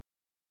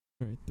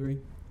All right, 3,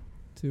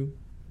 2,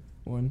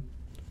 1.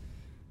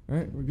 All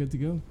right, we're good to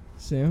go.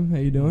 Sam, how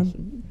you doing?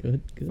 Awesome.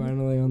 Good.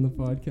 Finally on the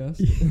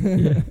podcast.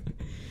 Yeah.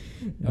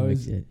 I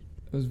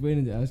was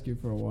waiting to ask you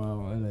for a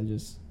while, and it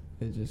just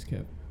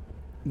kept,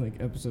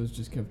 episodes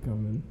just kept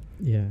coming.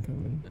 Yeah.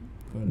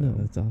 But, No,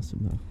 that's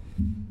awesome though.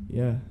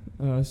 Yeah.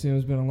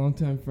 Sam's been a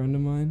longtime friend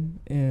of mine,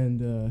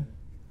 and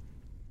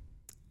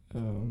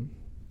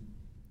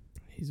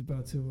he's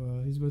about to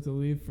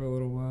leave for a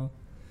little while,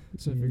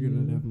 so I figured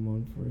I'd have him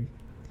on before he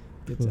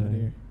gets out of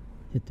here.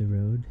 Hit the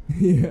road.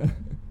 Yeah.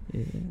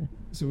 Yeah.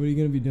 So what are you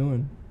gonna be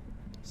doing?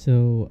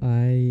 So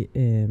I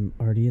am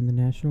already in the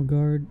National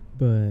Guard,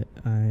 but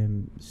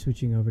I'm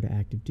switching over to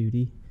active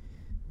duty,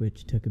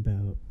 which took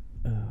about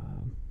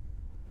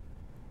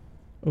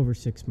over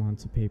 6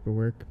 months of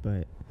paperwork,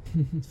 but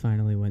it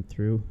finally went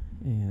through.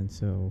 And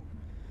so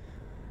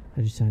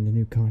I just signed a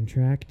new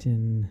contract,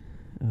 and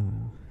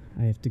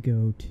I have to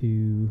go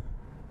to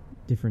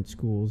different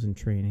schools and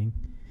training,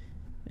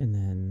 and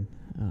then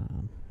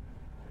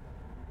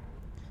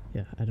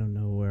I don't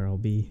know where I'll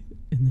be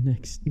in the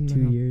next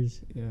 2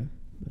 years. Yeah.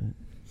 But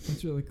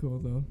That's really cool,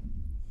 though.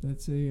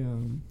 That's a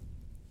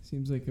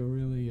seems like a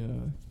really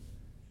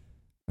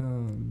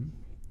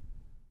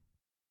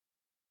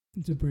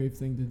it's a brave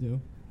thing to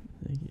do.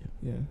 thank you.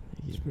 Yeah,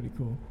 Thank it's you. pretty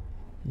cool.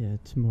 Yeah,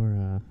 it's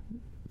more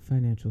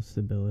financial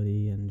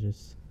stability and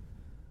just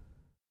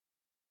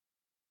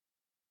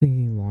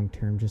thinking long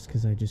term, just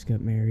because I just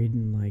got married,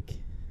 and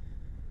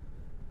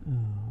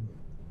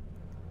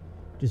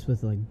just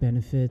with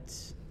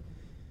benefits,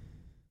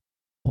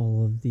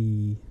 all of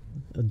the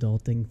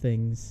adulting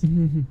things,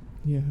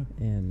 Yeah.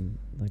 and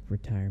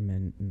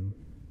retirement, and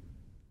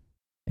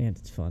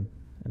it's fun,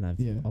 and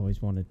I've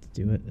always wanted to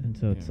do it, and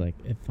so it's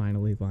it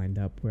finally lined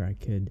up where I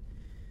could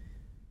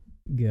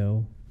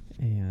go.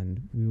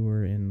 And we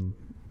were in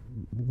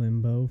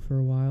limbo for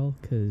a while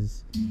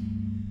because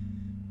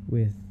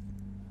with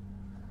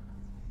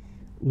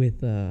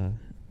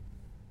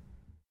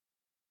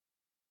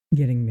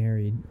getting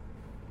married,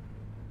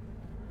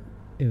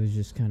 it was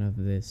just kind of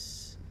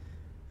this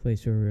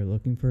place where we were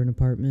looking for an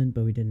apartment,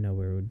 but we didn't know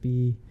where it would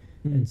be.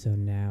 And so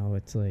now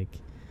it's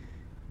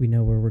we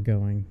know where we're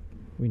going.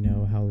 We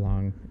know how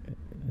long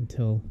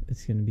until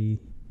it's going to be,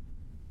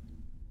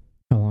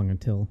 how long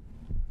until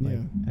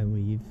I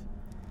leave.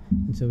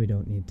 And so we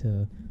don't need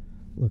to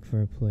look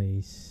for a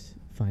place,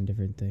 find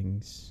different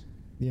things.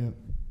 Yeah.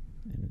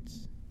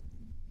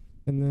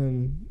 And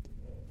then,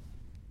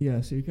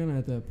 so you're kind of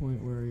at that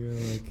point where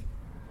you're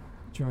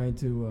trying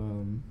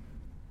to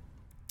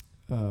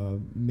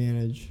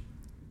manage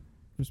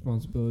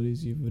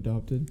responsibilities you've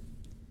adopted.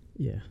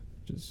 Yeah.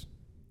 Just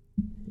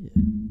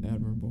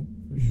admirable,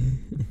 for sure.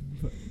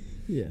 But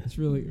Yeah. it's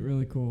really,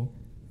 really cool.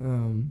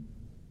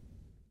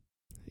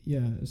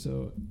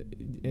 So,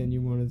 and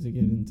you wanted to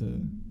get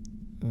into,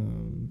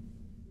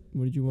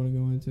 what did you want to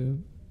go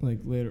into?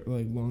 Later,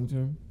 long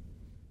term?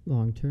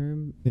 Long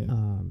term,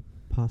 Yeah.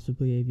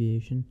 possibly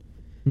aviation.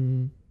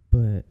 Mm-hmm.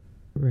 But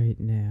right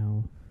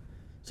now,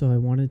 so I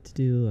wanted to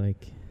do I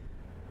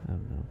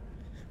don't know.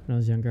 When I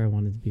was younger, I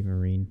wanted to be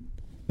Marine,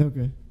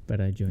 Okay.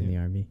 but I joined the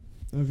Army.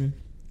 Okay.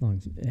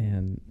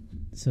 And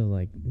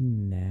so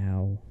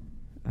now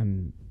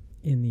I'm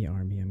in the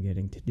Army. I'm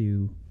getting to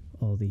do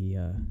all the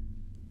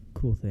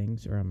cool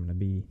things, or I'm going to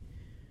be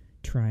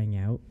trying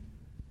out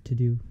to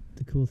do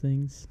the cool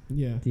things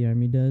Yeah. the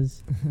Army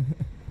does.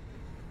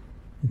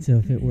 And so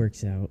if it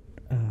works out,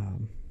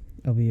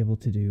 I'll be able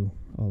to do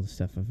all the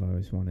stuff I've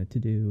always wanted to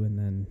do. And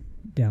then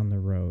down the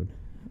road,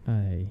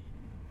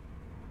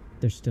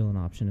 there's still an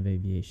option of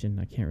aviation.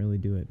 I can't really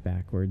do it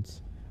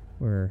backwards,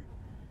 where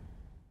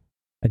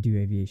I do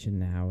aviation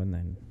now and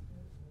then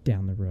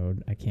down the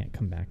road I can't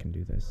come back and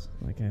do this.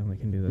 I only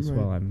can do this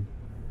while I'm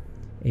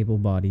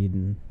able-bodied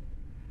and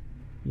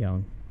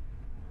young.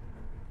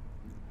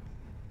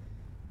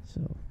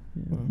 So,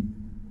 yeah. Wow.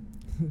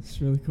 It's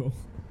really cool.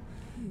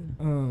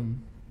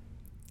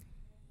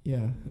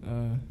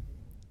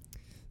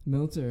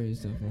 Military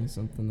is definitely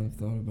something I've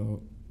thought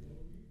about.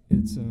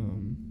 It's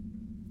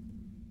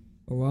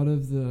a lot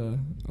of the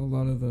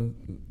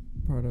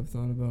part I've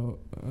thought about,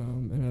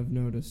 and I've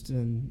noticed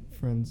in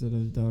friends that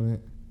have done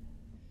it,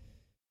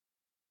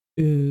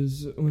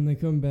 is when they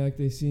come back,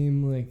 they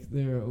seem like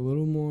they're a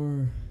little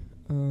more,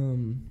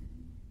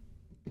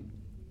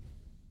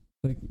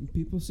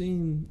 people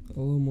seem a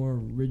little more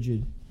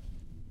rigid,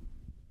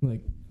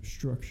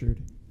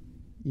 structured.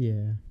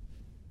 Yeah.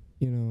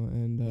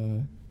 And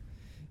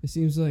it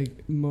seems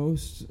like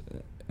most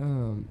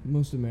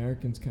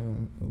Americans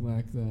kind of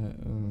lack that,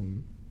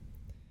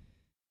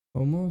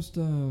 almost,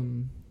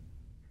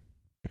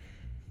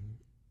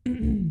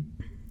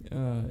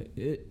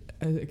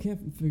 I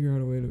can't figure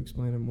out a way to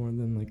explain it more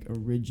than a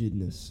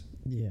rigidness.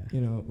 Yeah.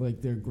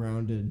 They're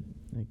grounded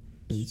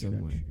in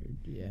some way.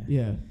 Yeah.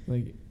 Yeah,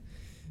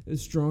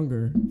 it's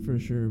stronger for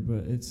sure,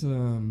 but it's I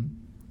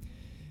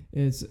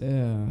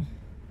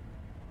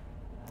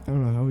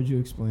don't know, how would you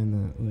explain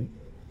that?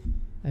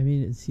 I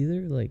mean, it's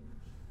either it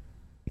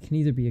can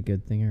either be a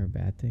good thing or a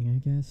bad thing, I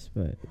guess.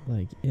 But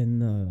in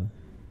the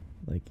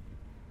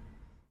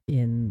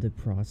in the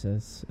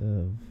process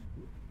of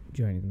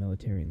joining the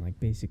military and like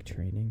basic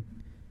training,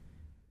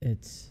 and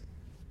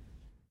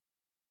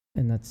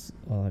that's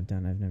all I've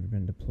done. I've never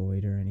been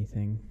deployed or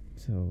anything,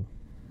 so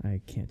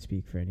I can't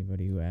speak for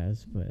anybody who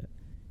has, but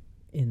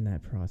in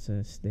that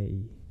process,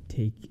 they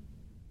take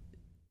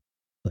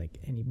like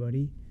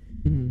anybody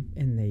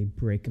and they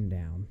break them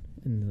down.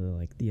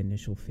 And the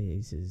initial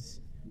phase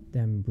is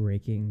them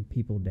breaking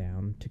people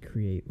down to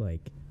create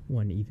like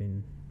one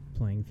even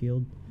playing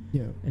field.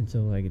 Yeah. And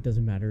so like it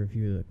doesn't matter if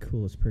you're the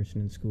coolest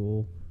person in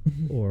school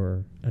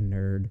or a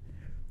nerd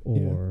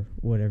or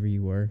whatever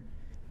you were.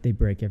 They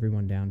break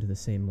everyone down to the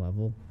same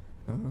level.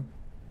 And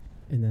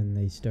then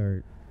they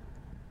start,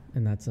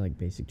 and that's like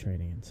basic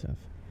training and stuff.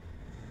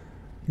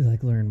 You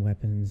like learn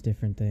weapons,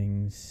 different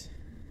things.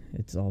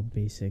 It's all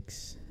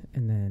basics.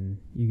 And then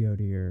you go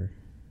to your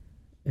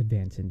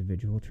advanced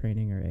individual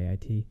training or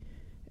AIT,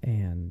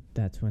 and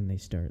that's when they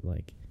start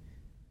like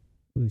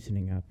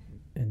loosening up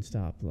and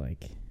stop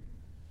like,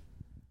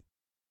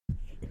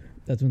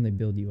 that's when they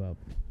build you up.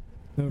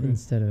 Okay.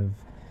 Instead of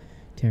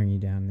tearing you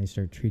down, they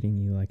start treating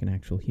you like an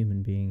actual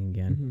human being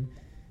again.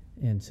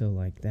 And so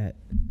like that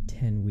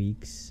 10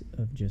 weeks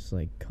of just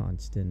like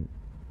constant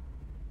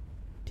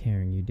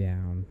tearing you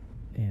down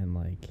and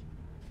like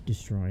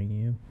destroying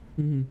you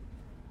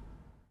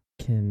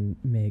can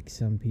make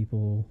some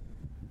people,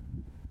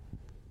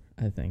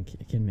 I think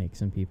it can make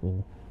some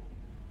people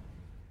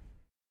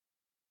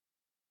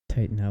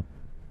tighten up,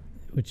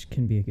 which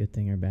can be a good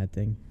thing or a bad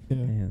thing.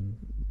 And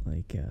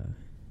like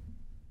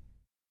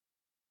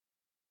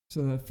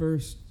so that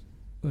first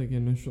like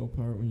initial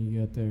part when you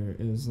get there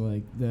is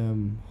like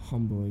them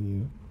humbling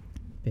you,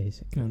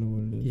 basically. kind of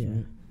what it is,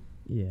 right?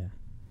 Yeah.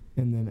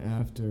 And then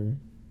after,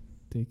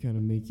 they kind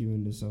of make you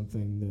into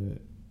something that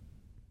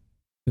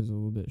is a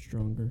little bit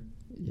stronger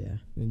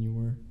than you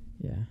were.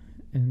 Yeah.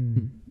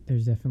 And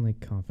there's definitely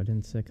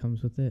confidence that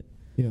comes with it.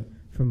 Yeah.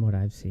 From what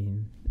I've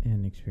seen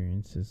and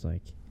experienced is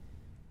like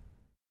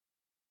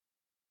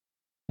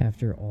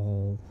after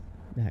all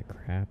that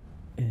crap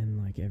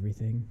and like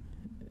everything,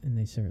 and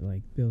they start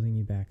like building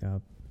you back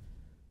up,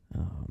 I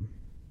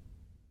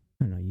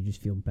don't know, you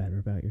just feel better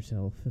about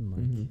yourself, and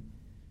like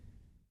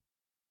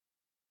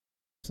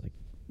it's like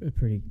a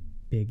pretty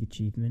big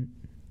achievement.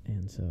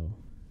 And so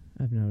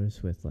I've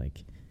noticed with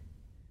like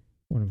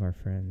two of our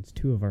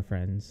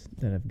friends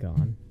that have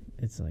gone,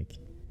 it's like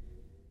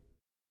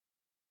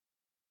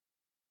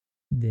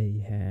they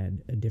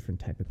had a different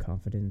type of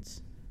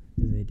confidence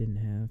that they didn't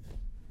have,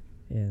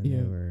 and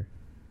they were,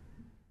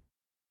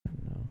 I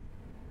don't know,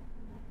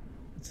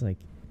 it's like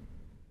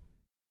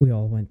we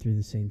all went through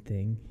the same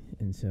thing,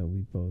 and so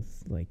we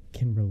both like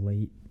can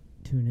relate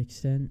to an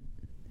extent,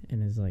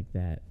 and is like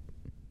that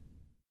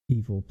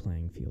evil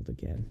playing field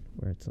again,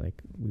 where it's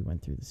like we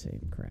went through the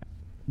same crap.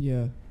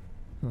 Yeah.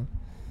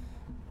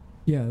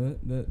 Yeah,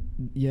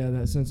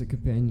 that sense of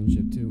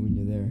companionship too when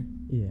you're there.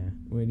 Yeah.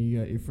 When you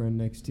got your friend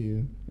next to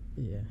you.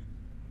 Yeah.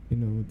 You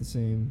know, with the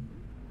same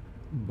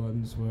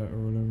button sweat or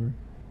whatever.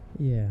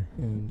 Yeah.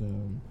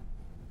 And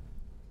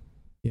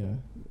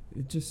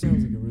it just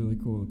sounds like a really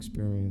cool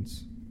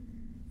experience.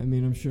 I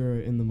mean, I'm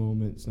sure in the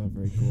moment it's not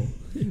very cool.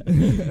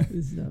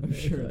 It's not I'm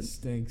very sure fun. it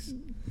stinks.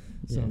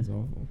 Sounds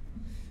awful.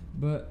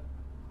 But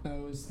I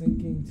was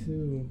thinking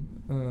too,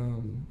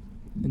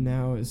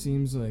 now it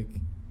seems like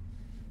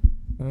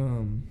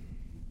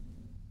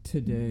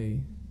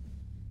today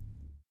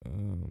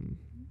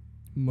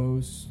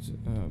most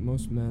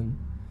men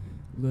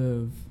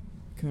live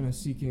kind of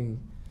seeking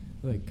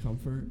like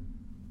comfort,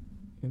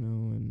 you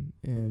know,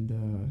 and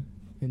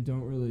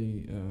don't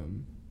really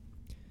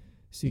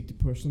seek to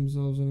push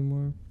themselves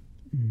anymore.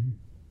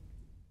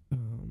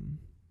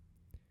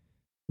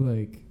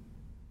 Like,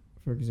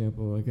 for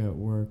example, like at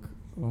work,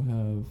 I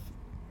was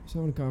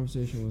having a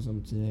conversation with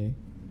someone today,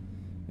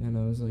 and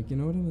I was like, you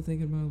know what I've been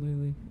thinking about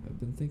lately? I've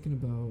been thinking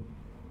about,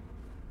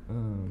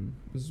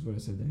 this is what I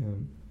said to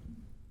him.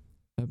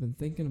 I've been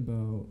thinking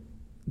about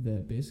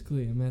that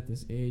basically I'm at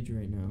this age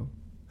right now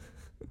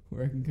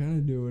where I can kind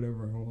of do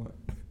whatever I want,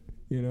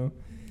 you know?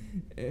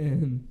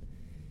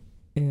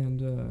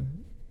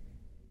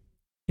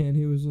 And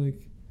he was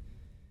like,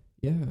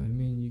 yeah, I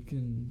mean, you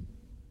can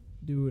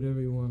do whatever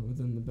you want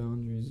within the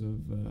boundaries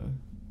of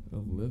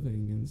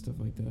living and stuff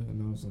like that.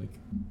 And I was like,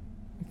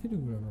 I can do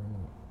whatever I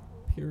want,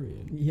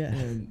 period. Yeah.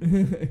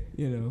 And,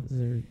 you know.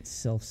 They're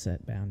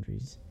self-set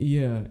boundaries.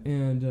 Yeah,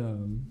 and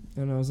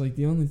I was like,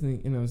 the only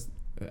thing, and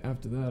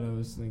after that I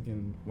was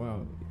thinking,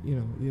 wow, you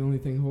know, the only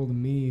thing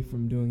holding me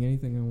from doing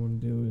anything I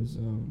want to do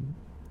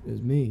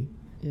is me.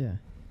 Yeah.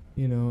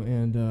 You know,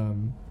 and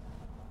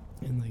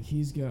like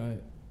he's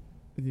got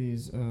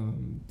these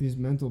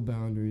mental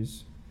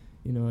boundaries.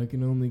 You know, I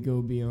can only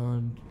go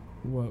beyond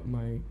what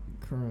my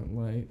current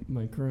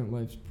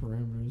life's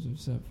parameters have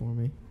set for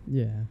me.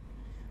 Yeah.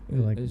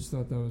 I just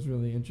thought that was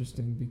really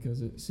interesting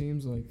because it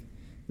seems like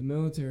the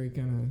military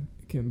kind of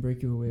can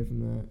break you away from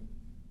that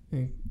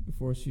and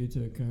force you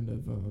to kind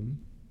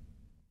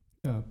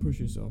of push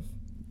yourself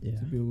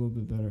to be a little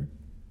bit better.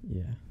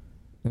 Yeah.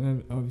 And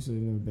I've obviously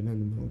never been in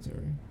the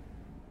military,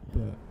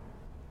 but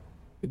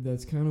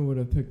that's kind of what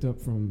I picked up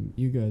from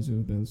you guys who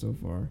have been so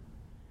far,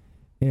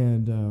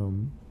 and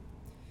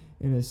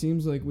it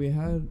seems like we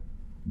had,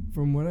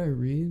 from what I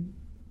read,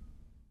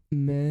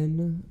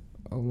 men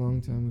a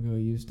long time ago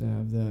used to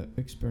have that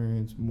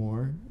experience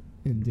more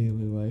in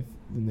daily life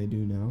than they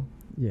do now.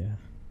 Yeah.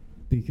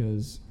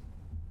 Because,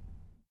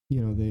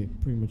 they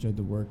pretty much had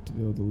to work to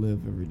be able to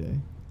live every day.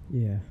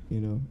 Yeah.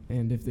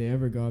 And if they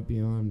ever got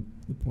beyond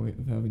the point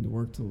of having to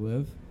work to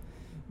live,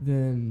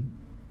 then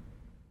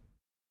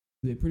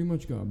they pretty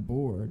much got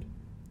bored,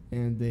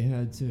 and they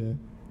had to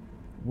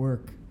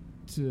work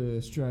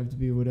to strive to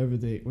be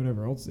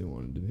whatever else they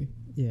wanted to be.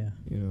 Yeah.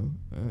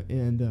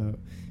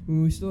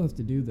 We still have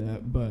to do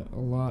that, but a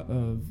lot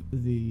of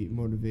the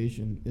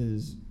motivation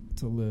is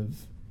to live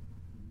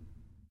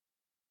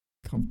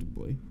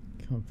comfortably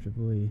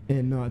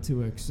and not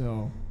to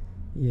excel.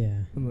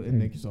 Yeah. And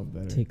make yourself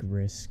better. Take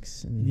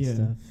risks and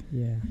stuff.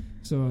 Yeah.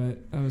 So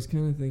I was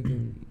kind of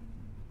thinking,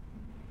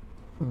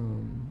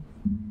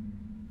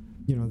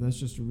 that's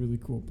just a really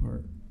cool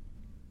part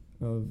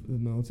of the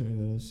military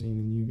that I've seen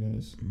in you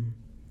guys.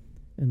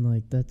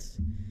 And that's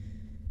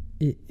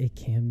it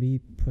can be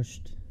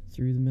pushed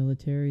through the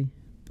military,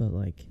 but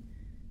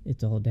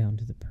it's all down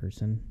to the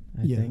person,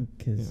 I think,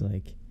 because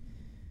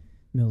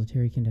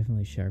military can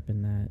definitely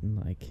sharpen that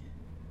and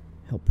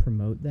help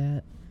promote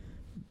that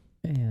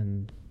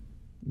and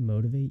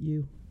motivate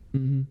you.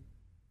 Mm-hmm.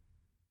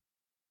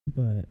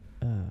 But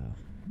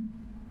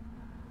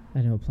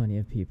I know plenty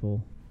of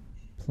people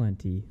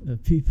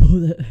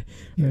that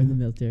are in the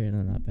military, and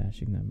I'm not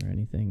bashing them or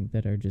anything,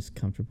 that are just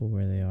comfortable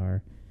where they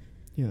are.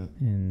 Yeah.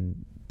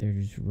 And they're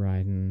just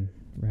riding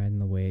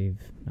the wave,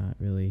 not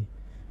really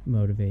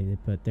motivated.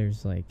 But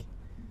there's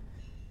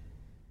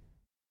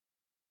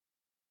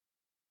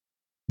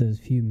those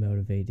few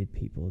motivated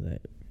people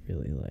that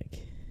really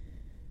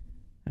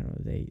I don't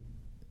know, they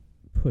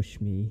push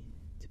me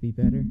to be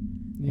better.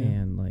 Yeah.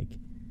 And it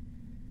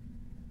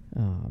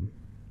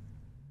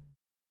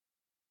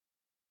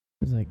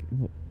was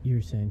you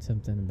were saying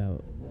something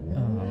about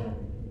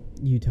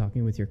you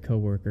talking with your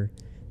coworker,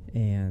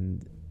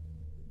 and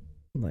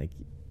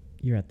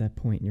you're at that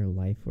point in your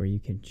life where you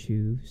can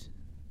choose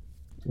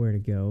where to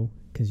go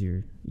because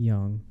you're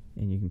young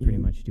and you can pretty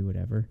much do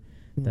whatever.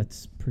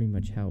 That's pretty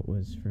much how it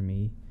was for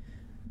me.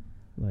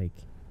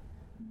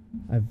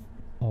 I've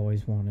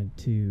always wanted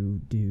to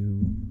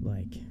do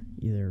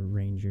either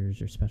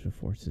Rangers or Special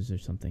Forces or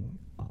something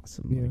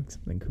awesome,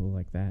 something cool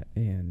like that.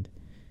 And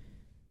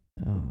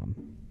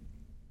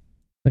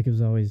it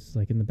was always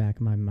in the back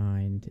of my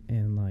mind.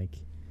 And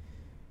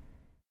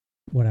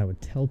what I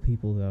would tell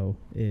people though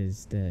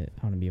is that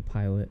I want to be a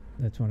pilot.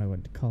 That's what I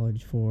went to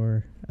college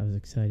for. I was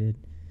excited,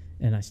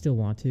 and I still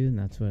want to, and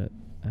that's what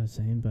I was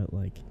saying. But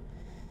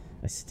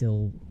I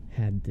still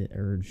had the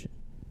urge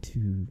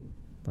to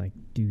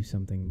do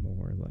something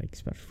more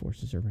Special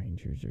Forces or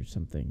Rangers or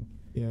something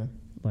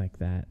like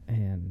that.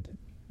 And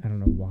I don't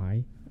know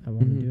why I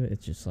want to do it.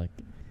 It's just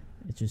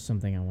it's just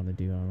something I want to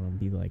do. I want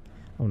to be I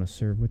want to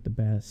serve with the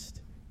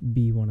best,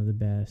 be one of the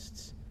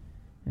best,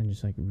 and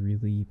just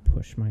really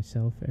push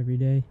myself every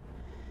day.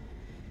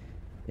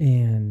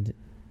 And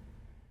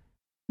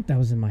that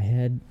was in my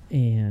head,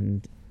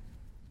 and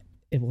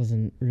it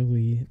wasn't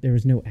really, there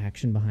was no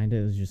action behind it.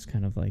 It was just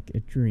kind of a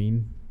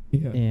dream.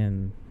 Yeah.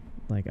 And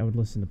I would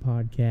listen to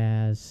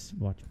podcasts,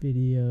 watch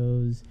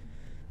videos,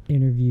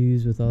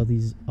 interviews with all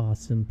these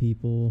awesome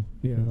people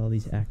with all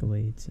these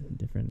accolades and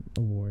different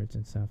awards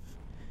and stuff.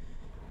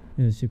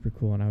 It was super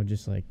cool, and I would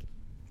just oh,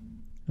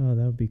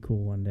 that would be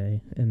cool one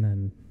day. And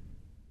then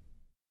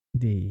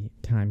the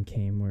time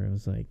came where it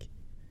was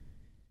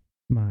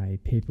my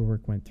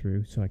paperwork went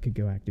through so I could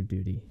go active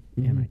duty,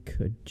 and I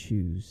could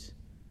choose.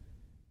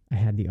 I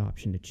had the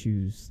option to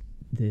choose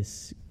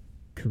this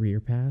career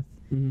path,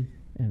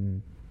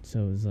 and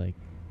so it was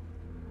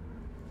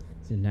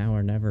so now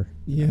or never.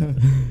 Yeah.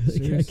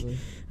 Seriously.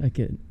 I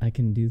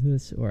can do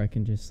this, or I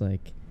can just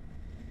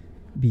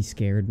be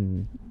scared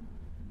and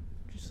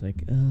just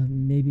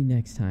maybe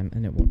next time.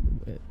 And it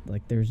wouldn't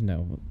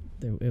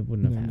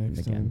have happened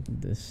again.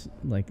 This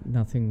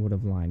nothing would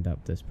have lined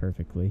up this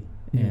perfectly.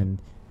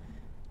 And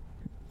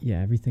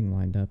everything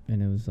lined up,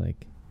 and it was I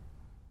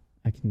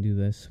can do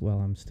this while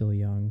I'm still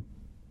young,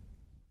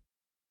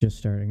 just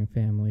starting a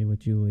family with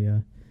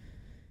Julia.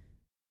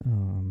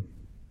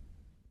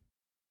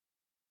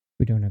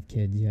 We don't have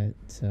kids yet,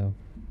 so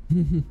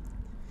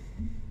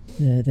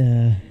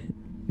that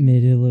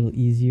made it a little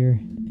easier.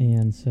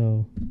 And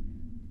so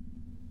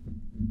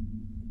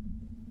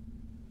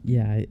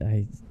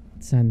I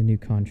signed the new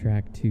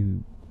contract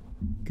to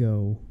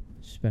go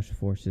Special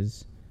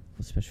Forces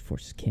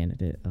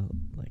candidate. If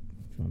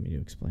you want me to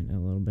explain it a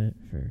little bit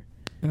for.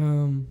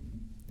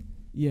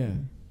 Yeah,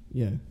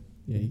 you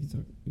can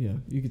talk. Yeah,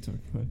 you can talk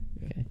about it.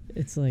 Yeah. Okay.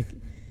 It's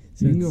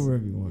so you can go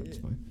wherever you want. It's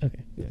fine.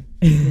 Okay. Yeah.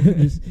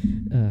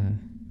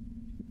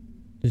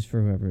 Just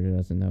for whoever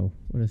doesn't know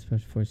what a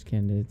Special Forces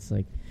candidate, it's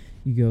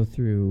you go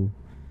through.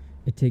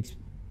 It takes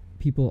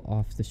people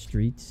off the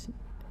streets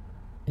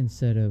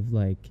instead of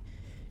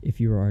if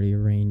you were already a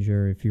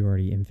ranger, if you were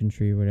already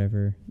infantry or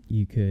whatever,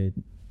 you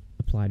could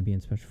apply to be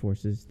in special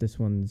forces. This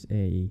one's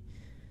a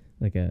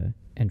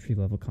entry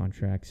level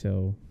contract,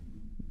 so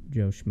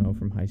Joe Schmo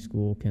from high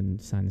school can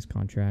sign this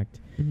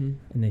contract, and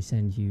they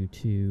send you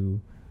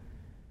to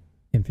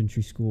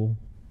infantry school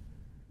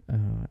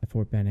at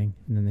Fort Benning,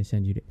 and then they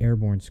send you to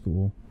airborne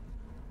school,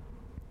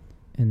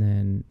 and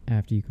then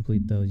after you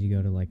complete those, you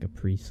go to like a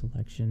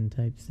pre-selection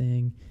type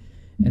thing,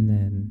 and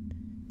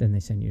then they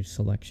send you to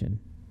selection,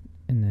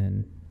 and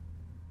then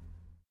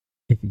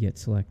if you get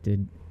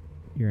selected,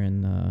 you're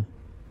in the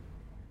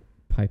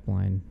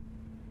pipeline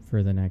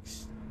for the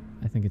next,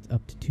 I think it's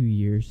up to 2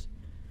 years.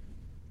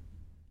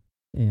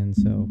 And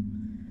so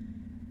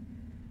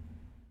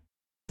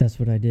that's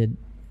what I did.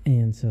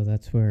 And so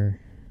that's where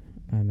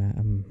I'm at.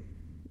 I'm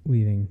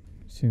leaving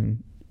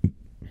soon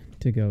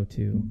to go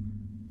to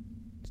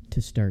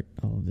start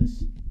all of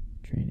this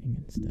training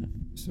and stuff.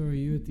 So are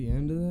you at the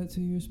end of that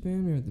 2 year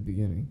span or at the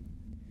beginning?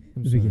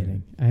 The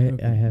beginning. I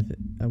have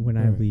when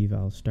I leave,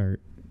 I'll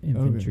start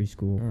infantry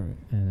school and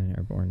then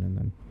airborne, and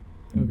then.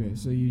 Okay,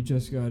 so you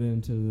just got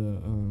into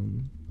the.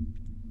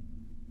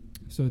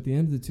 So at the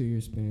end of the 2 year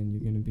span,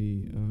 you're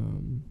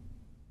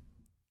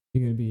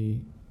gonna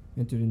be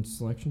entered into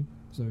selection.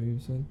 Is that what you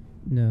said?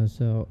 No,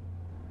 so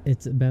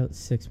it's about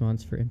 6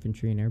 months for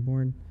infantry and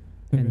airborne,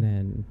 and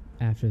then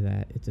after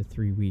that, it's a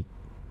 3 week,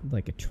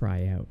 like a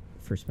tryout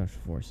for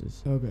special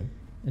forces. Okay.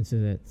 And so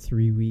that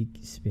 3 week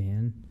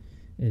span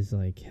is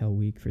like Hell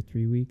Week for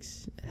 3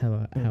 weeks.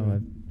 How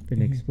I've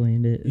been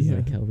explained it is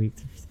like Hell Week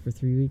for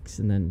 3 weeks,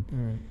 and then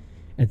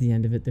at the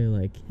end of it, they're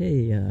like,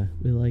 "Hey,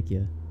 we like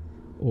you,"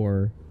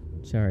 or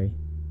 "Sorry,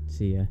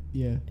 see ya."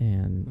 Yeah.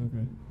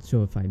 And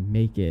so if I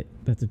make it,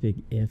 that's a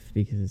big if,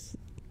 because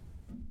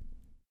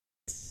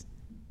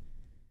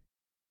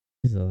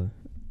there's a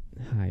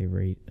high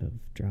rate of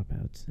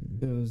dropouts,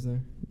 and It was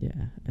there.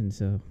 yeah, and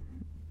so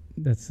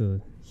that's a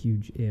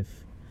huge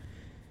if.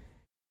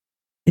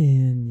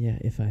 And yeah,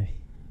 if I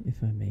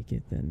make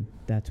it, then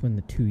that's when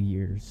the 2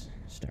 years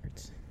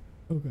starts.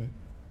 Okay.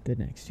 The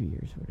next 2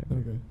 years, whatever.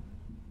 Okay.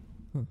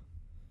 Huh.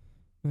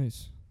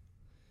 Nice.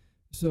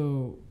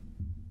 So,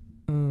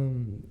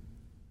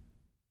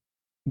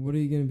 what are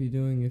you going to be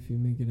doing if you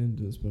make it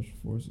into the special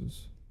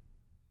forces?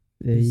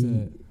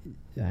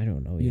 I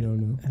don't know yet. You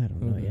don't know? I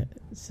don't know yet.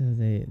 So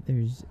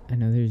I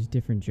know there's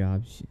different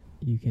jobs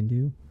you can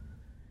do,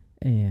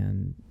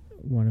 and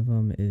one of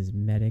them is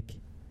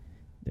medic.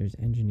 There's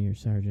engineer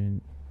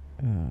sergeant,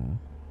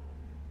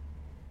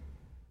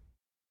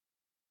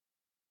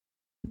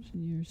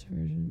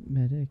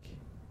 medic,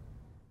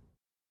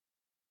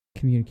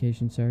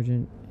 communication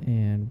sergeant,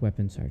 and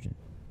weapons sergeant.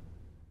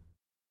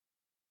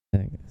 I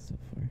think that's the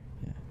 4.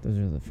 Yeah, those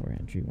are the 4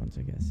 entry ones,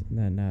 I guess. And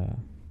then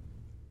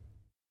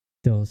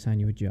they'll assign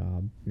you a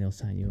job, and they'll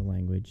assign you a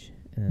language,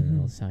 and then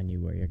they'll assign you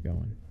where you're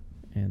going.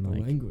 And A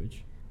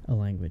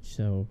language.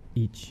 So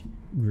each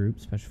group,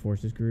 special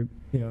forces group,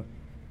 Yeah.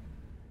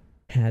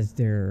 has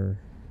their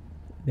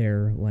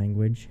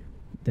language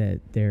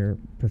that they're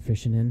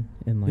proficient in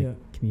and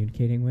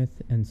communicating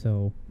with. And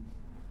so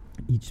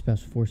each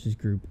special forces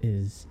group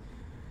is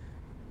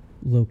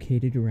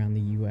located around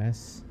the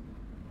U.S.,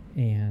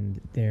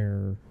 and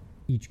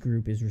each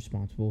group is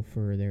responsible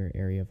for their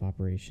area of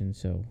operation.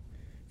 So,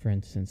 for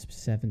instance,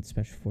 7th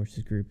Special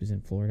Forces Group is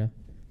in Florida,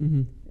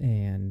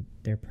 and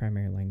their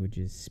primary language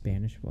is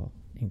Spanish, well,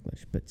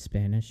 English, but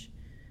Spanish.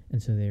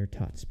 And so they're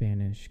taught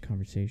Spanish,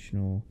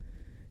 conversational,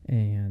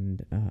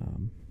 and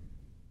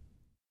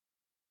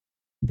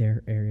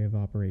their area of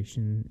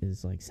operation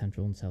is like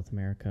Central and South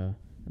America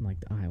and like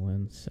the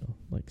islands, so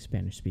like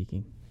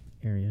Spanish-speaking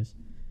areas.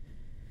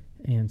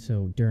 And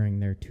so during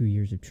their 2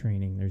 years of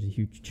training, there's a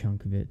huge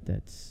chunk of it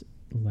that's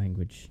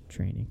language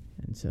training.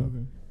 And so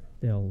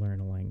they'll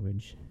learn a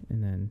language.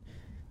 And then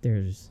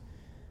there's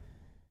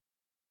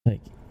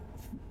like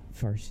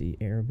Farsi,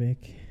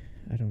 Arabic.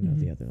 I don't know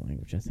the other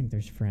language. I think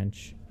there's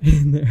French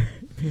in there.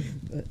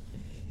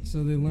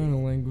 So they learn a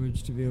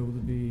language to be able to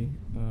be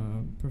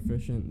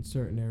proficient in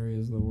certain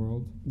areas of the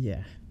world?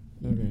 Yeah.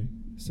 Okay.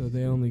 So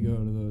they only go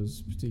to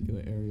those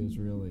particular areas,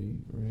 really,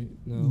 right?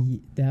 No?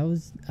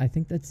 I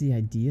think that's the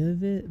idea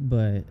of it,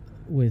 but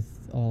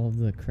with all of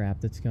the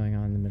crap that's going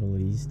on in the Middle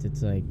East,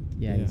 it's like,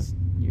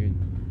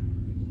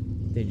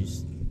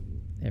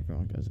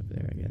 everyone goes over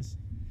there, I guess.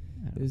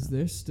 Is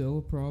there still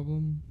a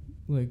problem,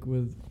 like,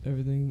 with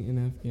everything in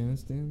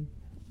Afghanistan?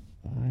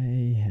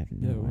 I have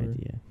no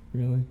idea.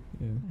 Really?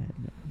 Yeah. I have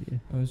no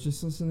idea. I was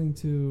just listening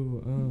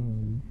to,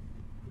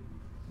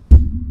 I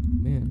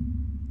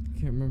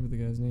can't remember the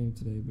guy's name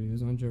today, but he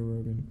was on Joe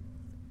Rogan.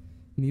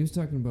 And he was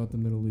talking about the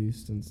Middle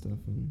East and stuff,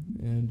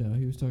 and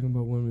he was talking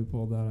about when we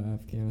pulled out of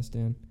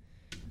Afghanistan.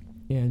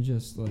 And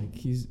just, like,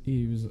 he's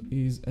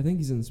I think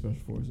he's in the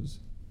Special Forces.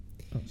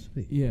 Oh,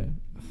 sweet. Yeah.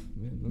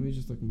 Man, let me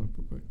just look him up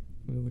real quick.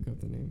 Let me look up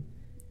the name.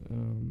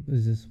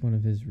 Is this one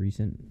of his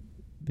recent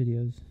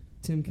videos?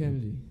 Tim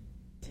Kennedy.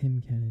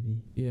 Tim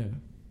Kennedy. Yeah.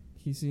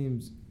 He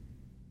seems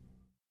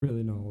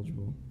really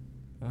knowledgeable.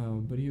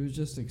 But he was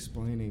just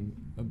explaining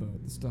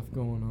about the stuff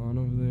going on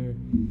over there.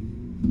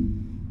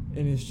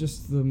 And it's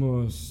just the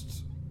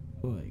most,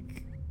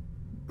 like,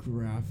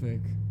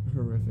 graphic,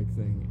 horrific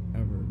thing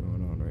ever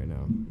going on right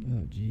now.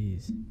 Oh,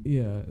 jeez.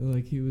 Yeah,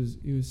 like he was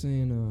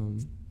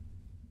saying,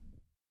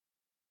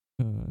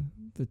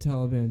 the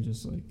Taliban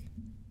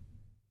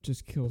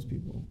just kills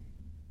people,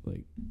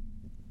 like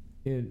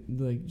it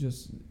like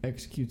just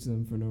executes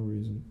them for no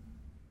reason.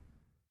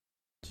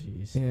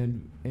 Jeez.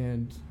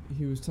 And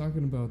he was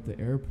talking about the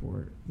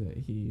airport that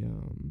he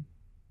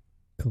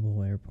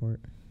Kabul airport.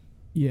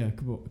 Yeah,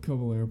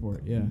 Kabul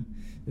airport. Yeah,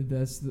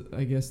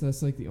 I guess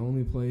that's like the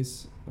only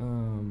place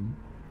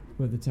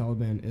where the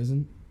Taliban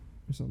isn't,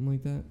 or something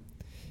like that.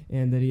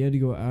 And that he had to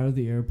go out of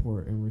the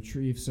airport and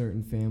retrieve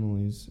certain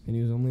families, and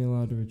he was only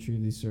allowed to retrieve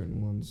these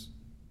certain ones,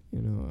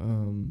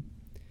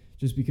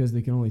 just because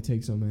they can only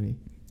take so many.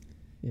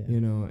 Yeah.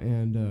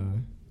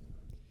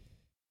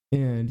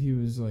 And he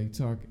was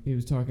he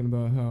was talking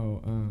about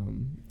how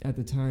at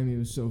the time he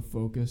was so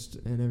focused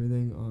and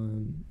everything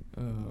on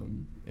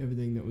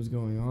everything that was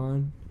going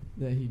on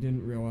that he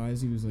didn't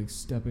realize he was like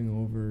stepping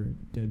over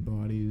dead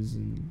bodies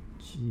and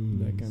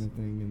that kind of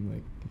thing, and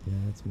like yeah,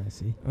 that's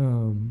messy.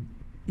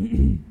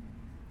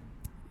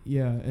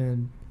 Yeah,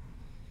 and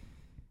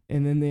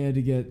then they had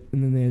to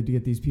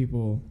get these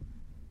people,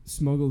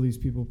 smuggle these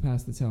people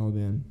past the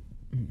Taliban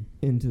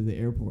into the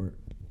airport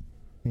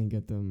and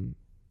get them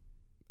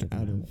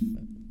out of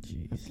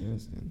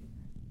Afghanistan.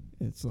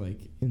 It's like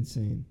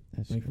insane.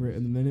 That's like right,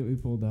 the minute we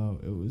pulled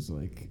out, it was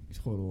like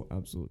total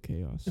absolute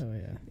chaos. Oh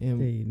yeah,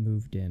 and they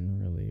moved in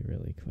really,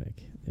 really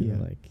quick. They were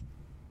like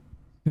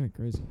kind of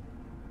crazy.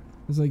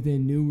 It's like they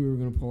knew we were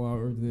gonna pull out,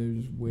 or they were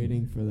just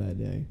waiting for that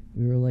day.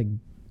 We were like,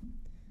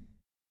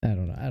 I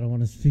don't know. I don't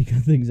want to speak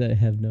on things I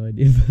have no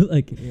idea, but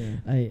like,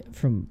 I've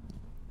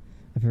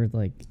heard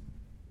like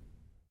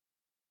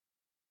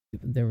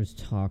there was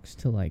talks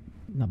to like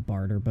not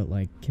barter, but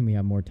like, can we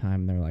have more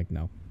time? And they're like,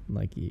 no.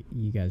 Like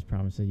you guys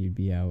promised that you'd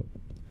be out.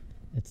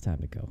 It's time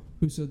to go.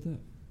 Who said that?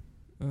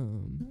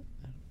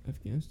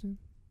 Afghanistan?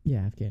 Yeah,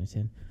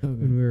 Afghanistan. Okay.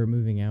 When we were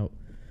moving out.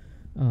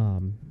 Yeah,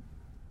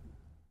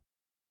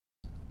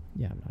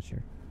 I'm not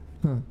sure.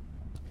 Huh.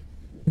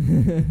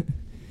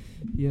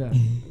 Yeah,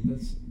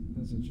 that's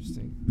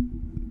interesting.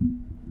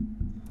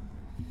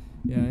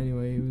 Yeah,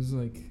 anyway, he was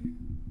like,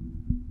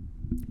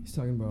 he's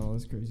talking about all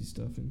this crazy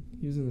stuff, and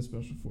he was in the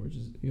special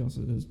forces. He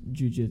also does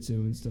jiu-jitsu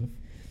and stuff.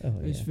 Oh,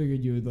 I just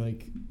figured you would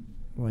like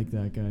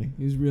that guy.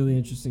 He was really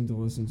interesting to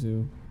listen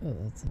to. Oh,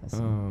 that's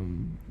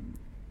awesome.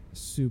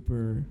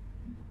 Super,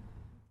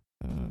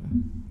 a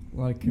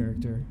lot of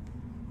character.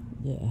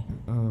 Yeah.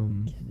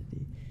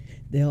 Kennedy.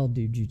 They all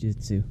do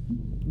jiu-jitsu.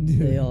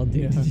 They all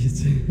do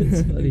jiu-jitsu.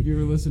 It's funny. Have you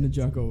ever listened to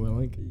Jocko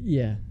Willink?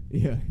 Yeah.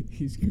 Yeah,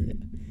 he's great.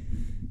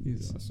 Yeah.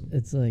 He's awesome.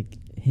 It's like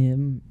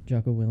him,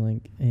 Jocko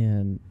Willink,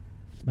 and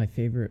my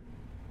favorite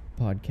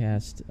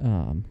podcast,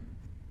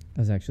 I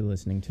was actually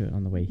listening to it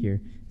on the way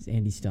here, is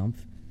Andy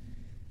Stumpf.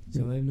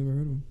 So I've never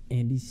heard of him.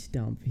 Andy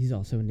Stumpf, he's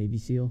also a Navy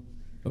SEAL.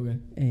 Okay.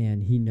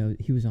 And he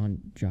was on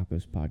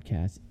Jocko's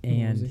podcast,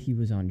 and he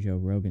was on Joe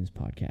Rogan's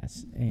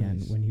podcast.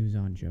 And when he was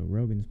on Joe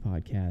Rogan's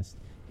podcast,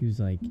 he was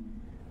like,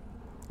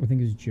 I think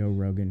it was Joe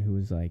Rogan who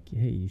was like,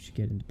 hey, you should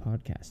get into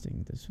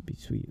podcasting. This would be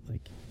sweet.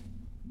 Like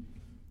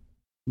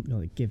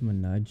give him a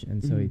nudge.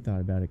 And so he thought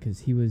about it because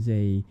he was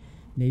a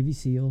Navy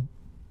SEAL.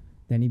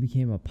 Then he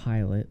became a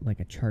pilot, like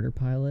a charter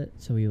pilot.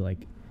 So he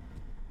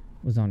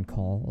was on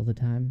call all the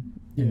time.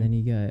 Yeah. And then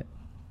he got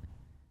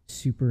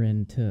super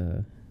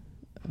into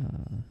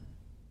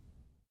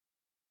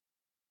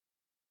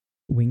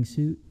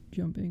wingsuit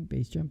jumping,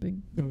 base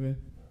jumping. Okay.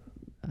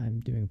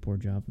 I'm doing a poor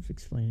job of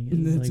explaining it.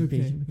 That's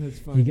okay. That's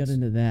fine. He got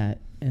into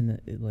that,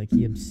 and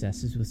he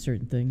obsesses with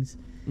certain things,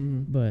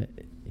 but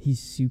he's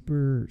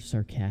super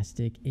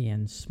sarcastic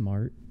and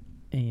smart,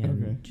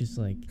 and just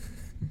like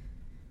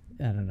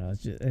I don't know.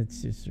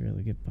 It's just a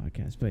really good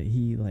podcast. But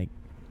he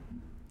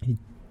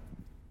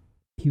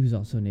was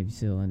also a Navy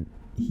SEAL, and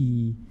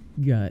he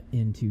got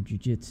into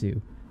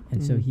jiu-jitsu.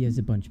 And so he has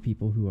a bunch of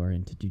people who are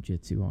into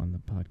jiu-jitsu on the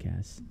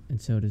podcast,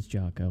 and so does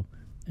Jocko,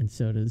 and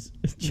so does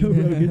Joe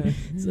Rogan.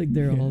 It's like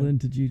they're all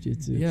into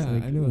jiu-jitsu. Yeah,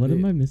 like, I know. What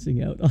am I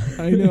missing out on?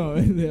 I know.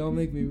 They all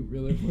make me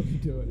really want to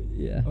do it.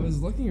 Yeah. I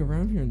was looking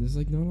around here, and there's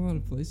not a lot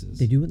of places.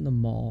 They do it in the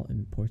mall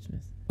in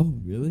Portsmouth. Oh,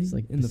 really? It's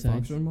like in the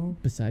Foxtrot Mall?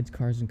 Besides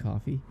Cars and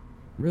Coffee.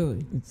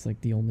 Really? It's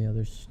like the only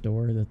other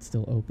store that's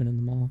still open in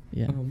the mall.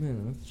 Yeah. Oh, man,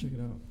 I'll have to check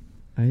it out.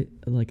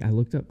 I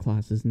looked up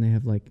classes, and they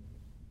have like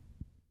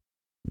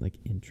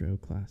intro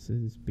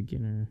classes,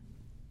 beginner.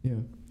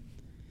 Yeah.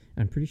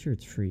 I'm pretty sure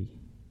it's free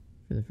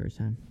for the first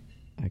time.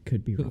 I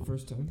could be wrong. For the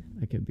first time?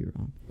 I could be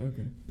wrong.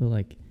 Okay. But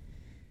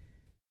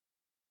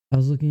I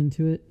was looking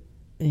into it,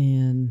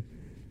 and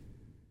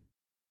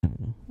I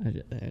don't know.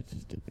 I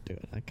just didn't do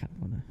it. I kind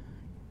of want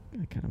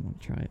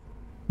to try it.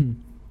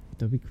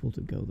 That'd be cool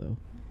to go though.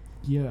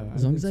 Yeah.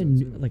 As long as I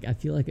knew, I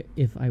feel like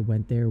if I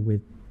went there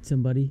with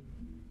somebody,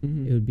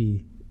 it would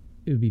be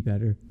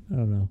better. I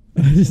don't know.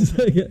 I just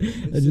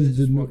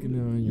didn't walking in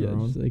on your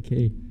own. Just like,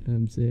 hey,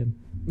 I'm Sam.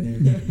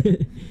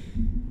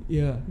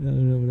 Yeah. I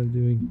don't know what I'm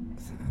doing.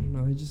 I don't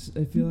know.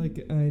 I feel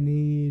like I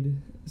need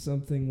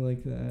something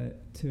like that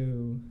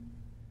to,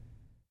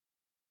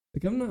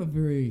 like, I'm not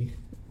very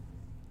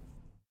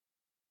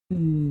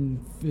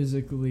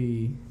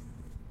physically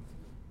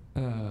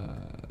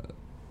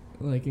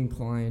like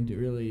inclined to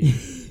really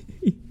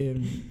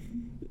in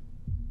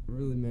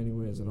really many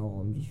ways at all.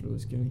 I'm just really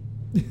skinny.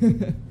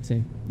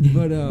 Same.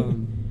 But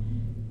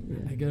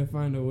I gotta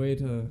find a way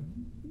to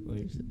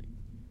like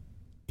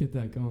get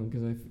that going,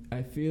 because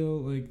I feel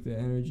like the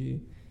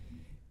energy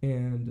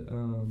and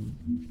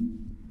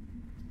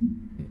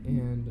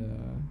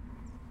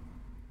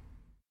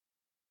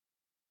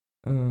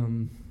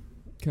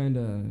kind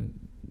of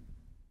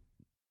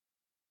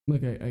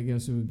like I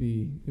guess it would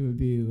be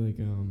like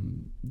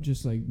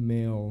just like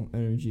male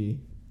energy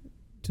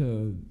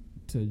to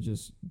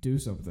just do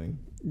something.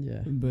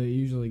 Yeah. But it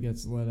usually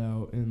gets let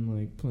out in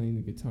like playing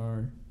the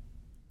guitar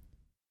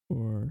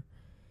or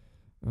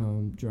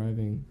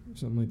driving or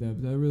something like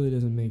that. But that really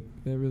doesn't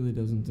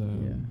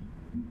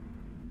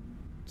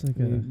It's like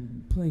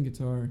playing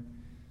guitar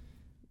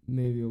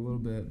maybe a little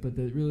bit, but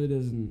that really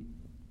doesn't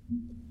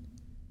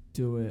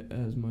do it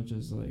as much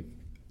as like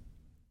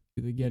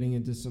either getting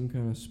into some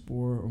kind of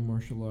sport or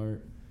martial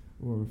art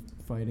or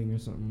fighting or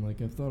something.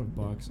 Like I've thought of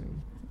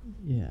boxing.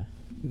 Yeah.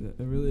 It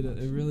really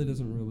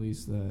doesn't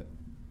release that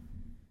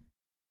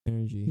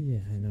energy. Yeah,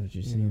 I know what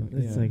you're saying. Yeah.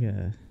 It's like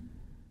it's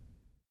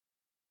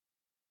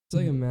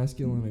like a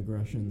masculine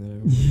aggression that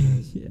everyone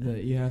has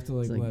that you have to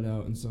like like let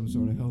out in some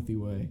sort of healthy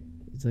way.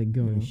 It's like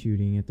going You know?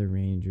 shooting at the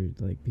range, or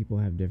like people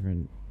have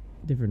different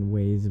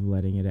ways of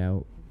letting it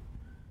out.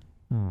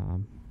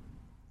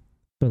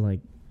 But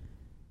like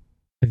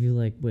I feel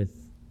like with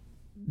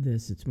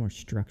this it's more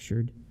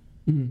structured.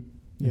 Mm-hmm.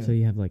 Yeah. And so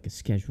you have like a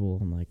schedule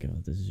and like, oh,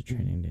 this is a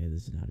training day,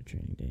 this is not a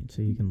training day. And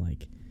so you can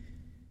like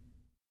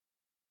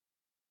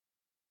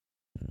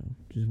I don't know,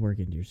 just work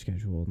into your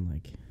schedule and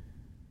like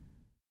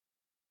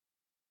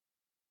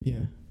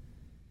Yeah.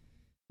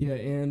 Yeah,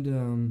 and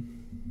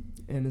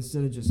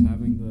instead of just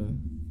having the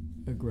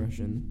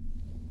aggression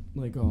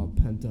like all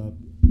pent up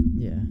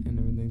and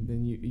everything,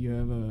 then you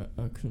have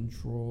a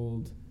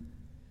controlled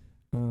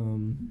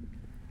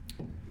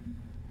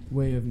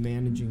way of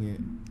managing it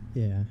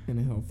in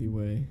a healthy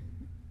way.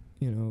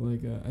 You know,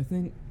 like I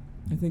think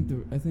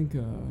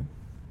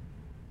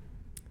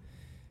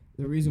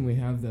the reason we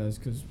have that is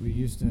because we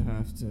used to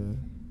have to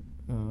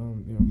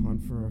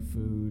hunt for our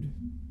food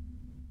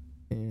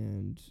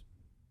and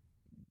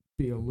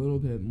be a little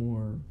bit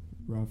more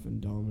rough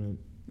and dominant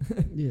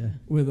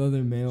with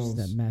other males.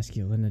 Just that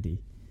masculinity.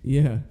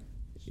 Yeah.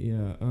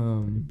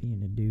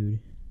 Being a dude.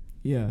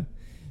 Yeah.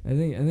 I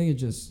think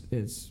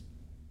it's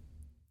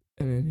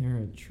an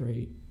inherent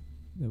trait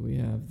that we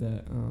have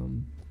that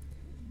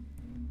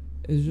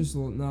is just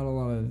not a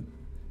lot of,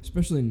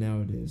 especially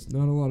nowadays,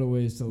 not a lot of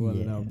ways to let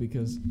it out,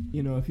 because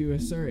if you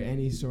assert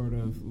any sort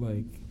of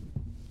like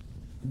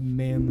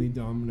manly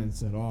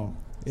dominance at all,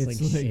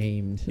 it's like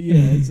shamed. Yeah,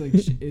 it's like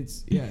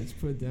it's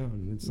put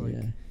down. It's like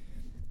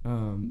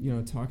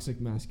toxic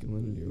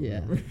masculinity or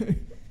whatever.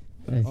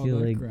 I feel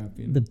like crap,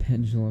 the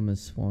pendulum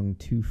has swung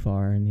too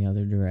far in the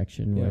other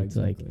direction, where it's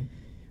exactly. like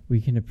we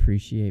can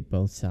appreciate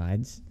both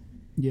sides.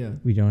 Yeah.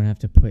 We don't have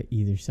to put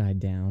either side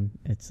down.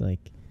 It's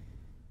like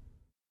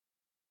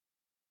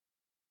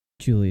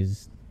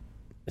Julie's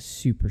a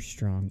super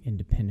strong,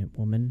 independent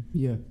woman.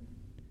 Yeah.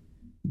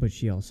 But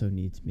she also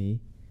needs me.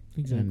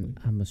 Exactly. And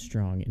I'm a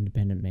strong,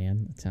 independent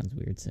man. That sounds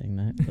weird saying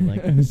that, but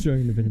like I'm a strong,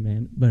 independent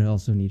man, but I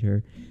also need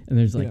her. And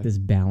there's like this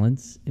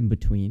balance in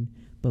between.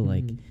 But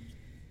like,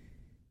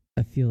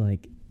 I feel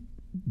like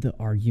the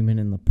argument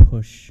and the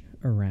push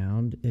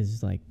around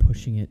is like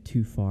pushing it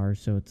too far.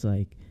 So it's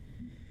like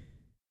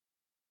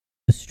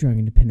a strong,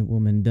 independent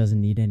woman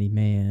doesn't need any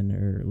man,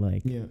 or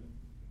like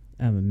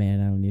I'm a man,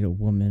 I don't need a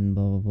woman,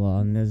 blah, blah, blah.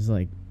 And there's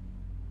like,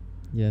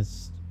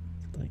 yes,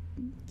 like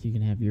you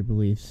can have your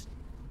beliefs.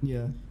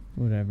 Yeah.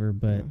 Whatever,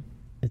 but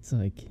it's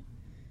like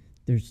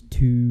there's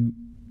too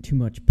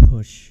much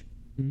push.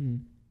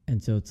 And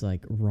so it's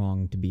like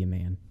wrong to be a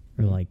man,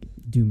 or like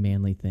do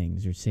manly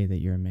things, or say that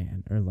you're a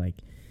man, or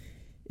like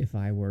if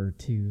I were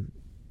to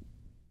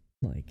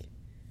like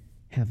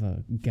have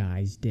a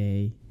guy's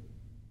day,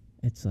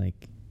 it's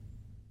like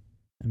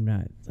I'm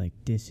not like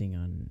dissing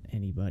on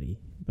anybody,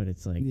 but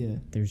it's like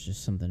there's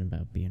just something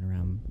about being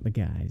around the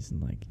guys,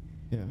 and like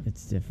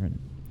it's different.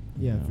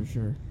 Yeah, for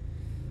sure.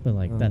 But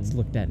like that's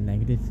looked at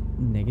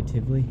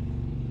negatively.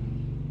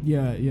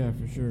 Yeah,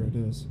 for sure it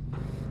is.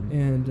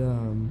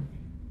 And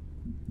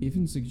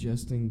even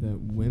suggesting that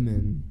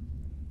women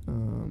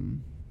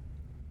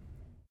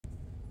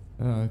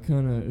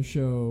kind of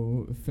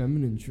show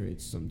feminine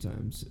traits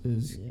sometimes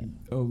is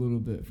a little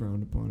bit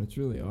frowned upon. It's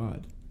really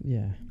odd.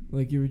 Yeah.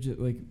 Like you were just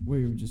like what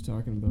you were just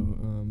talking about.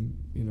 How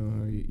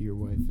your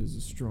wife is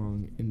a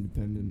strong,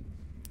 independent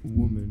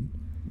woman.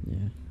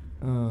 Yeah.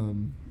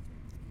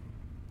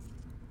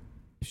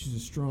 She's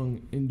a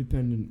strong,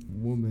 independent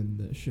woman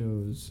that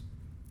shows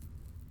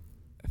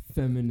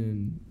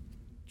feminine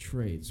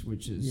traits,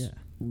 which is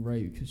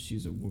right because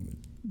she's a woman.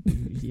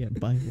 Yeah,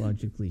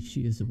 biologically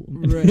she is a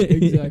woman. Right,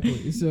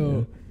 exactly.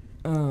 So,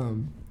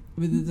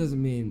 But it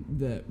doesn't mean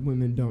that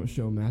women don't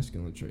show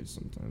masculine traits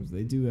sometimes.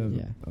 They do have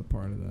a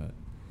part of that.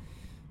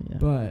 Yeah.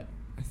 But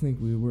I think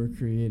we were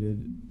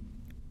created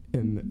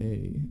in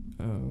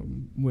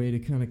a way to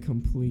kind of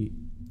complete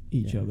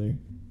each other.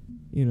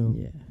 You know,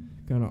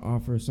 kind of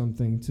offer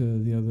something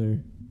to the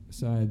other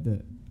side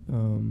that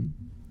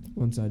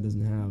one side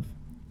doesn't have.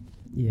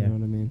 Yeah. You know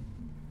what I mean?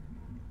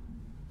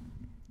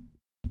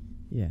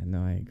 Yeah,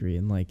 no, I agree.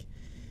 And, like,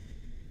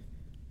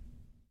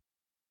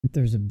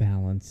 there's a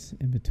balance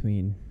in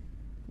between,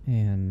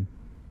 and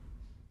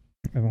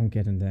I won't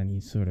get into any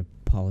sort of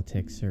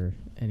politics or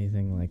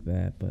anything like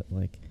that, but,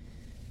 like,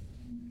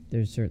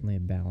 there's certainly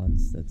a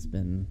balance that's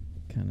been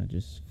kind of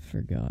just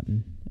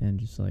forgotten and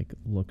just, like,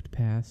 looked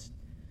past.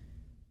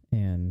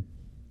 And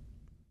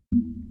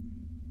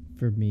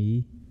for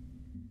me,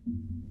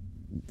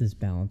 this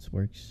balance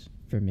works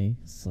for me.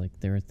 It's like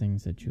there are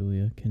things that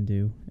Julia can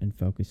do and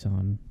focus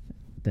on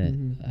that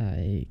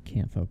I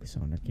can't focus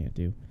on or can't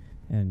do,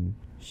 and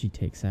she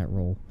takes that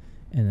role.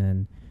 And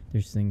then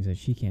there's things that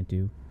she can't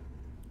do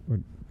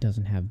or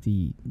doesn't have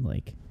the,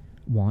 like,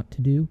 want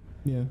to do,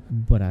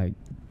 but I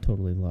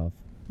totally love.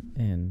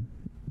 And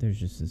there's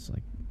just this,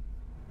 like,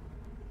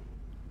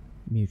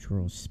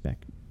 mutual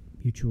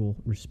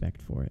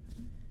respect for it.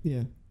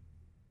 Yeah.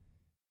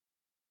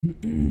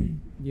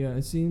 Yeah,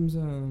 it seems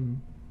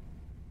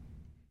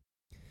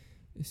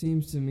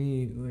to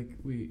me like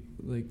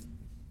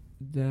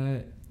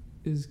that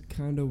is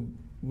kind of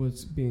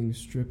what's being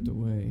stripped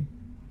away.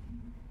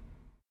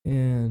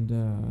 And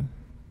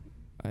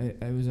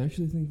I was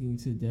actually thinking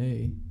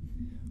today,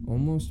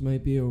 almost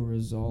might be a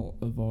result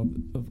of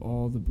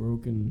all the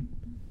broken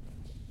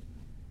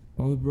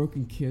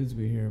kids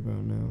we hear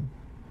about now.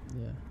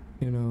 Yeah.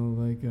 You know,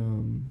 like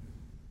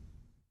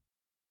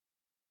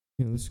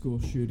the school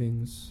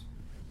shootings,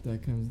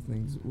 that kinds of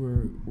things.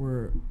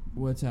 We're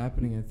what's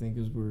happening, I think,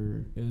 is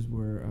we're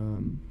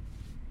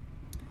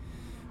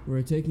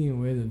taking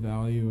away the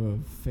value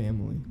of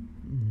family.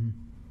 Mm-hmm.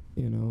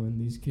 You know, and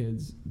these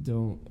kids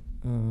don't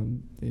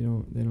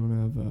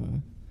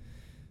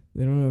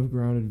have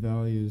grounded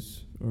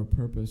values or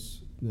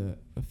purpose that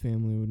a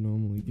family would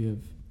normally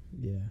give.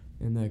 Yeah.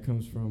 And that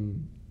comes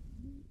from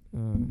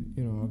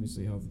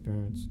obviously healthy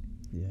parents.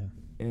 Yeah.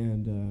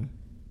 And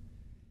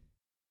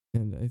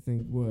I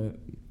think what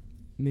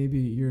maybe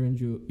you and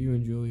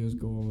Julia's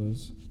goal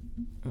is,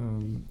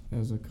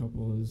 as a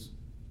couple,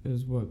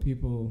 is what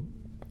people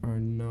are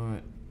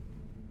not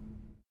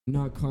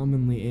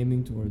commonly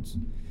aiming towards,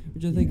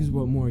 which I think is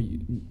what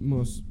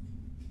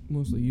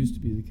mostly used to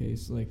be the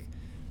case, like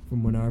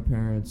from when our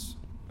parents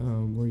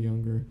were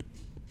younger,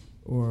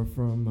 or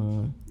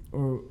from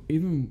or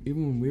even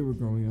when we were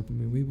growing up. I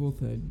mean, we both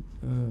had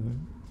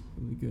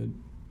really good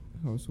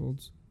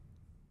households.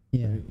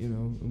 Yeah. Right? You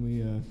know, and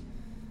we.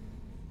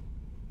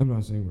 I'm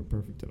not saying we're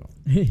perfect at all.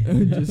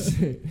 I'm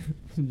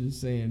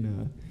just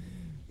saying.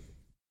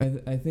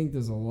 I think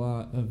there's a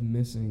lot of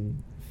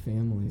missing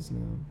families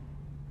now,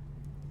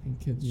 and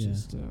kids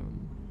just.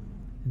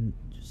 And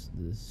just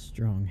the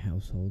strong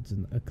households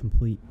and a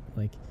complete,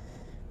 like,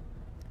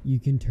 you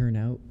can turn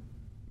out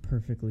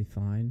perfectly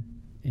fine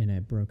in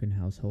a broken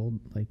household.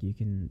 Like, you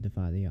can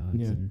defy the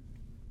odds, and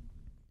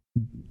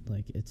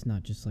like, it's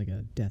not just like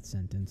a death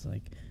sentence.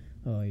 Like,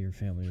 oh, your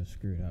family was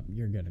screwed up,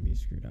 you're gonna be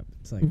screwed up.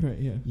 It's like,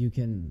 you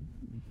can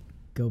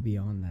go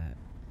beyond that,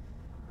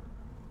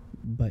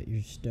 but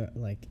you're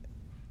like,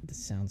 this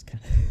sounds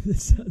kind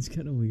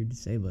of weird to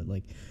say, but,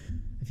 like,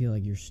 I feel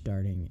like you're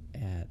starting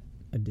at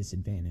a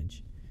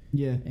disadvantage.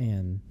 Yeah.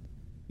 And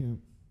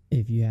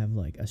if you have,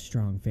 like, a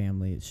strong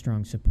family, a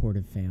strong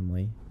supportive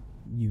family,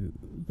 you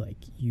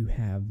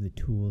have the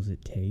tools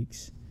it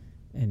takes,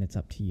 and it's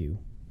up to you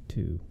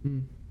to I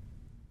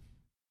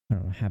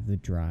don't know, have the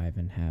drive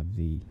and have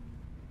the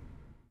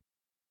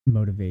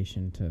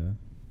motivation to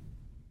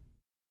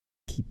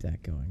keep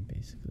that going,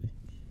 basically.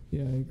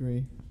 Yeah, I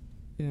agree.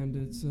 And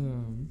it's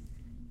and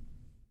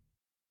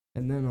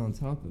then on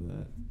top of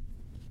that,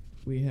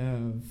 we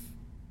have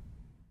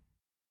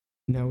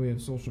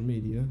social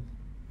media,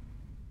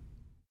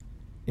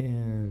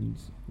 and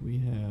we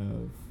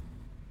have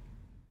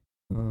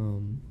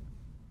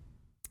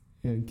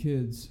and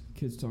kids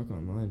talk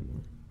online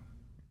more.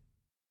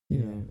 You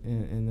know,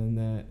 and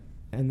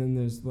then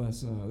there's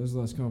less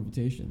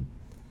confrontation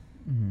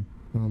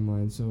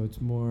online, so it's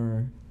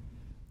more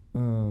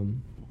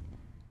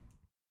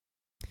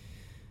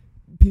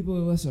people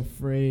are less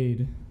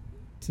afraid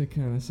to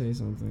kind of say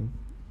something,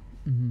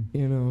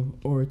 you know,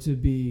 or to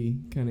be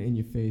kind of in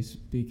your face,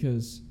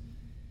 because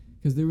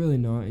they're really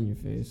not in your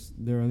face.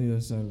 They're on the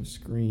other side of a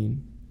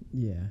screen.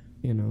 Yeah.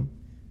 You know?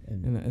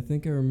 And I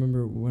think I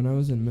remember when I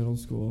was in middle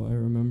school,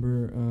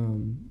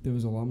 there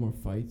was a lot more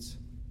fights.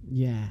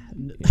 Yeah.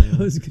 I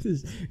was going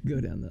to go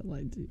down that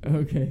line too.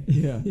 Okay.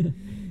 Yeah.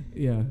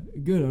 Yeah.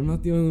 Good. I'm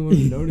not the only one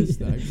who noticed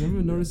that, because I've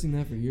been noticing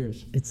that for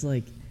years. It's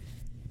like,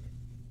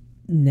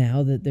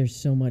 now that there's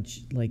so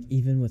much, like,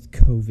 even with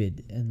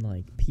COVID and,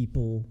 like,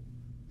 people,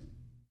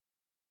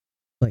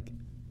 like,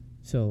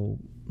 so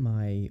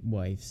my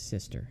wife's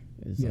sister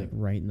is like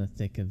right in the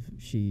thick of,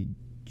 she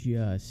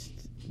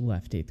just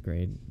left 8th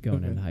grade,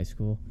 going into high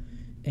school,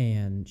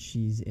 and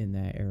she's in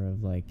that era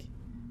of like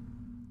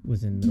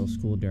was in middle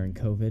school during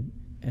COVID,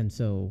 and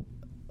so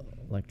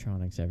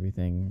electronics,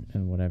 everything,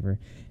 and whatever,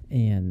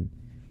 and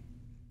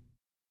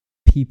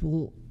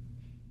people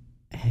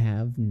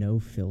have no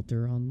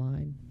filter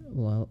online.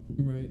 Well,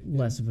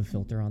 less of a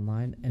filter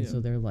online, and so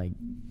they're like,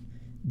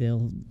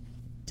 they'll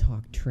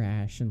talk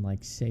trash and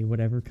like say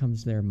whatever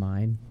comes to their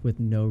mind with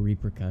no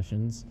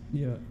repercussions.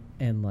 Yeah.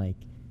 And like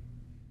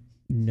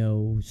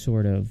no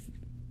sort of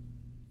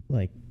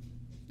like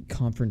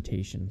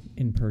confrontation,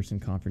 in-person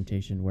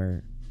confrontation,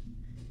 where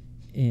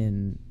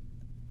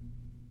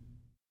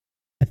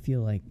I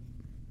feel like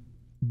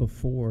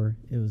before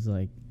it was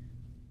like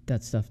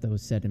that stuff that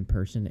was said in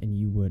person, and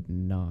you would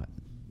not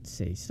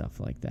say stuff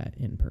like that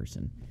in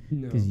person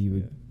because you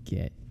would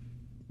get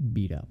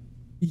beat up.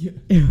 Yeah.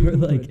 Or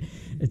like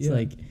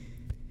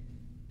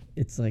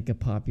it's like a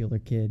popular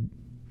kid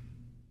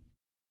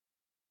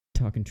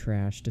talking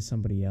trash to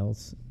somebody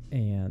else,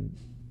 and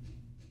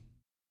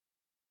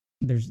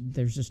there's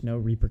just no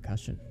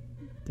repercussion.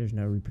 There's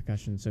no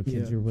repercussion. So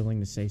kids are willing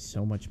to say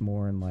so much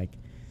more and like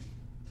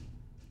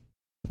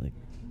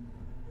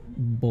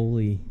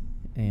bully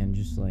and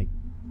just like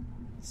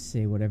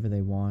say whatever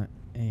they want,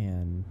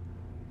 and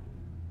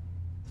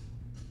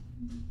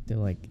they're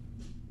like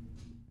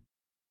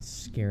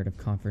scared of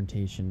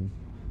confrontation,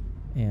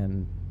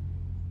 and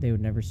they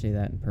would never say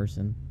that in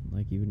person.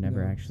 Like you would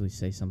never actually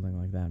say something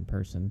like that in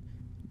person.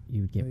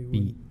 You would get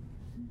beat.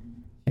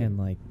 And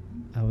like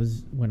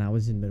when I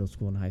was in middle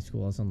school and high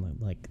school, I was on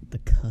like the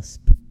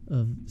cusp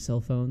of cell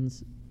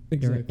phones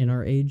in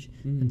our age.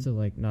 And so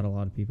like not a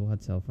lot of people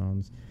had cell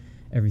phones.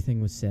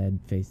 Everything was said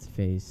face to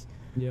face.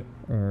 Yep.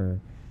 Or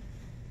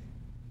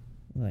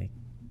like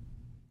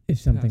if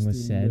something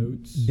was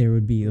said, there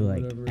would be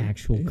like whatever.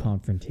 Actual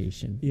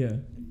confrontation. Yeah.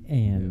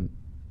 And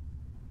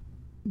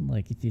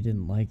like if you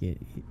didn't like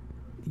it,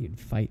 you'd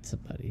fight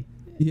somebody.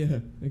 Yeah,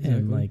 exactly.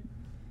 And like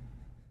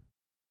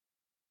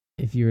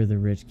if you're the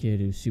rich kid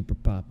who's super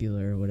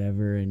popular or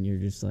whatever, and you're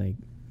just like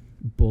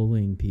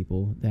bullying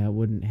people, that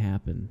wouldn't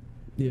happen.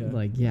 Yeah.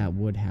 Like, yeah, it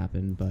would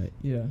happen, but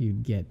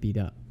you'd get beat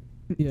up.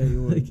 Yeah,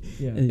 you would. Like,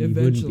 yeah.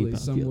 Eventually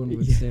someone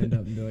would stand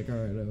up and be like, all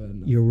right, I've had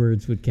enough. Your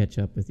words would catch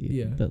up with you.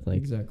 Yeah, but like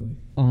exactly.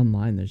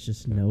 Online, there's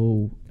just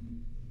no,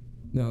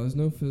 there's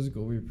no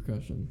physical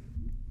repercussion.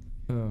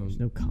 There's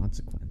no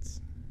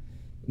consequence.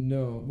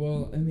 No.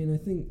 Well, I mean, I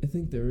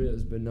think there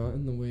is, but not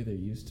in the way there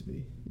used to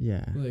be.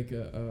 Yeah. Like,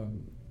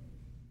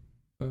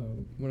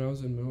 when I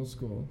was in middle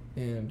school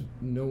and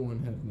no one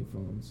had any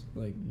phones,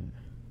 like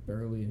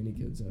barely any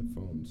kids had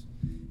phones,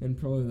 and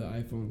probably the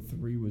iPhone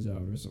 3 was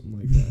out or something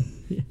like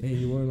that, and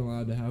you weren't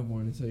allowed to have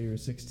one until you were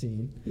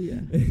 16. Yeah.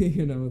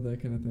 You know,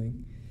 that kind of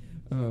thing.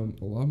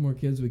 A lot more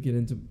kids would get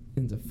into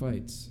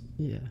fights.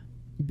 Yeah.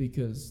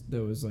 Because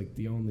that was like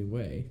the only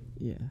way.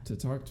 Yeah. To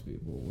talk to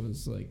people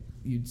was like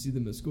you'd see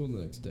them at school the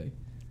next day.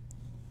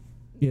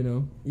 You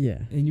know. Yeah.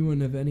 And you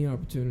wouldn't have any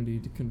opportunity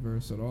to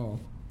converse at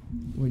all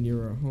when you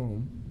were at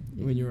home.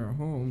 Yeah. When you were at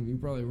home, you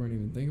probably weren't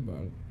even thinking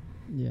about it.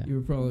 Yeah. You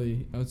were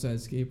probably outside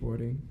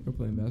skateboarding or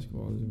playing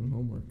basketball or doing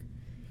homework.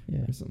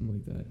 Yeah. Or something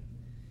like that.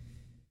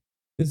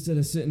 Instead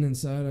of sitting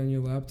inside on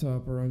your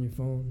laptop or on your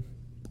phone.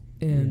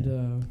 And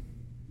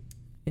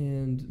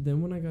and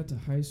then when I got to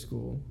high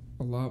school,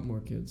 a lot more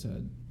kids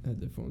had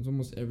their phones.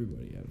 Almost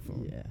everybody had a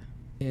phone. Yeah.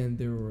 And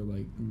there were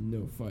like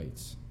no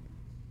fights.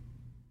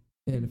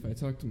 And if I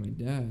talked to my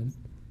dad,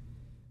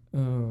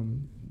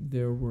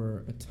 there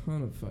were a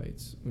ton of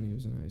fights when he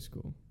was in high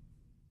school.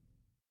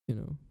 You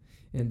know.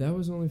 And that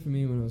was only for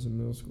me when I was in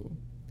middle school.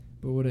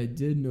 But what I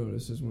did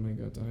notice is when I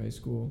got to high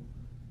school,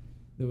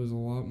 there was a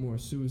lot more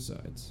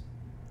suicides.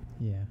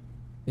 Yeah.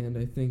 And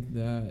I think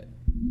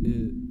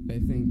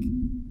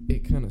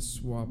it kind of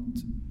swapped.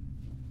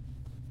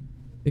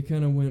 It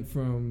kind of went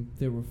from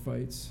there were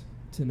fights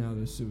to now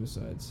there's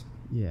suicides.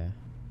 Yeah.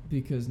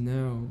 Because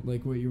now,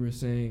 like what you were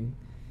saying,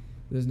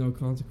 there's no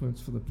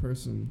consequence for the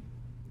person.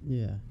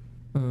 Yeah.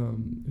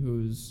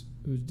 Who's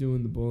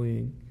doing the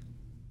bullying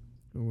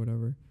or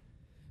whatever.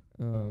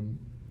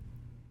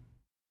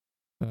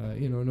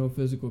 You know, no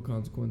physical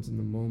consequence in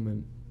the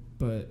moment,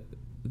 but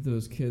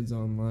those kids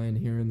online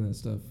hearing that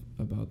stuff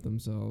about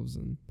themselves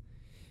and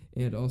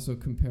also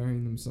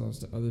comparing themselves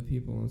to other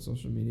people on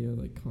social media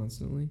like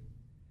constantly.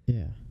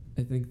 Yeah.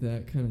 I think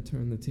that kind of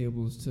turned the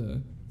tables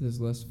to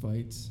there's less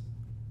fights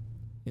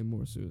and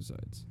more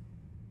suicides.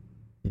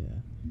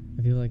 Yeah.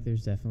 I feel like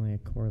there's definitely a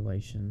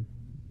correlation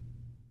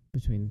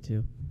between the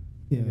two.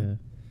 Yeah. Like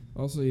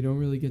also, you don't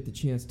really get the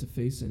chance to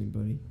face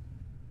anybody.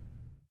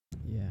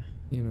 Yeah.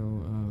 You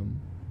know,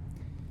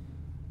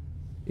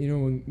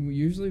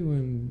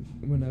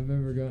 when I've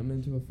ever gotten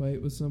into a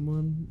fight with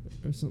someone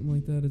or something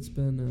like that, it's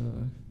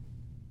been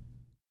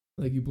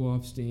like you blow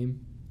off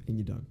steam and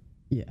you're done.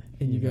 Yeah.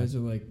 And you guys are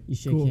like, you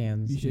shake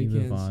hands, you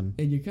move on.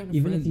 And you're kind of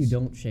even friends. if you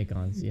don't shake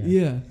hands, yeah.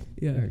 Yeah,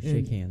 yeah. Or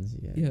shake hands,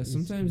 yeah. Yeah,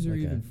 sometimes you're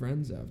like even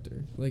friends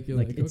after. Like you're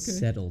like it's okay.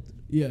 settled.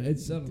 Yeah,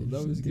 it's settled.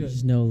 That was good.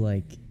 There's no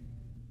like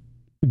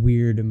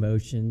weird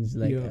emotions,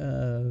 like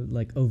Yeah.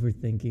 like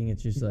overthinking.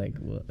 It's just like,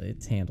 well,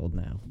 it's handled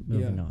now.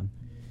 Moving Yeah. on.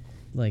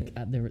 Like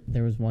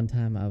there was one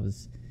time I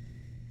wasn't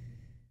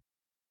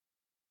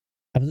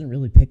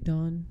really picked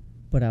on,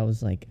 but I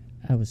was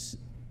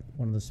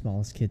one of the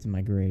smallest kids in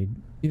my grade,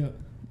 Yeah.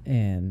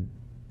 and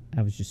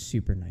I was just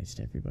super nice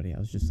to everybody. I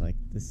was just like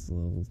this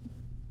little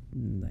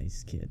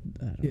nice kid.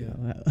 I don't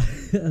know.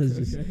 I was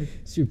just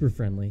super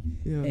friendly.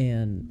 Yeah.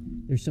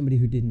 And there's somebody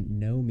who didn't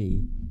know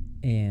me,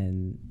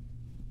 and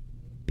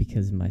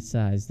because of my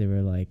size,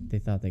 they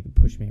thought they could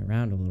push me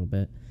around a little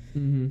bit,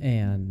 Mm-hmm.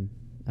 and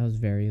I was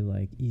very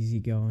like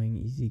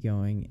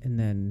easygoing, and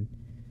then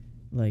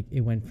like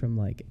it went from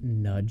like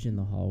nudge in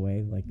the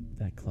hallway, like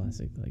that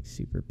classic like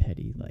super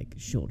petty like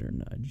shoulder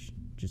nudge,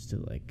 just to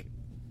like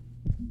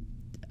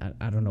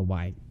I don't know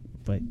why,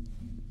 but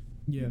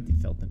Yeah. they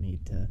felt the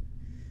need to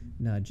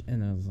nudge,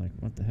 and I was like,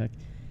 what the heck?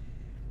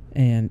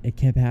 And it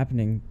kept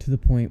happening to the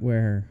point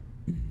where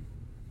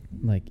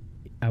like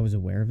I was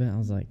aware of it. I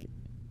was like,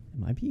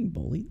 am I being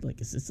bullied?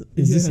 Like, is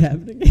this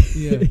happening?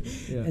 Yeah.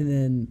 Yeah. And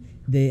then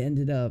they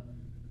ended up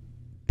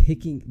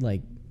picking,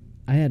 like,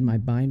 I had my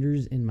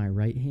binders in my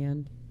right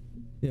hand,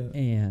 Yeah.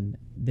 and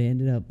they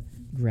ended up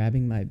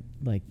grabbing my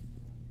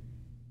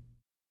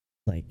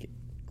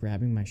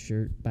grabbing my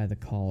shirt by the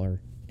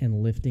collar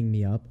and lifting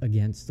me up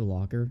against the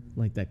locker,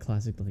 like that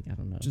classic, like, I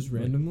don't know, Just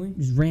like, randomly?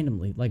 just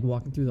randomly, like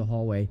walking through the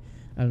hallway.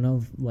 I don't know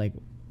if like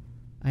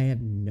I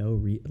have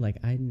no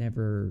I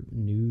never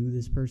knew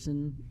this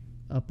person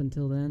up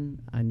until then.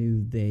 I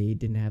knew they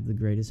didn't have the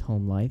greatest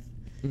home life,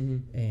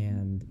 Mm-hmm.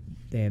 and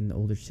they had an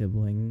older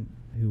sibling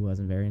who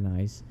wasn't very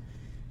nice.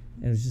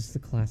 And it was just the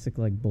classic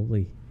like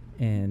bully,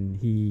 and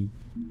he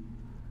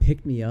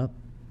picked me up,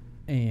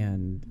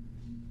 and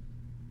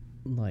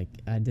like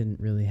I didn't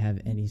really have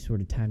any sort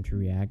of time to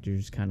react. I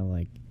just kind of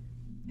like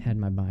had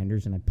my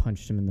binders, and I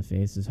punched him in the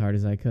face as hard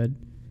as I could,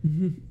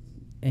 Mm-hmm.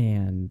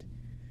 and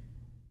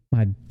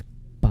my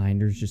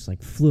binders just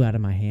like flew out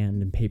of my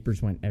hand and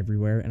papers went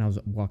everywhere, and I was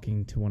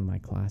walking to one of my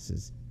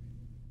classes,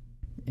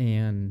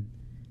 and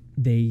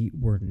they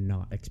were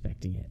not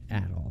expecting it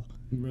at all.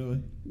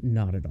 Really?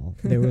 Not at all.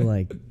 They were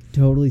like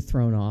totally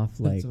thrown off,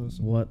 like,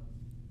 awesome. what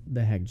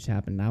the heck just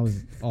happened? And I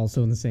was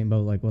also in the same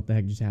boat, like, what the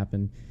heck just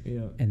happened?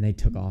 Yeah. And they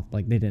took off.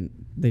 Like, they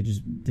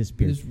just You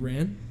disappeared. just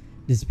ran?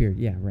 Disappeared,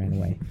 yeah, ran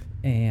away.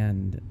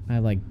 And I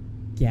like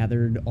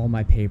gathered all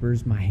my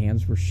papers. My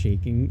hands were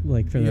shaking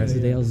like for the rest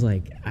of the day. I was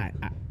like,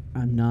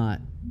 I'm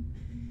not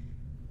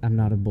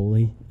a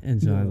bully,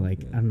 and so I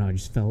don't know, I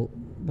just felt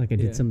like I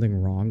did something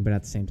wrong, but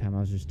at the same time I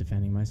was just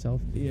defending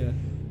myself. Yeah.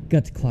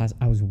 Got to class,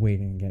 I was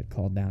waiting to get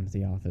called down to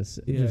the office.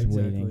 Yeah, just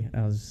exactly. waiting.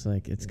 I was just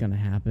like, it's gonna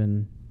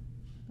happen.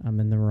 I'm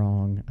in the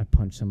wrong. I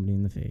punched somebody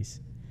in the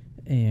face,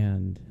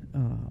 and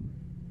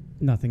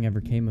nothing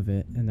ever came of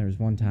it. And there was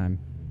one time,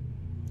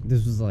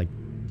 this was like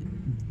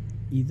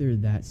either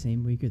that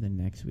same week or the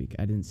next week.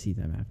 I didn't see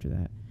them after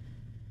that.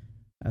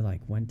 I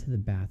like went to the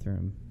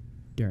bathroom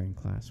during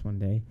class one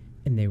day,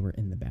 and they were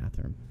in the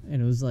bathroom,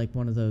 and it was like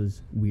one of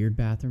those weird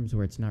bathrooms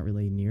where it's not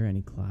really near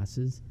any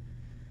classes.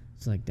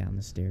 It's like down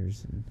the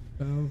stairs,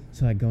 and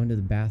so I go into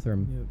the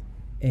bathroom,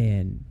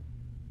 and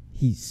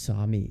he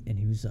saw me, and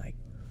he was like,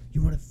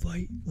 "You want to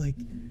fight?" Like,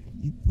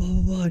 blah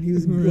blah blah. And he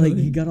was like,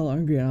 he got all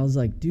angry, and I was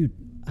like, "Dude,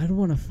 I don't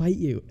want to fight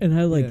you." And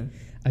I like,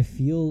 I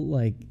feel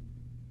like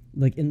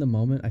in the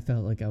moment, I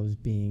felt like I was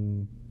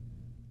being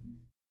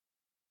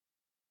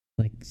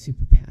like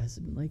super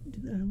passive, like,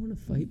 dude, I don't want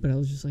to fight, but I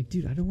was just like,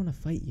 dude, I don't want to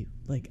fight you.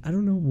 Like, I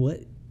don't know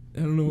what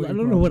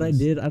I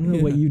did. I don't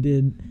know what you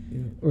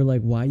did, or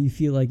like why you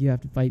feel like you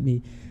have to fight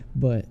me.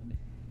 But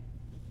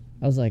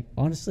I was like,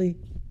 honestly,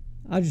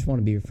 I just want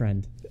to be your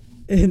friend.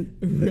 And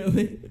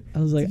really, I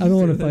was like, I don't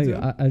want to fight you.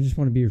 I just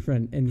want to be your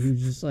friend. And he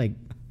was just like,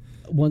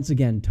 once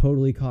again,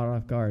 totally caught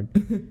off guard.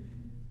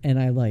 And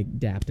I like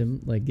dapped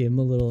him, like gave him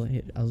a little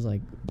hit. I was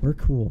like, we're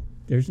cool.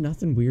 There's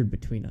nothing weird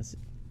between us.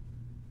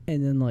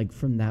 And then like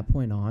from that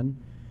point on,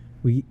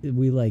 we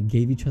like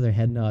gave each other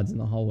head nods in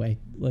the hallway.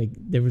 Like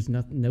there was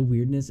no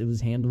weirdness. It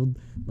was handled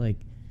like,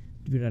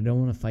 dude, I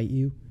don't want to fight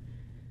you.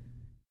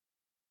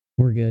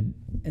 We're good.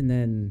 And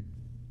then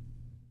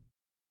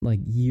like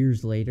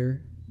years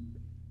later,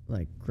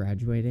 like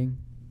graduating,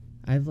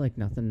 I have like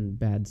nothing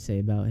bad to say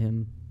about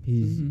him.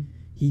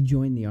 He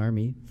joined the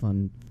army.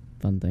 Fun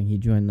thing. He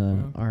joined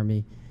the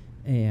army,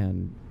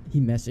 and he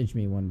messaged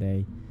me one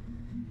day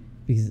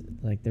because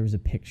like there was a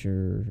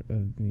picture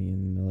of me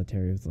in the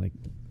military with like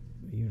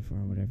a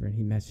uniform or whatever, and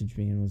he messaged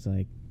me and was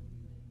like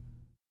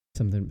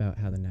something about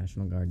how the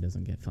National Guard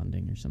doesn't get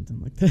funding or something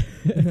like that.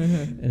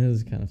 And it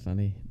was kind of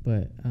funny.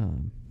 But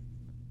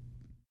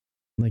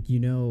like, you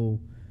know,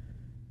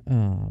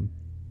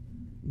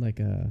 like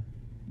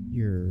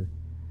you're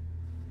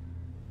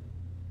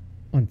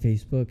on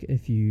Facebook,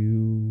 if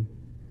you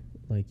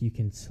like, you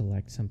can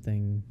select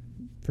something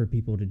for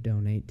people to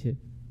donate to.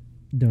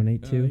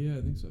 Yeah,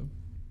 I think so.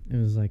 It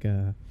was like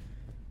a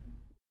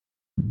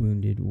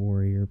Wounded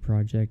Warrior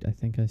project, I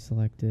think I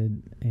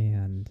selected,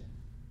 and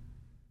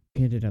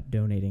he ended up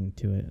donating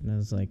to it. And I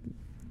was like,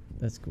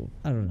 That's cool.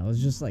 I don't know. It's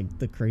just like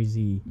the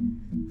crazy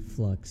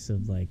flux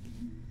of like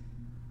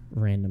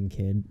random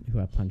kid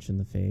who I punched in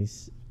the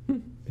face,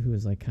 who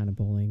was like kind of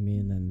bullying me,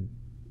 and then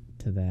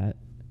to that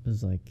it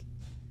was like,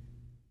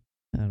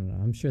 I don't know.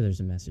 I'm sure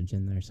there's a message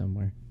in there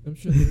somewhere. I'm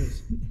sure there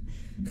is.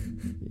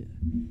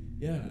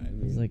 Yeah. Yeah, I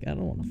mean, He's like, I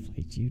don't want to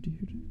fight you,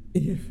 dude.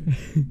 Yeah,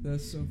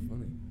 that's so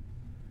funny.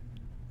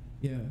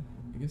 Yeah,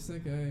 I guess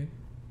that guy.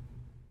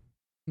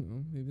 I don't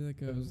know. Maybe that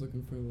guy was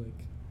looking for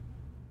like.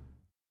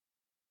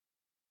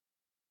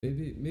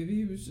 Maybe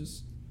he was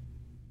just.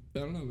 I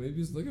don't know. Maybe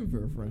he's looking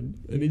for a friend,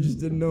 and he just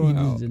didn't know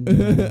how. Just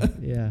didn't know how.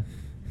 Yeah.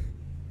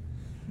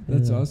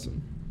 That's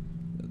awesome.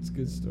 That's a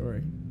good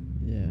story.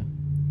 Yeah.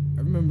 I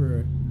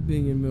remember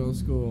being in middle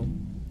school,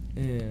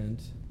 and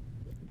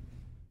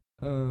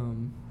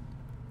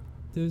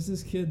there was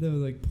this kid that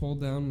would like pull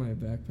down my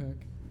backpack,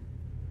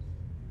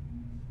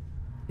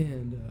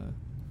 and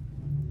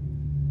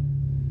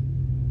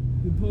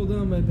he pulled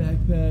down my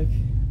backpack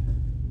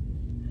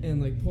and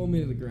like pulled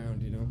me to the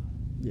ground, you know.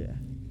 Yeah.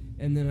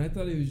 And then I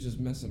thought he was just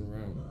messing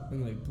around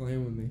and like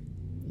playing with me.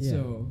 Yeah.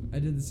 So I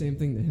did the same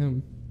thing to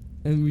him,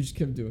 and we just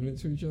kept doing it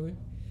to each other.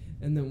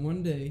 And then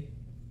one day,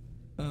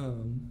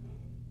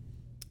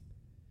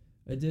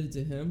 I did it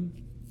to him,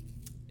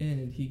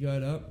 and he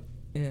got up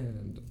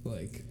and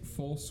like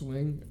full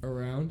swing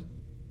around,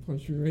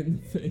 punched me right in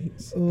the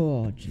face.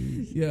 Oh,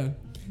 jeez. Yeah.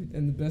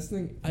 And the best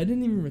thing, I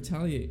didn't even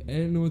retaliate. I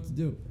didn't know what to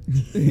do.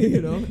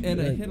 You know?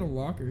 And I hit a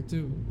locker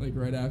too, like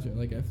right after.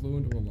 Like I flew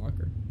into a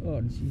locker.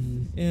 Oh,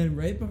 jeez. And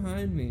right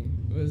behind me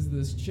was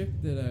this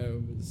chick that I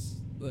was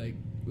like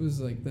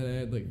that I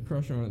had like a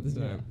crush on at the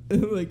time.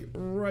 Like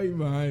right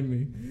behind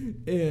me.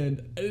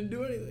 And I didn't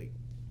do anything.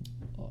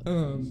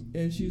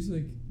 And she was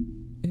like,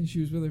 and she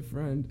was with her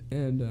friend,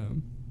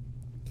 and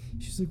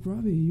she's like,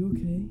 Robbie, are you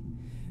okay?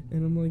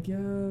 And I'm like, yeah,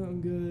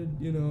 I'm good,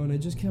 you know, and I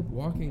just kept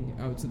walking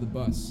out to the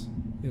bus.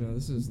 You know,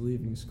 this is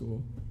leaving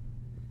school.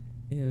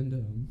 And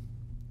I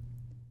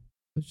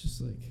was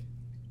just like,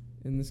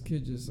 and this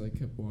kid just like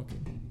kept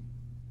walking.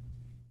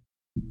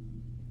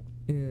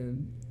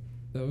 And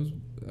that was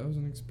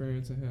an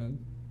experience I had.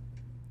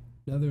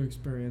 Another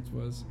experience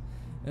was,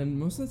 and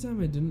most of the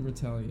time I didn't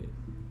retaliate,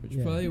 which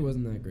probably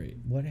wasn't that great.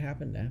 What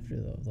happened after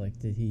though? Like,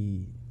 did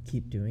he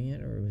keep doing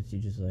it, or was he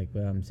just like,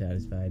 well, I'm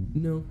satisfied?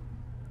 No.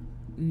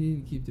 You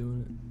need to keep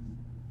doing it.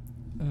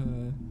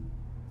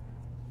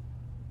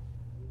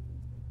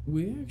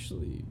 We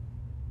actually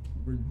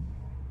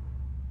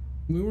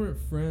we weren't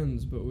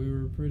friends, but we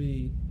were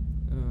pretty,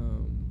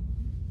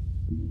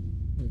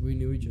 like we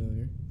knew each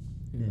other.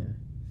 You know?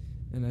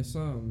 And I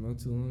saw him not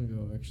too long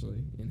ago,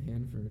 actually, in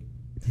Hanford.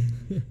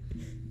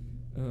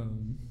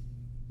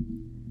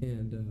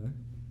 And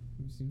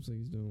it seems like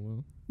he's doing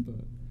well.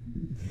 But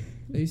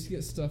I used to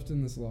get stuffed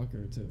in this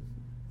locker too.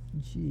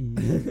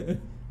 Jeez.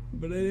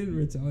 But I didn't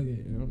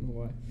retaliate. I don't know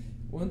why.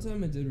 One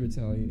time I did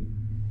retaliate.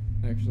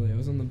 Actually, I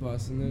was on the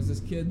bus, and there was this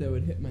kid that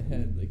would hit my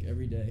head like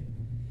every day.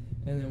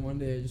 And then one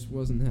day I just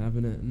wasn't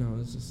having it, and I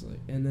was just like,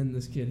 and then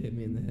this kid hit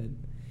me in the head,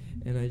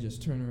 and I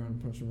just turned around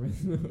and punched him right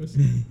in the nose.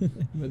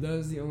 But that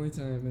was the only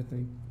time, I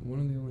think, one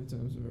of the only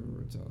times I've ever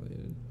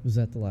retaliated. Was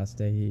that the last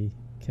day he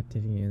kept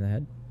hitting you in the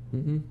head?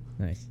 Mm-hmm.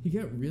 Nice. He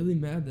got really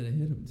mad that I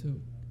hit him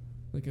too.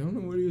 Like, I don't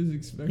know what he was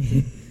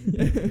expecting.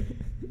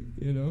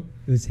 You know?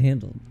 It was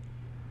handled.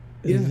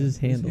 It was just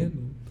handled.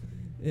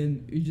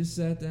 And we just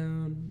sat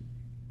down,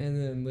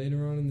 and then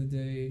later on in the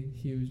day,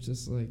 he was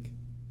just like,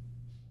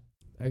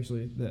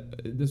 actually,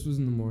 this was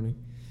in the morning,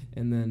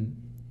 and then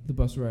the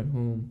bus ride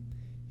home,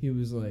 he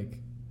was like,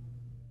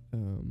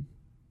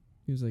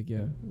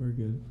 yeah, we're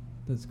good.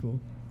 That's cool.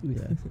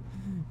 Yeah.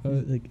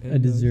 I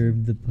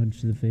deserved the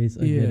punch to the face.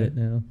 I get it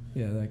now.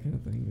 Yeah, that kind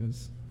of thing.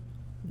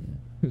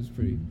 It was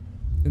pretty.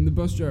 And the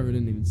bus driver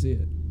didn't even see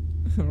it.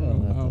 I don't know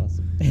that's how.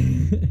 awesome.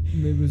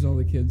 Maybe it was all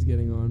the kids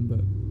getting on,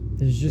 but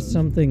there's just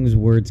some things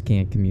words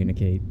can't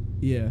communicate.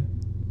 Yeah,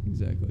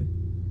 exactly.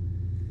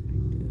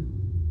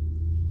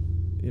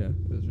 Yeah,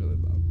 it was really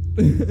loud.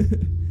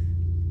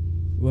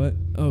 What?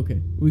 Oh,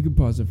 okay, we can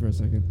pause it for a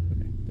second.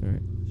 Okay. All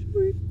right.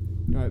 Sweet.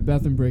 All right,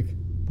 bathroom break.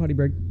 Potty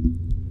break.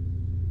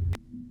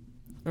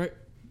 All right,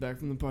 back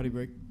from the potty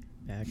break.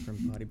 Back from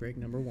potty break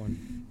number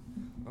 1.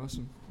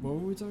 Awesome. What were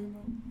we talking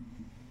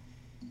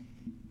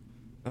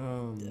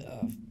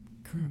about?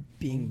 Crap.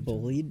 Being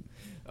bullied.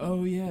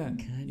 Oh yeah.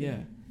 Kinda.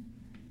 Yeah.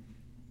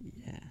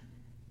 Yeah.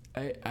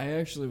 I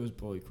actually was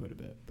bullied quite a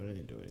bit, but I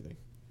didn't do anything.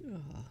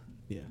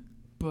 Yeah.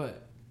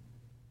 But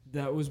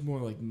that was more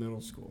like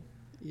middle school.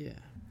 Yeah.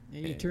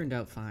 And you turned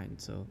out fine,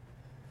 so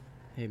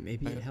hey,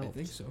 maybe it helped.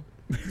 I think so.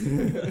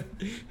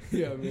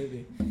 Yeah,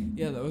 maybe.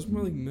 Yeah, that was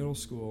more like middle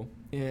school,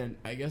 and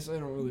I guess I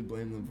don't really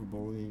blame them for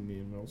bullying me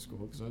in middle school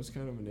because I was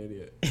kind of an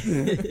idiot.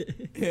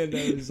 And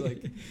I was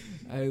like,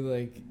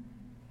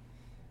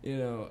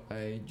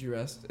 I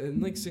dressed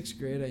in like 6th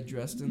grade. I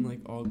dressed in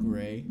like all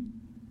gray,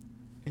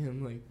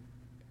 and like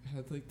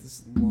had like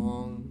this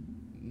long,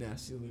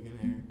 nasty looking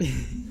hair.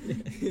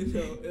 You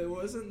know, it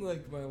wasn't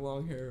like my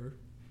long hair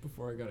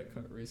before I got it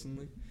cut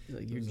recently.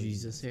 Like your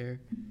Jesus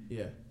hair.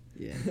 Yeah.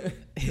 Yeah.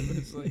 It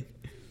was like,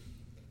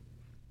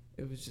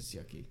 it was just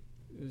yucky.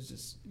 It was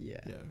just Yeah.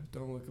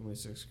 Don't look at my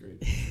 6th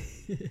grade.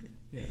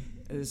 Yeah,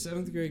 and the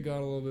 7th grade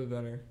got a little bit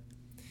better,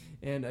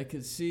 and I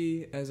could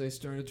see as I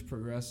started to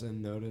progress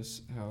and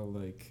notice how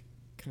like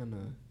kind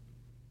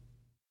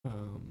of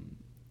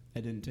I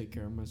didn't take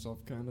care of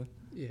myself kind of.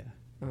 Yeah.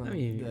 I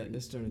mean, that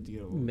it started to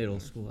get a little middle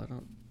better. school.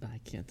 I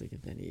can't think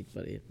of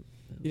anybody.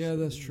 Yeah,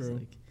 that's It's true.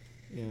 Like,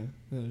 Yeah,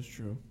 that is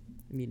true.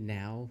 I mean,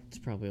 now it's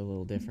probably a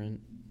little different.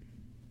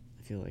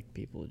 I feel like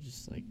people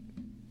just like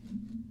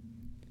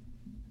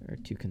are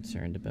too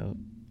concerned about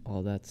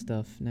all that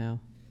stuff now.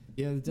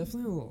 Yeah, they're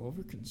definitely a little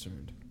over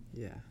concerned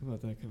Yeah.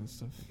 about that kind of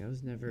stuff. Like I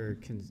was never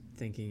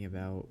thinking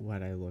about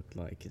what I looked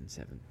like in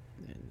 7th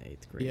and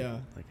 8th grade. Yeah.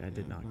 Like I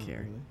did not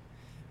care. Really.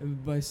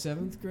 And by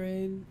 7th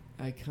grade,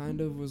 I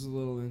kind of was a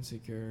little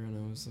insecure, and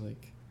I was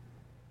like,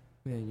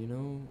 man, you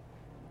know,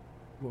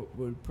 what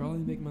would probably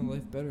make my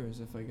life better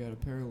is if I got a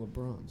pair of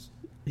LeBrons.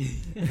 You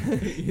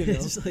know?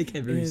 It's like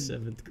every And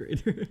 7th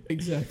grader.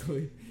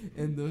 Exactly.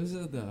 And those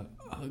are the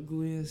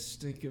ugliest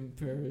stinking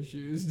pair of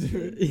shoes,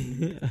 dude.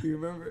 Yeah. You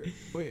remember?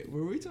 Wait,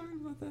 were we talking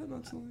about that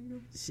not so long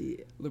ago? See,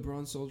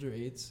 LeBron Soldier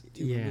 8s.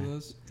 Do you remember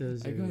those?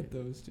 those I are, got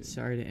those, too.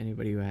 sorry to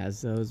anybody who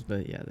has those,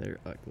 but yeah, they're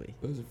ugly.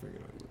 Those are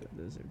freaking ugly.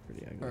 Those are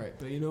pretty ugly. Alright,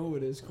 but you know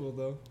what is cool,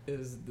 though?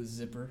 Is the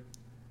zipper.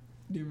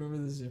 Do you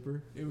remember the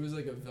zipper? It was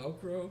like a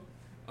Velcro,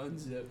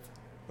 unzipped,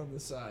 on the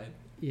side.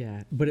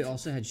 Yeah, but it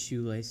also had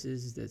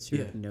shoelaces that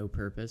served Yeah. no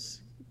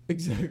purpose.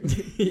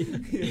 Exactly.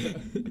 Yeah.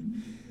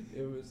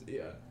 It was,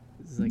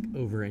 It's like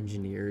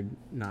over-engineered,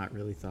 not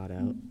really thought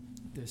out.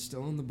 They're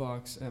still in the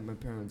box at my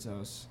parents'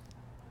 house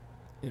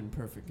in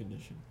perfect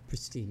condition.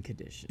 Pristine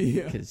condition.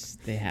 Yeah. Because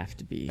they have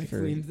to be I for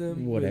cleaned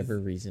them whatever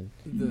with reason.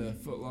 The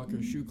Foot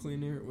Locker shoe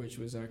cleaner, which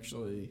was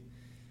actually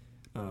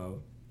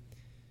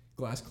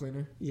glass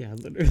cleaner. Yeah,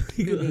 literally.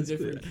 In a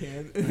different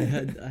can.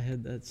 I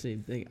had that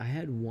same thing. I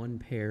had one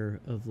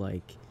pair of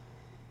like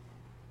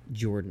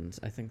Jordans.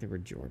 I think they were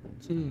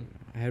Jordans. I don't know.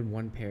 I had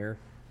one pair.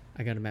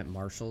 I got them at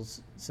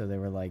Marshall's, so they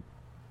were like.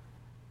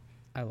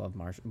 I love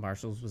Marshall.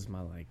 Marshall's was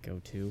my like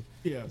go-to.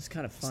 Yeah. It's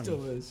kind of funny.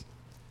 Still is.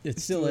 It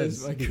still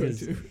is my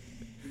because go-to.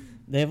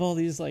 they have all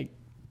these like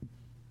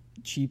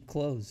cheap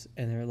clothes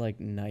and they're like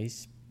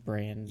nice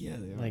brand. Yeah,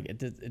 they are. Like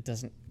it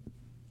doesn't.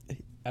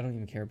 I don't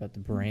even care about the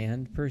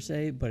brand per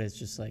se, but it's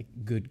just like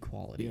good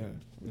quality. Yeah.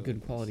 really Good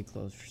is. quality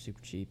clothes for super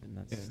cheap, and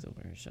that's Yeah. still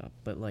where I shop.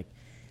 But like,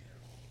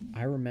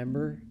 I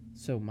remember.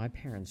 So my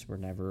parents were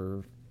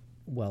never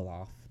well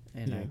off,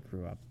 and I Yeah.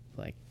 grew up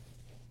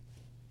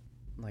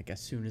like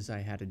as soon as I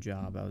had a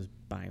job, I was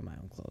buying my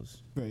own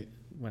clothes Right.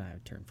 when I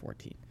turned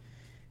 14.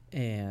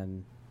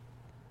 And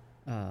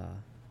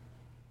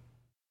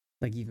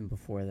like even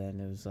before then,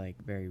 it was like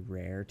very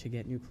rare to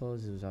get new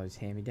clothes. It was always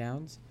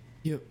hand-me-downs.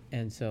 Yep.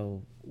 And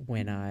so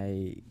when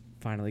I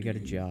finally got a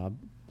job,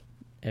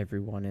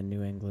 everyone in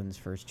New England's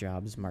first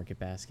job is Market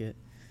Basket.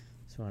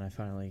 So when I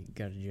finally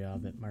got a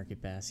job at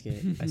Market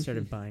Basket, I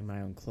started buying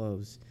my own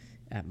clothes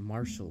at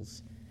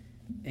Marshall's.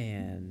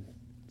 And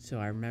so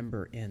I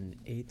remember in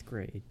 8th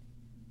grade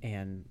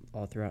and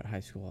all throughout high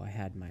school, I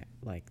had my,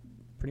 like,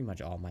 pretty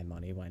much all my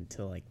money went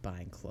to, like,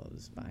 buying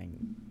clothes, buying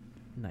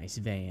nice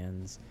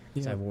Vans.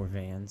 Because I wore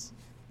Vans.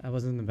 I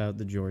wasn't about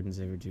the Jordans.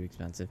 They were too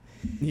expensive.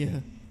 Yeah.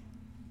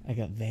 I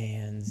got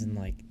Vans and,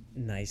 like,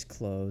 nice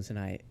clothes. And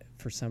I,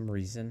 for some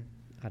reason,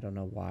 I don't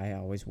know why, I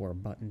always wore a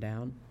button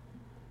down.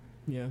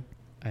 Yeah.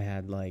 I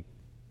had, like,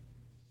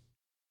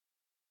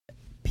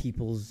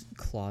 people's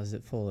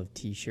closet full of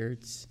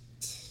T-shirts.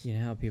 You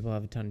know how people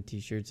have a ton of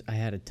T-shirts? I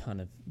had a ton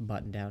of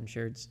button-down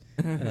shirts,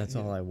 and that's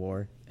all I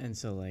wore. And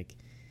so, like,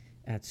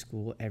 at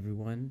school,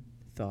 everyone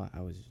thought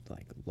I was,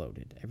 like,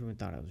 loaded. Everyone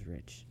thought I was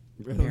rich,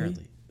 Really?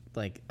 apparently.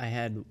 Like, I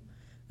had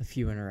a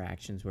few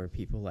interactions where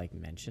people, like,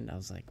 mentioned, I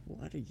was like,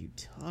 what are you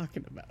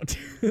talking about?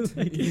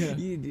 Like,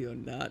 you do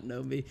not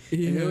know me.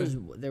 Yeah.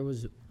 And there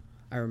was,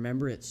 I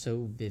remember it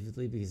so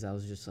vividly because I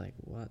was just like,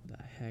 what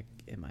the heck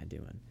am I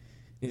doing?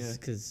 Yeah.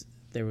 Because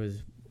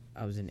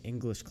I was in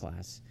English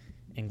class,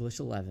 English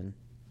 11th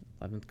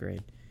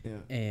grade, Yeah.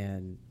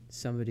 and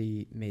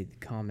somebody made the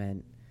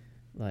comment,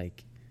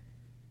 like,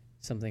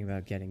 something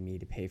about getting me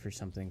to pay for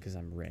something because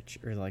I'm rich,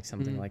 or, like,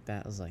 something like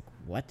that. I was like,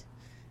 what?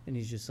 And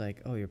he's just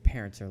like, oh, your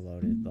parents are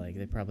loaded. Like,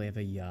 they probably have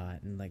a yacht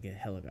and, like, a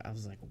helicopter. I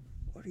was like,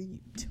 what are you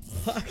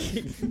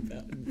talking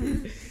about?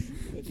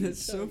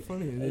 That's so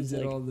funny. They did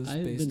like, all this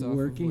I've based been off of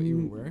what you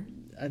working- were wearing?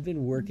 I've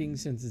been working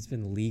since it's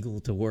been legal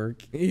to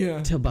work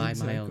Yeah. to buy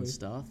my own exactly.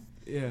 stuff.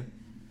 Yeah.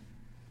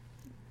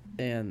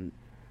 And,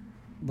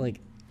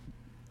 like,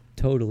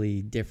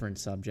 totally different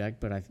subject,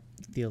 but I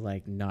feel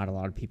like not a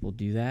lot of people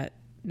do that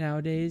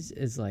nowadays.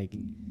 Is like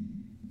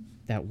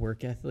that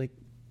work ethic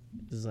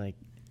is like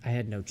I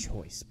had no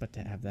choice but to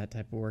have that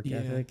type of work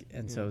ethic,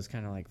 and so it was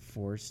kind of like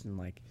forced, and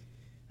like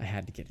I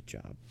had to get a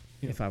job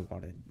if I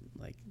wanted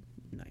like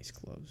nice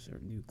clothes or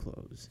new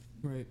clothes,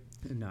 Right.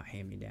 and not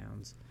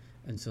hand-me-downs.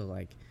 And so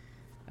like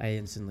I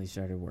instantly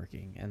started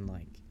working and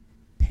like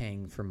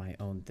paying for my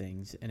own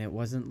things, and it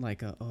wasn't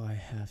like oh, I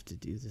have to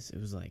do this. It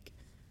was like,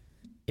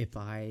 if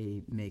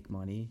I make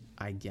money,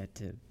 I get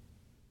to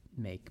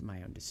make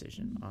my own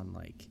decision on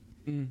like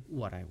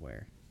what I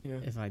wear. Yeah.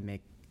 If I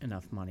make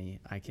enough money,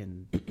 I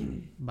can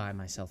buy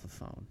myself a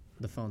phone,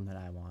 the phone that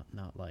I want,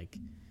 not like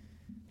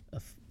an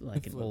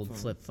old phone.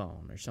 flip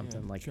phone or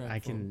something. Like I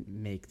can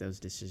make those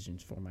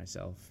decisions for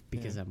myself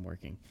because I'm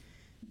working.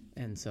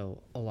 And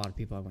so a lot of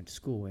people I went to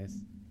school with,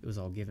 it was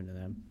all given to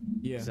them.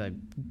 Yeah. Because I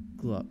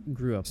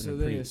grew up in so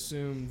they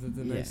assumed that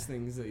the nice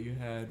things that you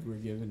had were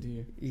given to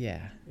you.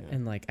 Yeah.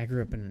 And like I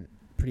grew up in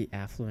a pretty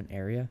affluent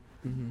area.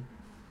 Mm-hmm.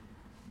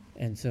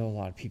 And so a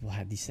lot of people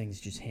had these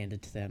things just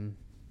handed to them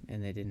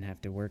and they didn't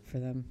have to work for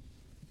them.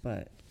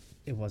 But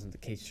it wasn't the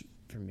case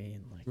for me.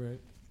 And like,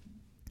 right.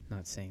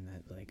 Not saying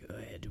that like, oh,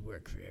 I had to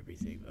work for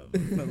everything,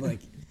 but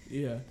like,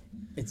 yeah,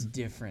 it's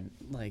different.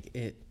 Like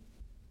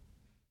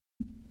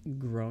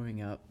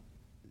growing up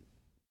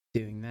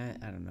doing that,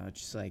 I don't know, it's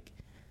just like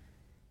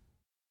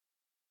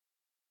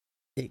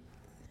it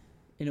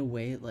in a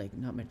way it like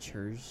not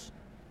matures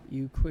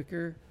you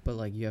quicker, but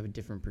like you have a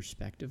different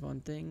perspective on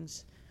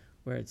things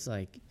where it's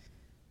like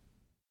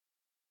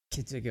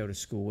kids I go to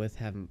school with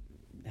have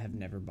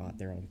never bought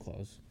their own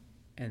clothes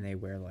and they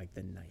wear like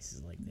the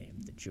nicest, like they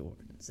have the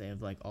Jordans, they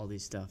have like all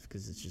these stuff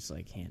because it's just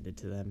like handed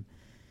to them.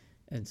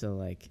 And so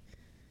like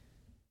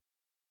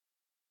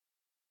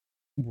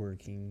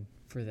working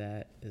for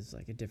that is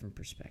like a different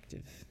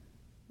perspective.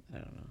 I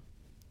don't know.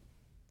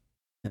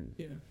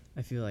 And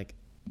I feel like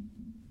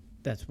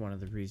that's one of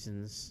the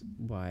reasons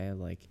why I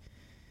like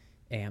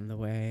am the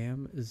way I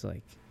am is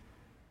like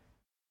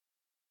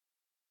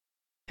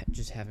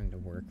just having to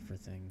work for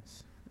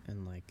things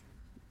and like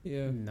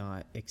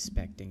not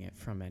expecting it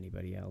from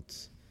anybody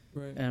else.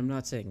 Right. And I'm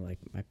not saying like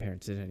my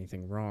parents did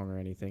anything wrong or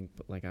anything,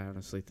 but like I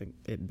honestly think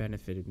it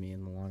benefited me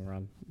in the long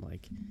run,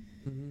 like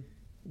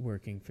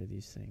working for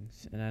these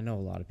things. And I know a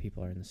lot of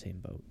people are in the same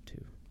boat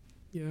too.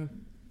 Yeah.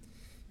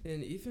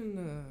 And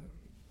even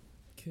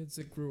kids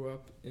that grew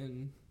up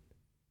in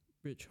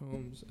rich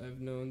homes,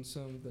 I've known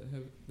some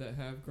that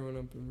have grown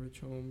up in rich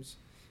homes,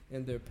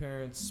 and their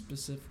parents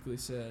specifically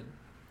said,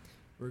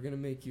 "We're gonna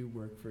make you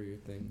work for your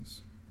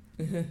things,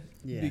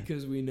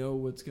 because we know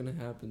what's gonna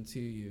happen to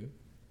you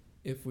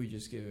if we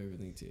just give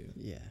everything to you."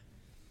 Yeah.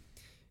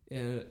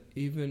 And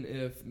even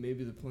if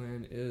maybe the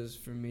plan is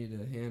for me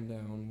to hand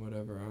down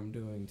whatever I'm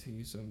doing to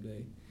you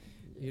someday,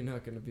 you're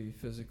not going to be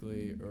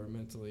physically or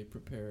mentally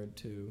prepared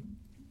to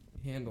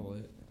handle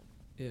it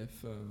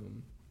if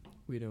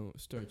we don't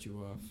start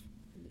you off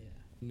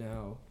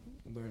now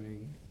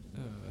learning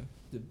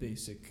the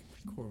basic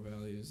core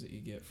values that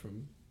you get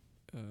from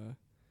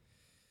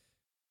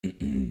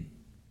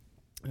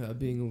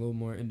being a little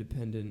more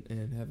independent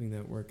and having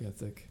that work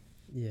ethic.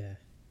 Yeah,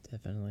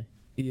 definitely.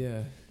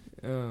 Yeah.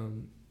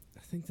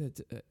 I think that,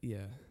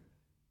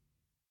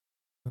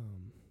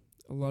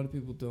 a lot of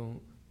people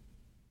don't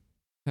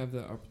have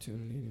that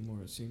opportunity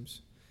anymore, it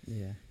seems.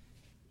 Yeah.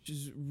 Which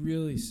is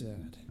really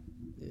sad.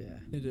 Yeah.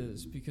 It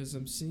is, because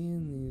I'm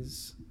seeing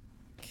these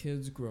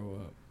kids grow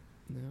up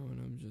now, and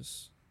I'm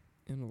just,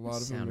 and a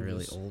lot of them sound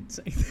really just, old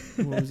saying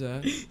that. What was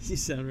that? You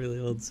sound really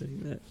old saying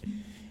that.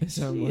 I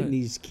sound seeing what?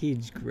 These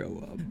kids grow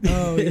up.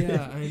 Oh,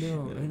 yeah, I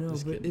know,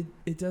 but kidding.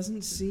 it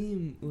doesn't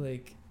seem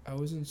like I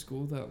was in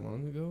school that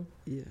long ago.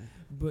 Yeah.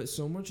 But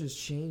so much has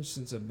changed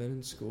since I've been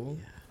in school.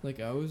 Yeah. Like,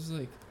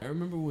 I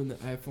remember when the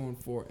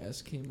iPhone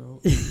 4S came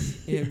out,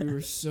 and we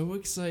were so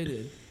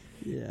excited.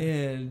 Yeah.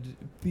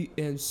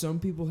 And some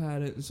people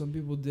had it, and some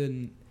people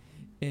didn't.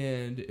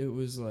 And it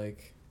was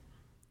like,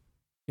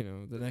 you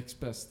know, the next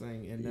best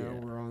thing. And now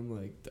we're on,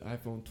 like, the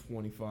iPhone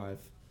 25.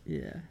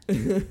 Yeah.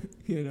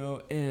 You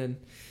know, and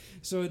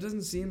so it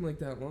doesn't seem like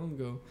that long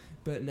ago.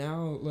 But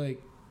now,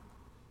 like,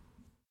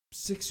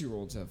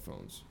 6-year-olds have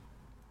phones.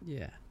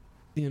 Yeah.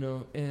 You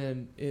know,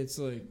 and it's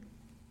like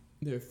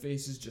their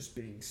face is just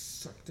being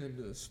sucked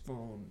into this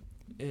phone.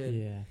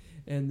 And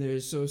they're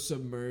so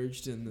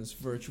submerged in this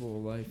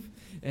virtual life.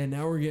 And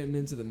now we're getting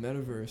into the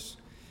metaverse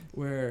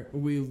where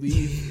we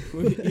leave.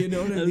 You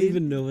know what I mean? I don't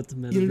even know what the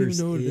metaverse you don't even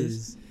know what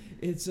is.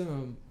 It is. It's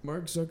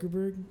Mark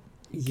Zuckerberg.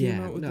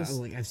 Came out with this.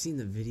 Like I've seen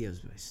the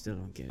videos, but I still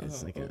don't get it.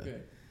 It's like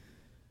okay.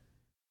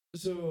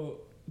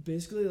 So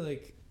basically,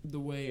 like the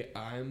way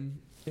I'm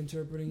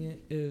interpreting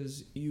it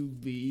is you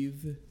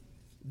leave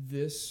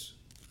this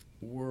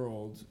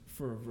world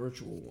for a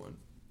virtual one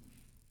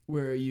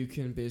where you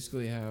can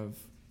basically have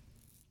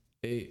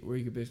a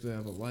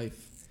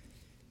life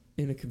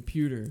in a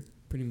computer,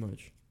 pretty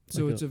much.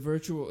 So like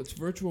it's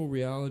virtual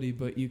reality,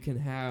 but you can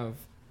have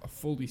a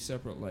fully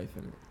separate life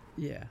in it.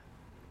 Yeah.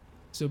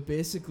 So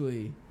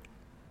basically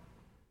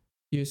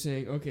you're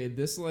saying, okay,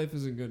 this life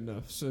isn't good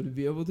enough, so to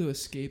be able to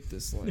escape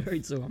this life.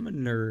 Right, so I'm a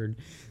nerd,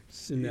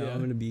 so now I'm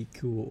going to be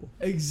cool.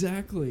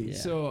 Exactly. Yeah.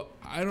 So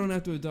I don't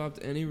have to adopt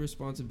any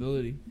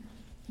responsibility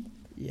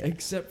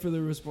except for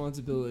the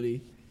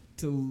responsibility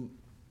to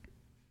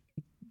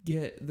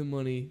get the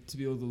money to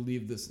be able to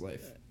leave this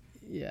life.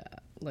 Yeah,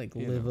 like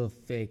live a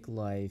fake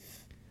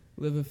life.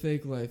 Live a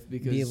fake life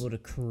because... Be able to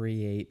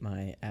create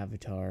my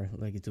avatar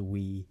like it's a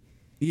Wii.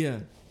 Yeah,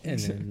 and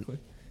exactly.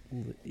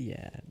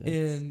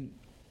 Then,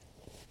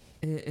 And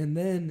And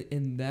then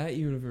in that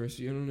universe,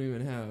 you don't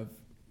even have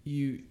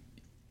you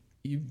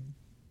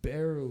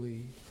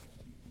barely.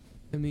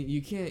 I mean,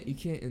 you can't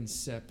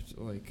incept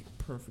like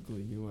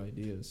perfectly new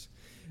ideas,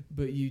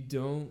 but you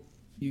don't.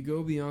 You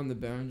go beyond the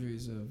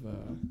boundaries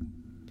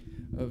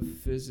of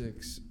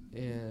physics,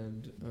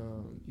 and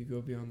you go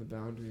beyond the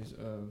boundaries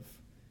of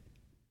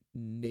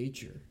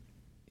nature.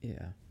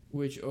 Yeah.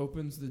 Which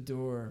opens the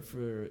door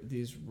for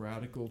these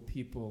radical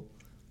people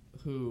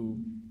who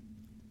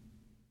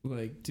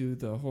like do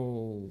the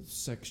whole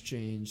sex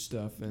change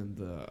stuff and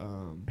the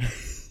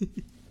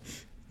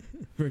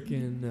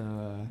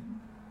freaking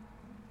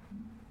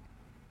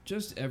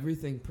just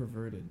everything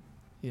perverted,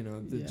 you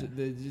know,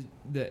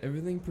 the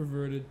everything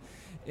perverted,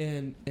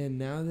 and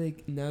now they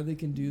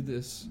can do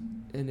this,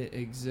 and it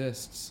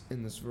exists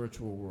in this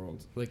virtual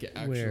world, like it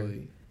actually.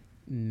 Where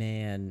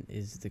man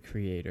is the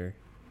creator.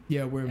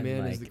 Yeah, where and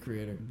man like is the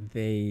creator.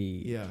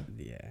 Yeah.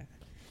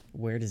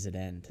 Where does it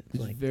end?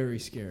 It's like, very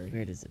scary.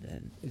 Where does it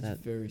end?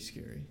 It's very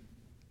scary.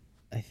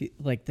 I feel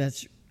like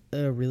that's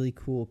a really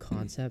cool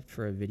concept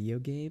for a video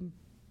game,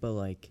 but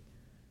like,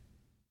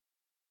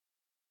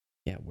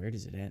 yeah, where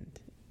does it end?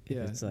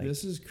 Yeah, like,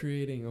 this is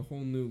creating a whole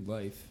new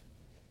life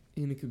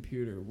in a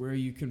computer where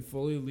you can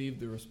fully leave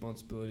the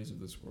responsibilities of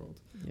this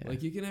world. Yeah.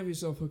 Like, you can have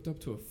yourself hooked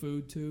up to a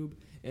food tube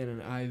and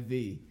an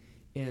IV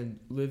and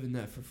live in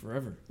that for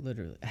forever.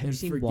 Literally. Have you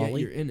seen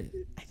WALL-E? You're in it.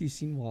 Have you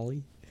seen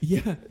WALL-E?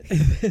 Yeah.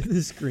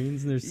 The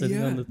screens, and they're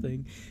sitting on the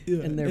thing. Yeah.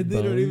 And they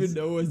don't even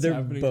know what's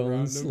happening around them. Their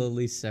bones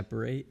slowly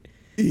separate.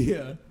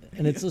 Yeah.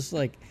 And it's just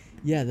like,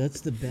 yeah,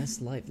 that's the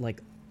best life.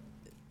 Like,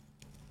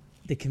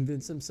 they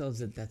convince themselves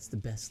that that's the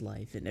best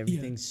life, and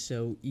everything's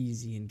so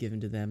easy and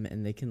given to them,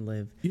 and they can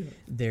live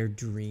their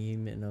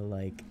dream in a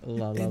like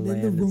la la land. And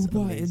then the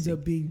robot ends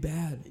up being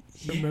bad.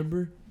 Yeah.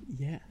 Remember?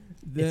 Yeah.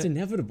 It's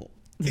inevitable.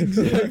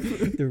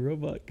 Exactly. The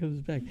robot comes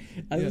back.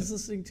 I was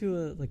listening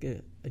to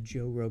a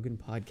Joe Rogan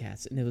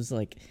podcast, and it was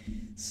like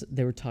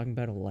they were talking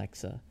about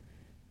Alexa,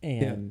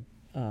 and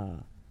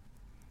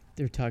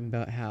they were talking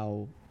about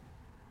how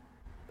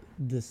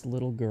this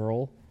little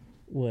girl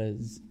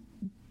was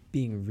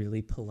being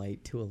really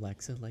polite to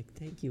Alexa, like,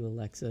 thank you,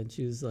 Alexa. And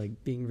she was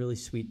like being really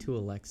sweet to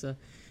Alexa.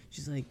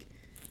 She's like,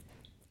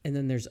 and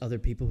then there's other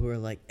people who are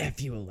like,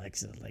 F you,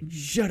 Alexa, like,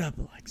 shut up,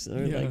 Alexa,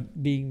 or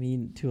like being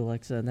mean to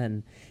Alexa. And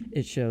then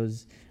it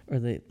shows, or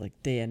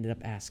they ended up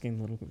asking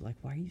the little girl, like,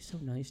 why are you so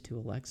nice to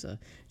Alexa?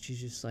 She's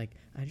just like,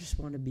 I just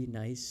want to be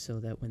nice so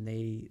that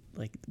when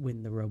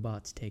when the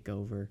robots take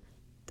over,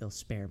 they'll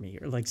spare me,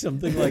 or like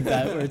something like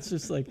that, where it's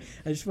just like,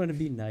 I just want to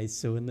be nice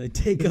so when they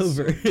take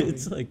over,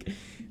 it's like,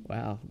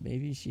 wow,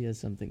 maybe she has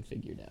something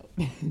figured out.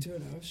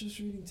 Dude, I was just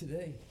reading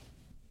today.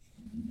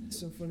 It's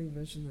so funny you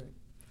mentioned that.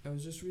 I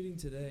was just reading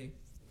today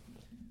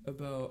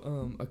about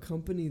a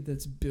company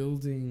that's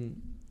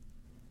building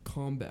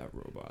combat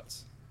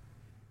robots.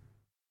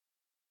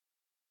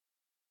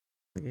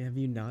 Have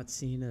you not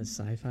seen a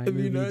sci-fi Have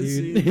movie, you not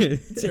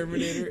dude? seen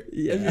Terminator?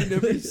 Yeah. Have you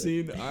never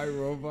seen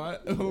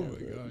iRobot? Oh my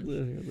gosh.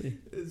 Literally.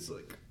 It's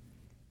like,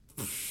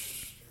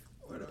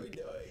 what are we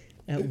doing?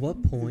 At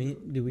what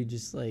point do we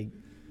just like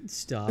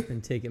stop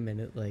and take a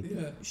minute? Like,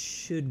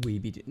 should we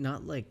be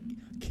not like,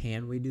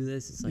 can we do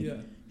this? It's like,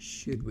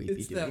 should we be doing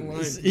this? It's that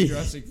line from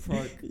Jurassic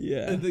Park.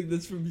 I think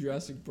that's from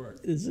Jurassic Park.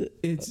 Is it?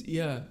 It's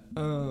man,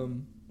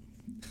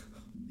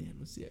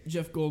 what's the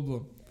Jeff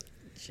Goldblum.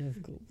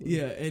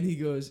 Yeah, and he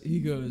goes, we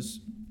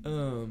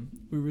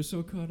were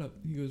so caught up.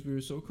 He goes, we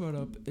were so caught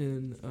up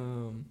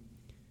in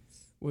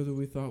whether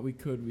we thought we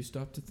could, we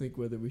stopped to think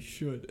whether we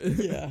should.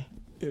 Yeah.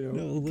 You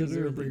know, because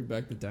they were bringing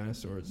back the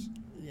dinosaurs.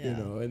 Yeah.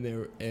 You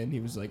know, and he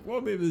was like, well,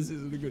 maybe this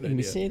isn't a good idea.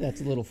 We say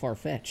that's a little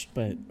far-fetched,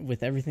 but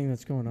with everything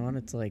that's going on,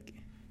 it's like,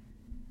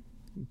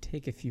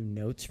 take a few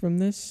notes from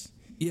this.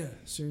 Yeah,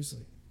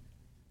 seriously.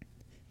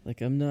 Like,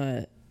 I'm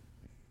not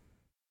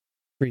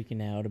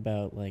freaking out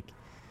about, like,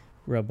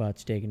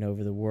 robots taking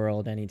over the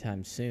world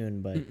anytime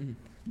soon, but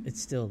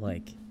it's still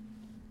like,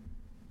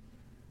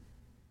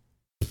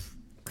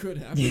 could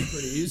happen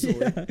pretty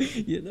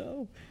easily. You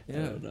know? Yeah.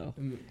 I don't know.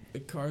 I mean, the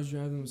cars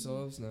drive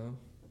themselves now.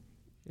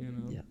 You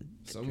know? Yeah,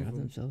 some drive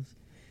themselves.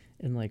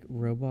 And like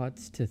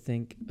robots to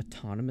think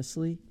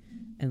autonomously,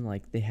 and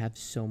like they have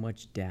so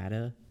much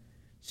data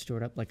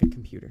stored up, like a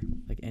computer.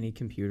 Like any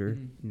computer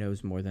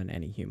knows more than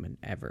any human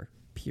ever,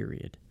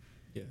 period.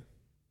 Yeah.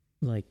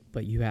 Like,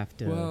 but you have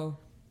to... Well...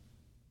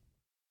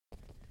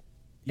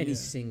 Any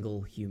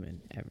single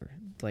human ever.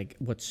 Like,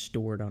 what's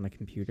stored on a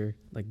computer,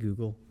 like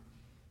Google.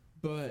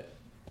 But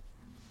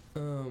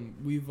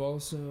we've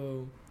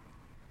also...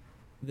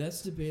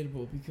 That's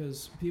debatable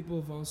because people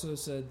have also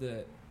said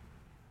that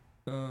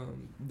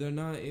they're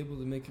not able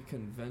to make a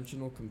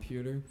conventional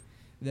computer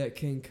that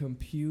can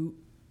compute...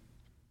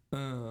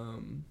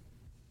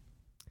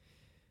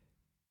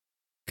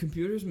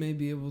 computers may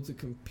be able to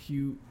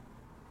compute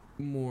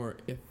more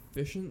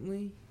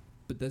efficiently,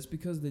 but that's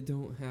because they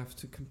don't have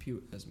to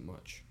compute as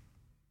much.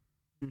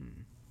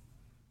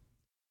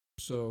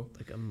 So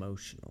like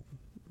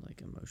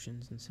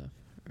emotions and stuff.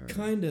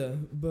 Kinda,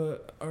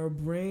 but our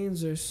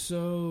brains are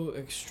so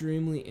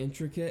extremely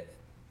intricate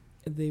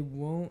they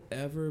won't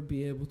ever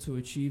be able to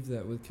achieve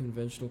that with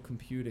conventional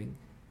computing.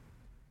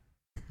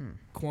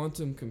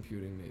 Quantum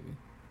computing, maybe.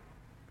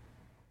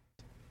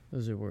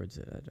 Those are words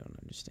that I don't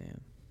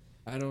understand.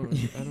 I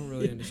don't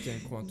really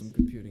understand quantum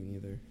computing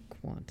either.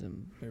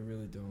 Quantum. I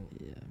really don't.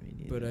 Yeah, me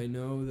neither. But I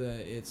know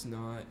that it's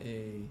not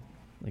a...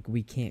 Like,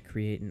 we can't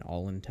create an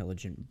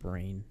all-intelligent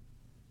brain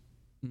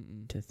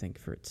Mm-mm. to think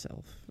for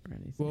itself or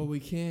anything. Well, we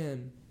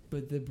can,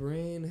 but the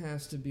brain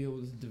has to be able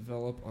to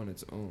develop on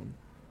its own.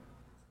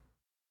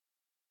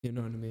 You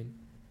know what I mean?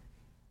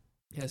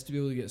 It has to be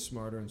able to get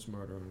smarter and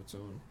smarter on its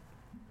own.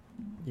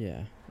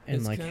 Yeah, and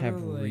It's like have kinda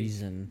like-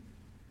 reason.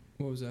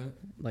 What was that?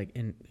 Like,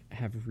 and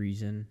have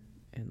reason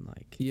and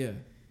like. Yeah.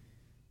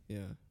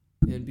 Yeah.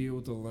 And be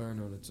able to learn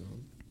on its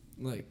own.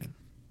 Like,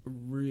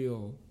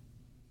 real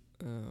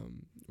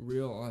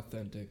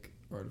authentic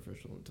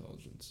artificial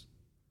intelligence.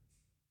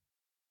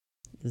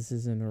 This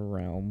is in a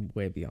realm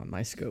way beyond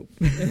my scope.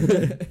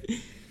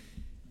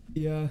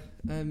 Yeah,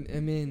 I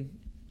mean,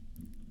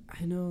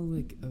 I know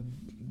like a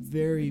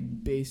very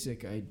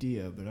basic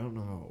idea, but I don't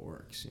know how it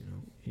works, you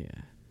know?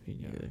 Yeah, me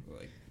neither.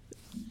 Like,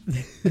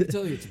 I can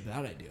tell you it's a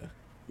bad idea.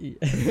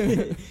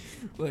 Yeah.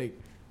 Like,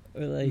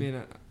 Or I like, mean,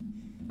 I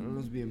don't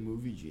know to be a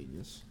movie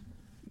genius.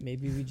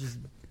 maybe we just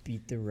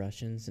beat the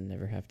Russians and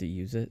never have to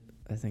use it.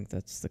 I think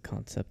that's the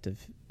concept of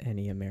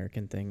any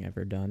American thing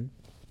ever done.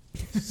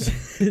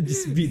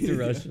 Just beat the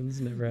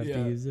Russians, never have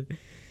to use it.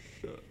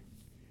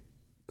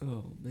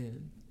 Oh,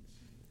 man.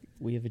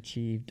 We have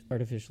achieved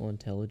artificial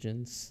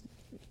intelligence.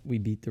 We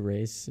beat the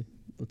race.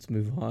 Let's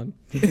move on.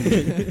 Yeah.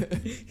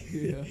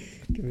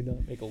 Can we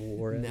not make a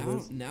war out of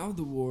this? Now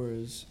the war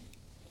is,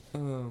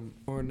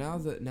 or now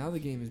the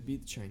game is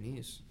beat the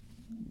Chinese.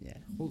 Yeah.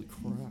 Holy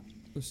crap!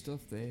 The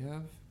stuff they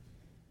have,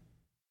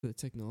 the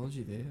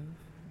technology they have,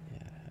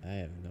 Yeah, I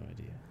have no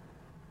idea.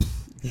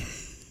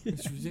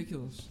 it's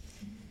ridiculous.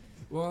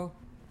 Well,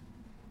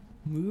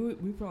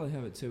 we probably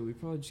have it too. We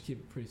probably just keep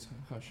it pretty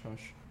hush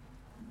hush.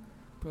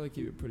 Probably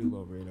keep it pretty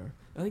low radar.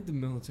 I think the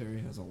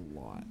military has a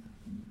lot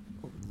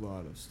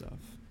of stuff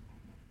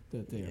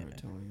that they aren't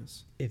telling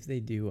us. If they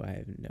do, I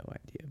have no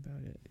idea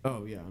about it.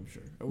 Oh yeah, I'm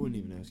sure. I wouldn't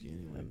even ask you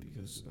anyway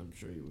because I'm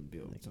sure you wouldn't be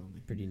able to tell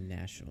me. Pretty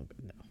national.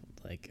 No,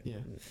 like, Yeah.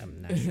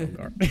 I'm National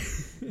Guard.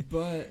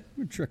 But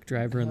I'm a truck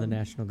driver in the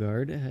National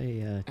Guard. I I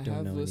don't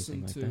have know anything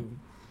listened like to that.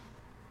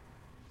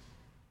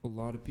 a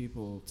lot of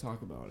people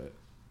talk about it.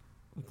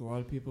 Like a lot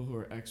of people who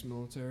are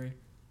ex-military,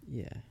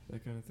 Yeah.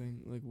 that kind of thing.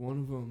 Like one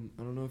of them,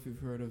 I don't know if you've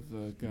heard of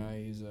the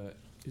guy. He's a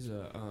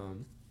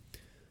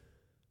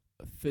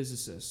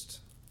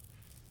physicist,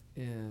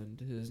 and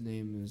his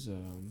name is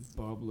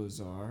Bob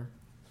Lazar.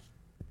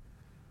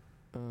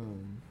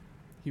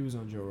 He was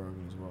on Joe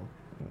Rogan as well.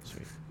 Oh,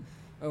 sweet.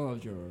 I love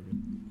Joe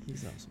Rogan.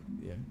 He's awesome.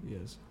 Yeah, he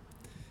is.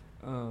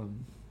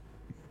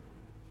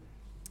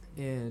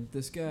 And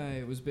this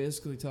guy was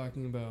basically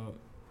talking about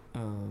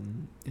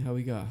how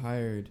he got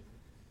hired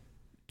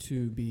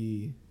to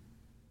be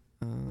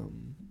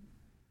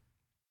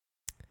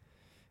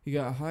he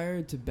got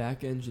hired to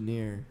back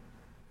engineer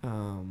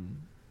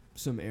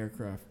some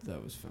aircraft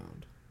that was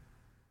found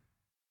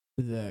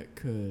that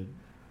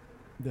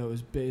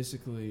was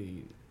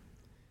basically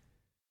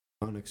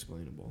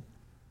unexplainable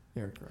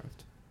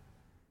aircraft.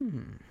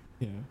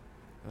 Yeah.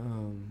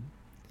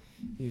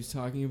 He was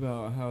talking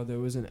about how there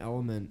was an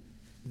element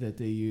that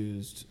they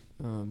used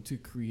to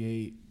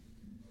create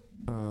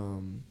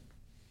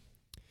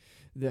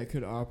that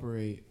could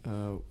operate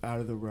out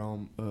of the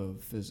realm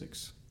of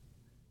physics.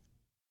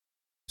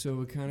 So it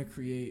would kind of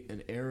create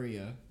an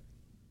area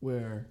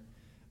where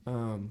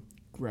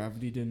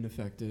gravity didn't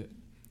affect it.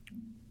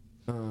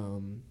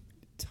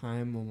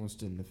 Time almost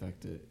didn't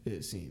affect it,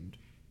 it seemed.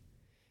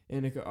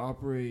 And it could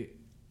operate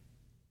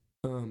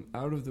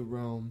out of the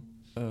realm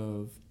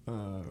of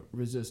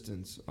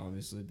resistance,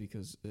 obviously,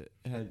 because it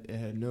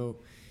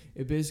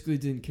basically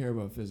didn't care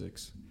about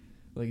physics.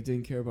 Like, it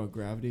didn't care about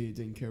gravity, it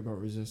didn't care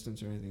about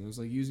resistance or anything. It was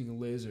like using a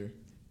laser.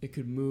 It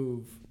could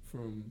move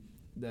from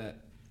that.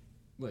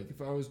 Like, if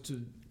I was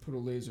to put a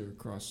laser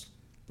across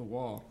the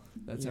wall,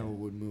 that's how it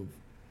would move.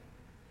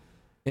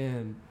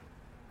 And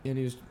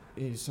he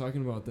was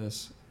talking about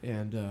this,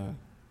 and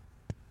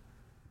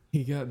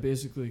he got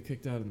basically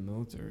kicked out of the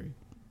military.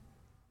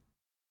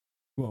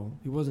 Well,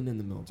 he wasn't in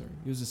the military.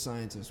 He was a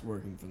scientist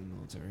working for the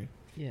military.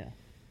 Yeah.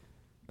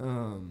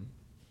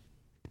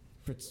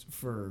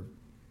 For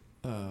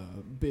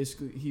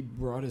basically, he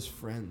brought his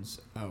friends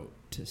out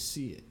to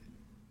see it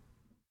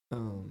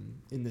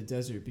in the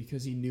desert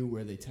because he knew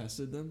where they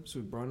tested them. So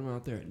he brought them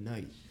out there at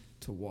night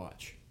to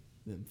watch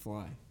them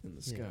fly in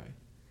the sky.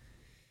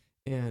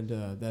 And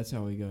that's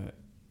how he got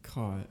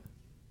caught.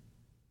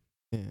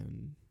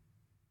 And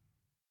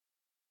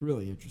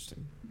really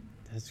interesting.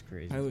 That's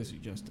crazy. Highly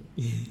suggested.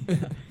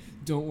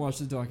 Don't watch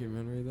the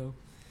documentary, though.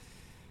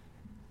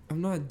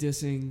 I'm not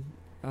dissing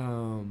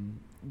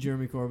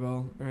Jeremy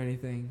Corbell or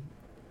anything,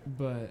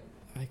 but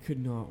I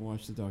could not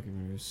watch the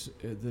documentary.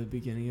 At the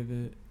beginning of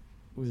it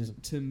was,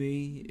 to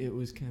me, it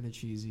was kind of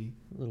cheesy.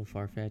 A little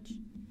far-fetched.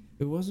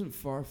 It wasn't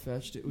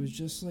far-fetched. It was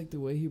just like the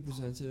way he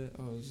presented it.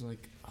 I was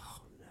like, oh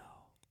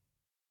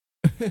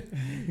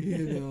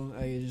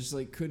I just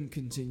like couldn't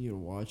continue to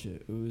watch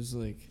it. It was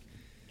like,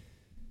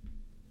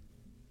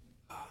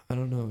 I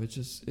don't know.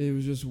 It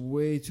was just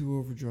way too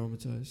over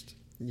dramatized.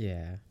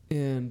 Yeah.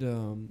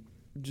 And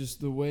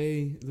just the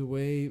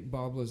way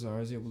Bob Lazar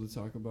is able to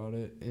talk about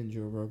it in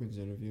Joe Rogan's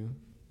interview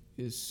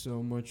is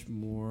so much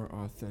more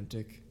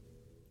authentic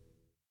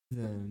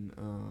than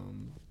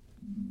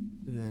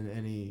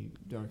any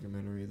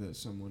documentary that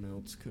someone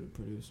else could have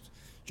produced.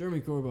 Jeremy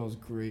Corbell's a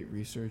great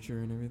researcher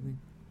and everything,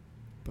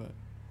 but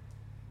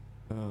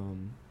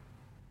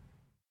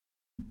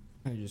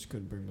I just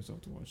couldn't bring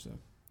myself to watch that.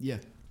 Yeah,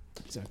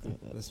 exactly.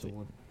 That's the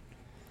one.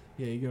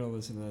 Yeah, you gotta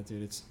listen to that,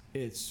 dude.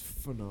 It's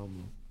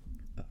phenomenal.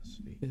 Oh,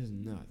 sweet. It is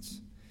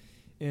nuts.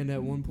 And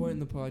at one point in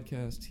the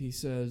podcast, he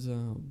says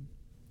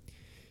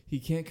he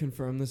can't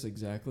confirm this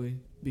exactly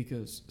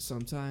because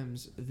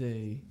sometimes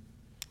he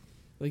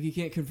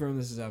can't confirm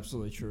this is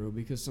absolutely true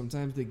because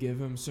sometimes they give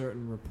him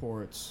certain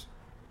reports.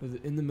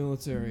 In the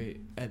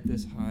military, at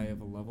this high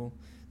of a level,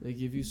 they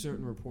give you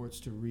certain reports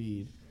to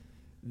read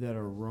that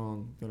are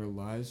wrong, that are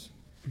lies,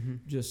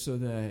 just so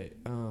that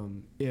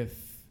if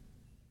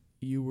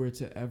you were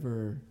to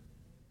ever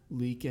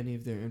leak any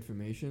of their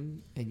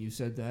information and you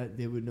said that,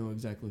 they would know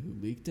exactly who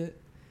leaked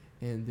it,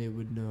 and they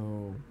would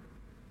know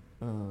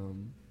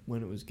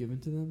when it was given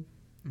to them.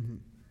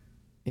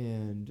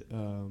 And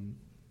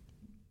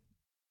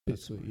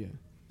basically,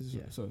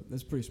 yeah. So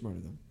that's pretty smart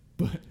of them.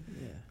 But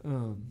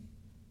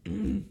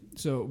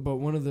but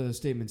one of the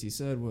statements he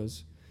said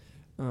was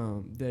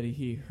that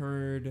he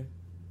heard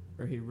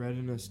or he read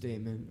in a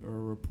statement or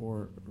a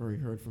report or he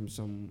heard from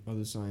some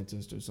other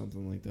scientist or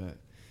something like that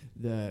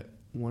that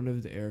one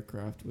of the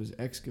aircraft was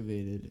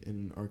excavated in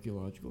an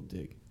archaeological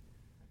dig,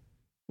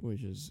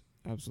 which is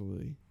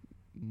absolutely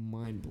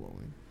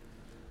mind-blowing.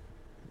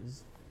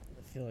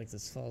 I feel like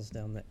this falls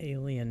down the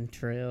alien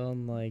trail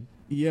and like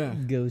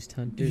ghost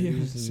hunters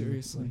and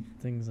seriously.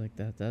 Like, things like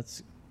that.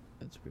 That's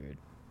weird.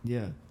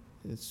 Yeah,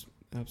 it's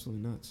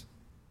absolutely nuts.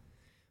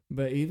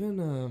 But even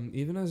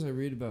as I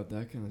read about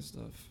that kind of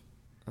stuff,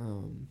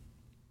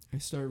 I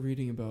start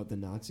reading about the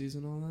Nazis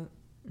and all that,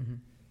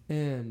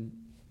 and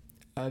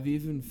I've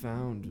even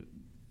found,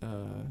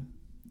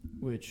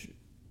 which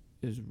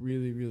is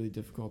really, really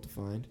difficult to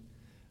find,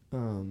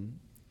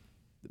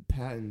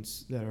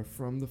 patents that are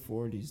from the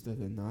 40s that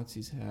the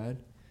Nazis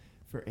had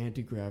for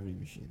anti-gravity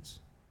machines.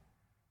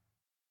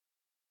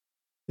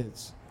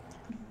 It's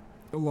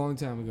a long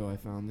time ago I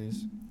found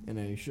these, and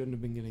I shouldn't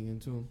have been getting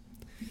into them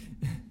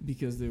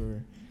because they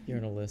were... You're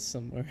on a list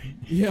somewhere.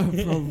 Yeah,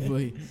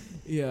 probably.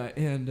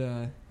 And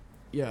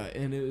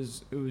it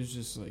was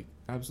just like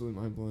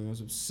absolutely mind-blowing. I was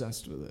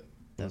obsessed with it.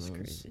 That's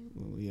crazy.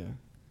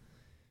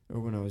 Or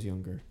when I was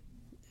younger.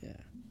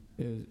 Yeah.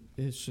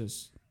 It's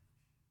just...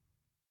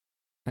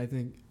 I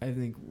think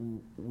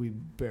we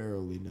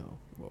barely know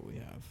what we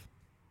have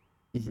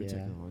for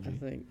technology. I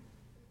think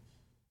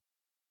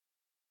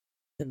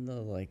in the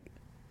I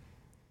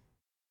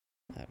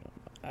don't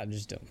know. I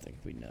just don't think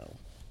we know.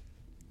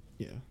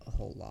 Yeah. A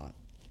whole lot,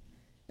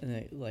 and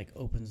it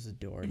opens the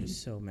door to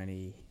so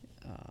many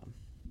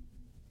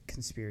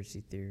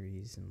conspiracy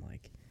theories and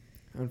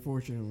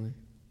Unfortunately.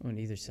 On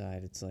either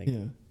side, it's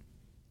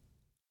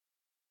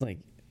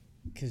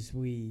because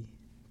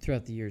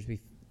throughout the years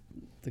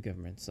the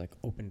government's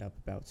opened up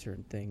about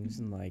certain things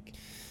and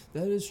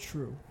that is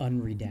true,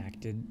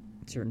 unredacted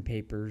certain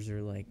papers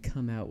or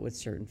come out with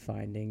certain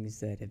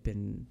findings that have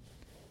been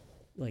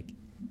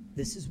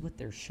this is what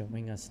they're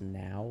showing us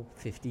now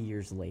 50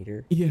 years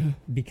later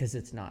because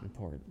it's not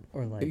important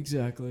or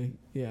exactly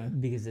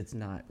because it's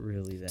not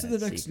really that to the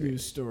next secret.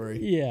 News story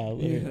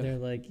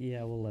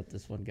they're we'll let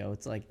this one go.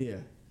 It's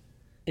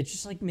it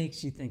just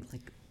makes you think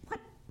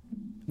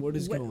what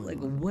is going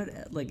on? What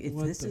if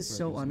what this is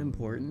so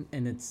unimportant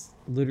and it's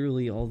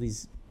literally all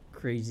these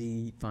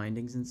crazy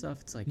findings and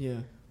stuff, it's what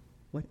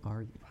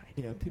are you finding?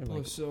 Yeah, people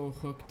are so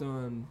hooked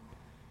on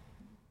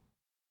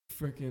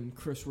freaking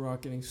Chris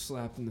Rock getting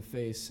slapped in the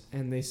face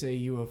and they say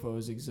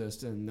UFOs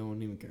exist and no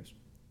one even cares.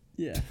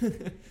 Yeah.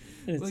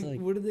 It's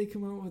what did they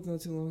come out with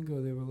not too long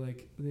ago? They were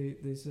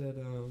they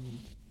said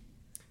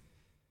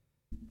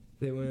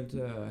they went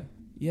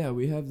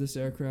we have this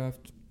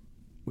aircraft,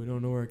 we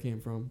don't know where it came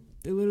from.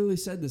 They literally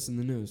said this in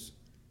the news.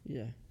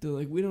 Yeah. They're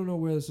we don't know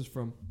where this is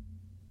from.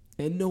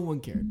 And no one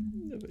cared.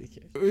 Nobody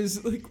cared. It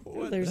was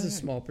what there's a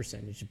small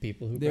percentage of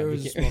people who there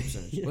probably was care. A small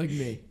percentage, like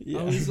me. Yeah.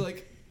 I was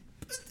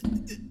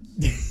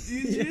did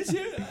you just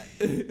hear that?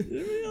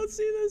 Anybody else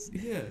see this?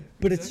 Yeah.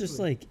 But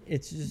exactly.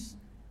 it's just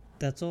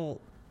that's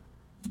all.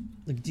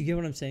 Do you get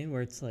what I'm saying?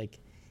 Where it's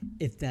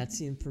if that's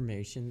the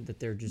information that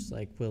they're just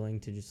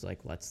willing to just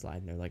let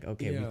slide, and they're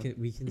okay,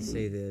 we can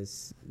say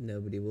this,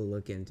 nobody will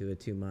look into it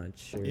too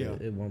much, or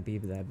it won't be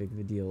that big of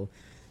a deal,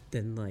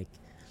 then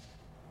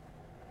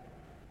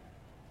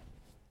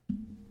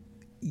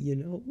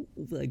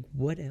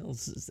what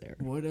else is there?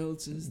 What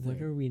else is there?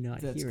 What are we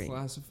not that's hearing?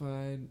 That's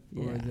classified,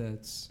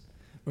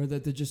 or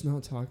that they're just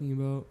not talking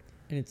about.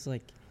 And it's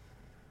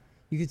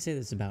you could say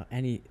this about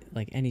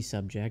any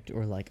subject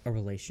or a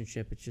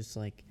relationship. It's just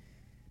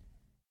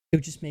It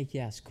would just make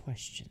you ask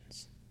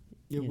questions.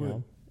 It you would.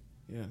 know?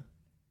 Yeah.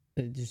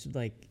 Just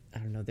like, I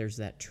don't know, there's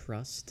that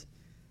trust.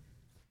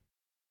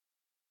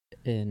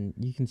 And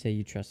you can say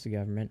you trust the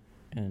government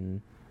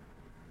and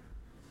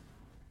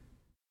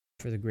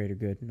for the greater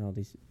good and all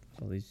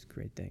these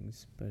great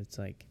things, but it's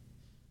like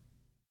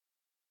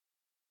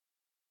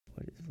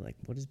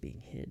what is being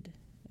hid?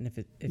 And if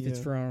it's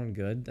for our own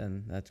good,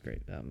 then that's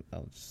great.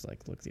 I'll just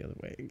like look the other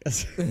way, I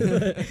guess.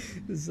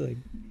 It's like,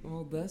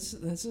 well, that's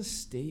a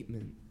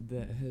statement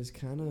that has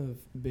kind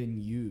of been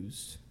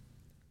used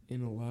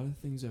in a lot of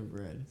things I've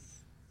read.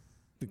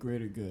 The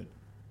greater good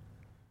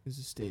is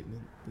a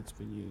statement that's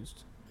been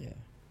used. yeah.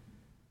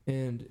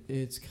 And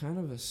it's kind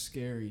of a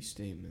scary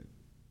statement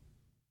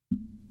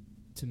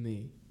to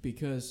me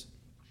because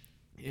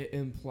it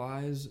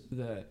implies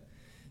that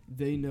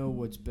they know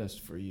what's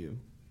best for you.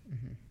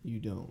 Mm-hmm. You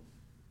don't.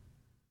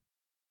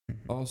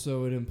 Mm-hmm.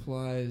 Also, it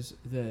implies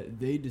that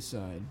they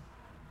decide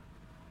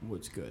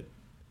what's good.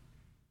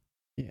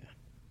 Yeah.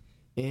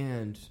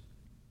 And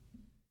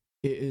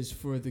it is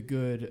for the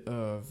good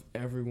of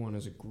everyone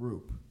as a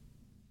group,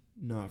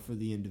 not for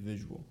the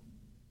individual.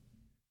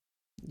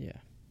 Yeah.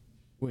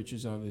 Which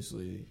is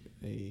obviously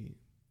a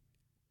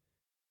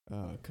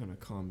kind of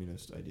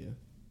communist idea.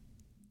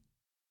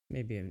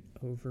 Maybe an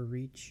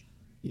overreach.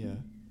 Yeah.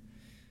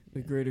 The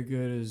greater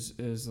good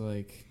is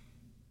like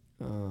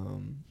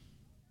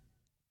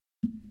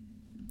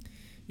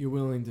you're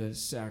willing to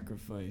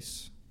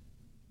sacrifice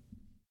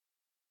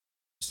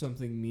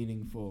something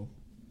meaningful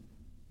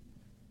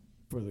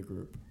for the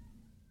group.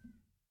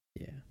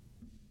 Yeah.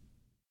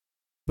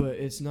 But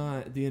it's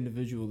not the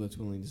individual that's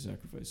willing to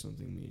sacrifice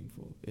something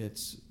meaningful.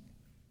 It's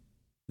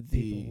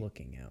the people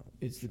looking out.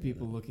 It's the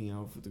people looking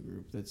out for the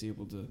group that's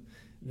able to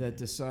that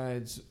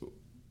decides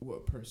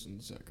what person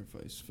to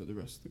sacrifice for the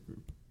rest of the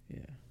group. Yeah.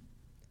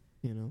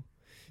 You know?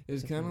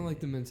 It's kind of like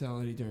the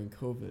mentality during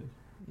COVID.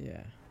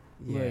 Yeah.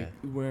 Like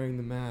wearing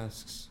the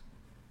masks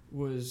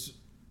was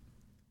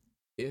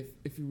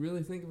if you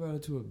really think about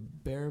it to a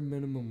bare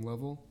minimum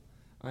level,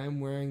 I am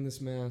wearing this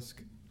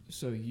mask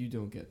so you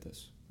don't get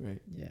this, right?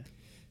 Yeah.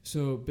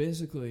 So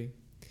basically,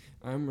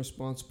 I'm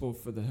responsible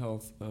for the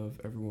health of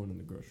everyone in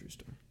the grocery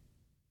store.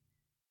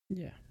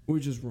 Yeah.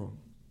 Which is wrong.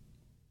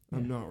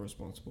 I'm Yeah. not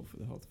responsible for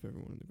the health of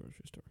everyone in the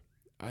grocery store.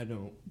 I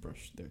don't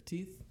brush their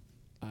teeth.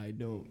 I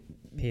don't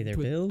pay their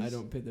bills. I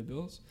don't pay their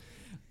bills.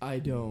 I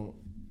don't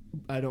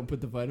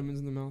put the vitamins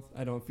in their mouth.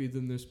 I don't feed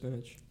them their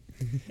spinach.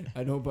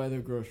 I don't buy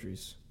their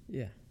groceries.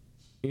 Yeah.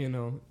 You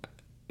know,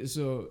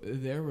 so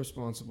they're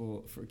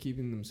responsible for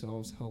keeping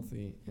themselves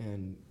healthy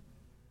and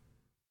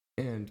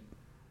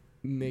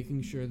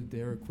making sure that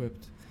they're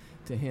equipped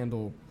to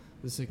handle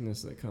the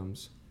sickness that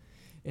comes.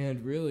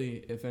 And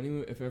really, if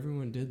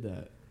everyone did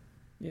that,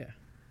 yeah.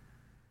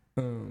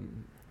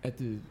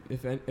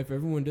 if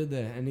everyone did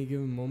that at any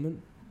given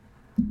moment,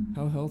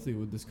 how healthy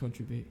would this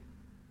country be?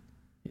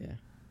 Yeah.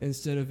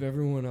 Instead of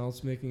everyone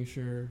else making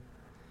sure,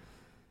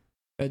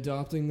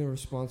 adopting the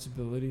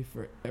responsibility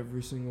for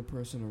every single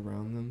person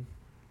around them.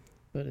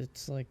 But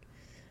it's like,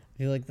 I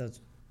feel like that's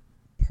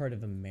part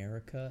of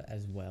America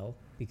as well,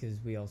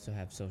 because we also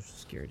have Social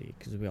Security,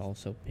 because we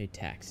also pay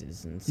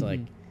taxes, and it's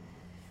like,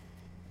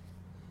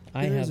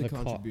 I have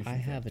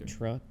a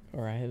truck,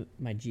 or I have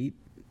my Jeep.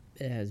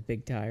 It has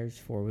big tires,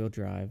 4-wheel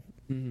drive.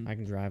 Mm-hmm. I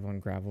can drive on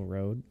gravel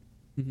road,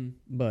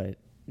 but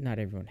not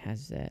everyone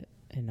has that,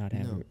 and not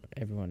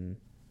everyone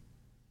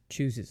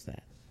chooses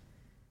that.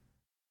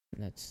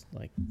 And that's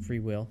like free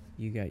will.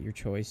 You got your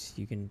choice.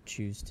 You can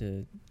choose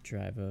to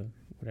drive a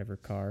whatever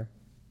car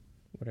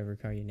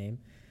you name,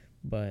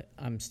 but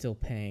I'm still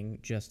paying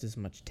just as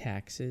much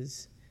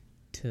taxes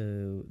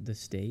to the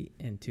state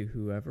and to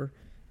whoever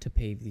to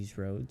pave these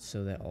roads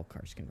so that all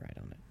cars can ride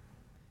on it.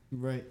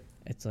 Right.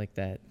 It's like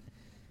that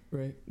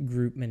right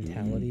group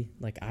mentality.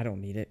 Like, I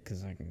don't need it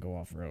because I can go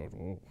off road.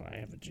 Well, I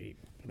have a Jeep,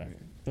 whatever.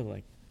 But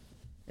like,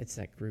 it's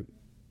that group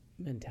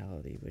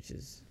mentality, which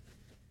is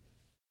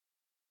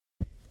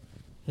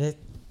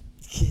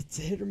it's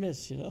hit or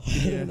miss, you know.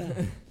 Yeah.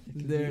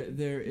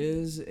 There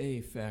is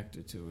a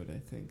factor to it. I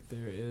think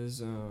there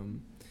is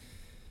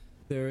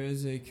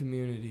a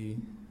community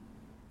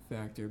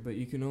factor, but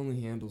you can only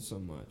handle so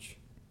much.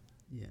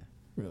 Yeah.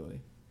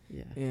 Really.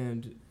 Yeah.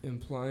 And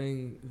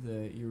implying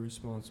that you're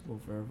responsible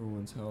for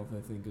everyone's health,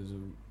 I think, is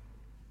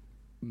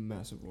a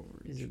massive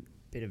overreach. Is a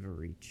bit of a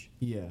reach.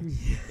 Yeah.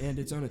 And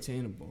it's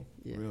unattainable,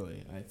 Yeah.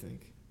 really, I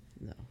think.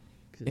 No.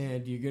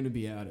 And you're going to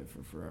be at it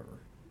for forever.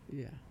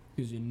 Yeah.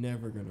 Because you're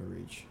never going to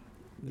reach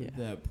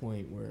that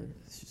point where...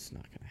 It's just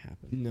not going to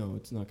happen. No,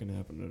 it's not going to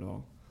happen at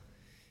all.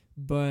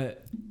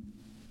 But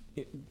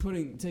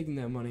taking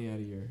that money out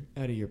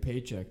of your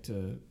paycheck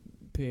to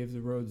pave the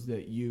roads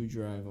that you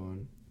drive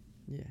on,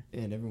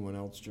 and everyone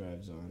else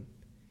drives on,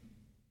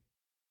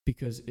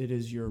 because it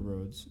is your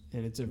roads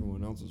and it's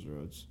everyone else's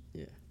roads,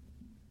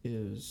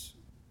 is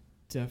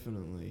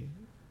definitely,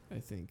 I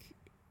think,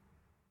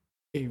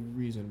 a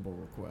reasonable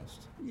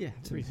request. Yeah,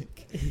 to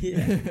make.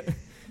 Yeah,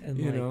 and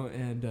you know,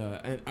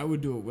 and I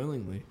would do it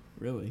willingly.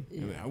 Really,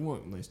 Yeah. I mean, I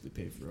want nicely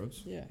paved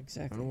roads. Yeah,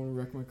 exactly. I don't want to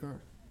wreck my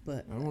car.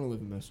 But I don't want to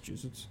live in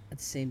Massachusetts. at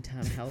the same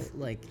time, how,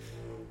 like,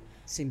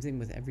 same thing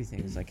with everything.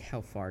 Is like,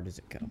 how far does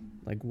it go?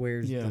 Like,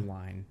 where's the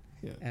line?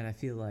 Yeah. And I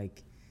feel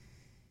like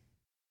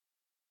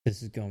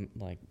this is going,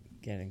 like,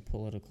 getting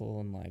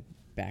political, and, like,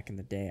 back in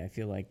the day, I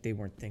feel like they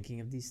weren't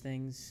thinking of these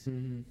things.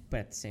 Mm-hmm.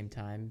 But at the same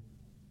time,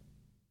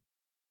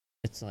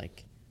 it's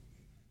like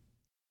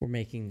we're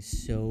making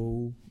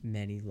so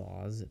many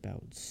laws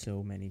about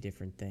so many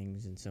different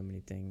things and so many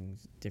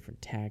things,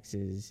 different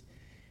taxes,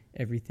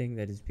 everything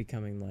that is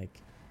becoming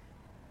like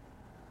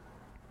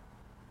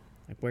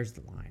where's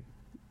the line?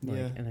 Like,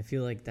 Yeah. And I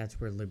feel like that's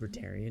where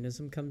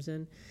libertarianism comes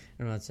in.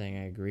 I'm not saying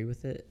I agree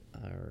with it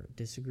or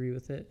disagree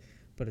with it,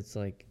 but it's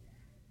like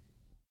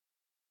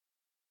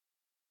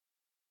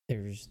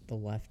there's the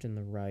left and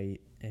the right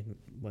and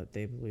what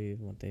they believe,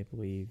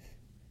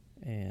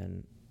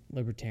 and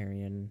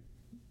libertarian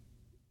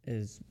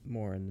is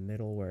more in the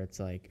middle, where it's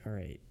like, all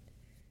right,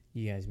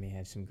 you guys may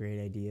have some great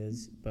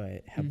ideas,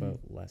 but how about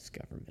less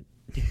government?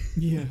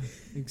 Yeah,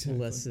 exactly.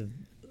 Less of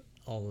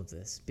all of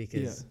this,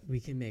 because we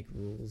can make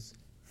rules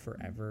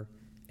forever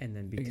and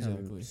then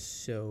become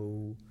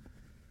so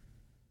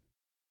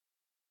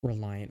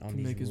reliant on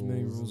these make rules. As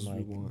many rules and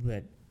as we want.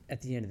 But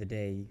at the end of the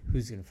day,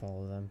 who's going to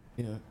follow them?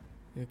 Yeah.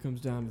 It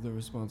comes down to the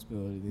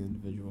responsibility of the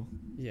individual.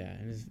 Yeah,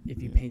 and if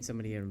you paint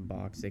somebody in a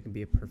box, they can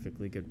be a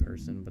perfectly good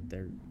person, but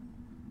they're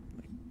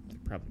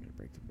probably going to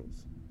break the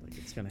rules. Like,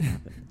 it's going to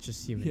happen. It's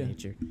just human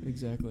nature.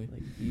 Exactly.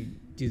 Like, you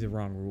do the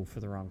wrong rule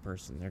for the wrong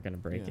person, they're going to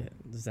break it.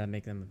 Does that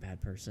make them a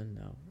bad person?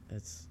 No.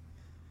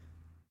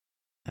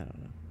 I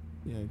don't know.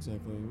 Yeah,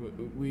 exactly.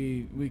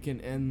 We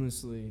can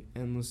endlessly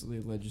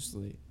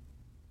legislate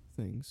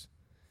things,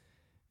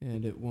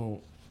 and it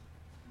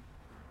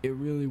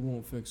really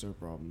won't fix our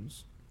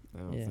problems, I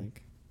don't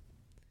think.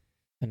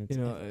 And it's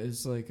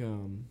it's like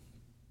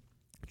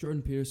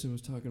Jordan Peterson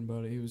was talking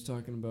about it. He was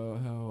talking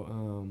about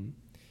how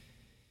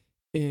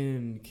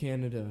in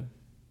Canada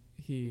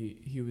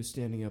he was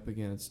standing up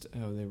against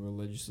how they were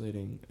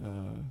legislating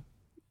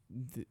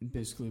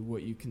basically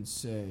what you can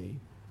say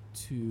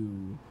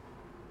to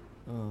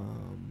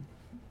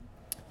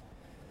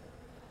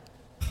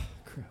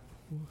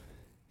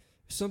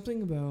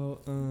something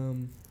about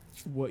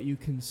what you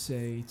can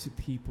say to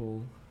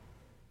people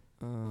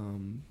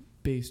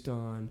based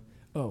on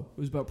it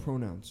was about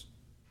pronouns.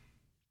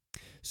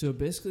 So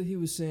basically he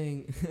was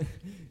saying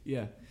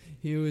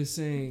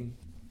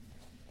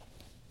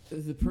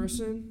the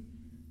person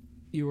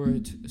you are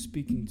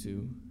speaking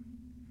to,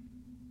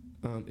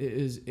 it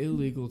is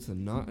illegal to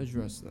not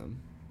address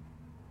them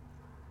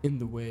in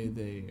the way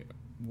they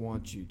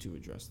want you to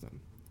address them.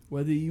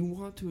 Whether you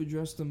want to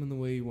address them in the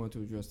way you want to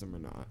address them or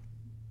not,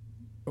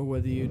 or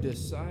whether you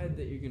decide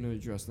that you're going to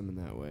address them in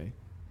that way,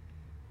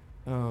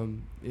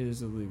 it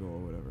is illegal or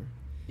whatever.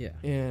 Yeah.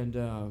 And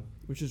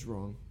which is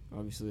wrong.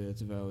 Obviously,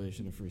 it's a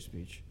violation of free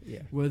speech.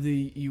 Yeah. Whether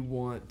you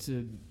want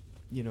to,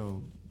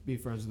 be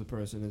friends with the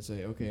person and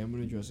say, okay, I'm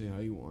going to address you how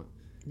you want.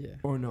 Yeah.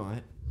 Or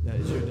not, that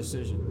is your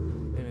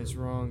decision. And it's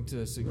wrong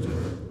to suggest.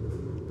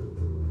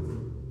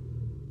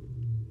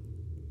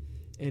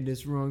 And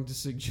it's wrong to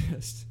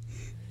suggest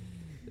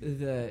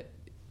that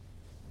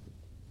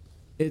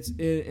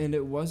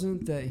it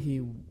wasn't that he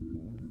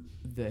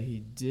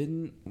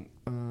didn't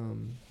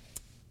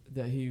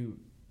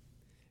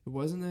it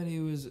wasn't that he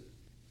was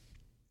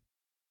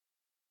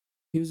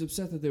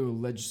upset that they were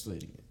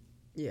legislating it.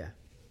 Yeah.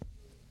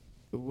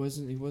 He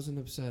wasn't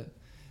upset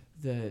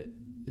that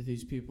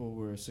these people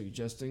were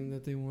suggesting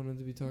that they wanted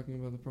to be talking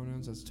about the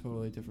pronouns. That's a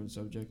totally different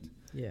subject.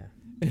 Yeah.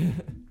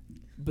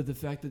 But the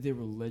fact that they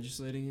were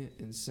legislating it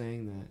and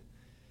saying that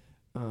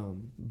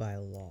by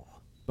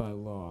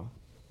law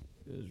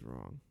is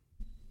wrong.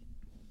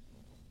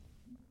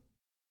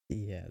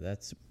 Yeah,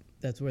 that's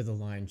where the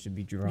line should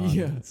be drawn.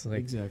 Yeah, it's like,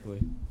 exactly.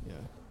 Yeah.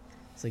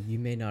 It's like you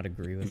may not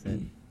agree with it,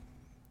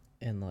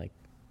 and like,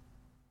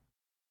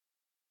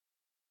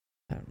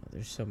 I don't know,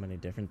 there's so many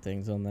different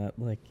things on that.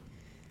 Like,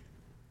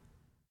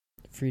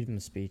 freedom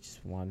of speech is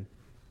one.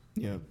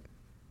 Yeah.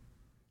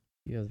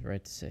 You have the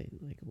right to say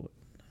like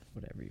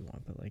whatever you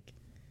want, but like,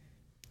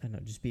 I don't know,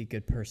 just be a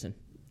good person.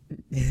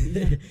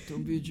 Yeah,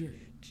 don't be a jerk.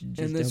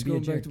 And that's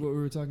going back to what we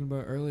were talking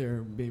about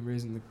earlier, being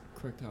raised in the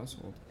correct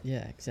household.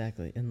 Yeah,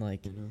 exactly. And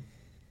like,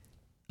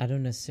 I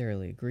don't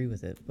necessarily agree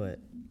with it, but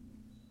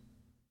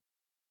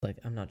like,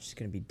 I'm not just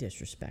going to be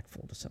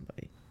disrespectful to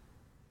somebody.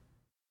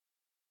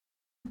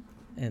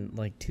 And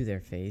like, to their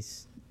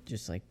face,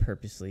 just like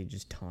purposely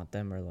just taunt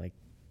them or like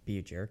be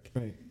a jerk.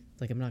 Right.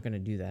 Like, I'm not going to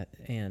do that.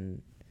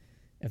 And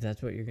if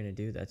that's what you're going to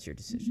do, that's your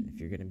decision. If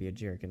you're going to be a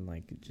jerk and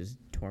like just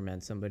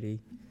torment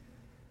somebody,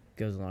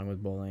 goes along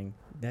with bullying,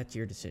 that's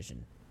your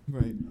decision.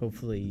 Right.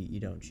 Hopefully you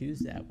don't choose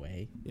that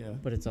way. Yeah.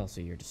 But it's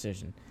also your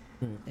decision.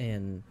 Right.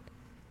 And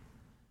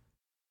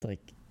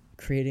like,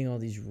 creating all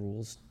these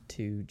rules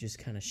to just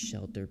kind of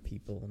shelter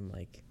people and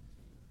like,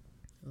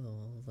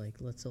 like,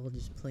 let's all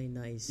just play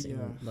nice. Yeah.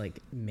 And like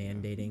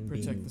mandating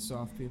protect the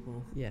soft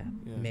people. Yeah.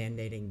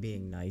 Mandating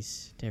being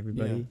nice to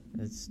everybody.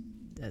 Yeah.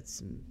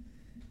 That's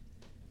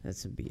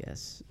some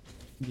BS.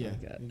 Yeah.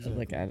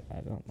 Like, I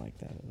don't like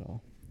that at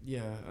all.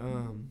 Yeah.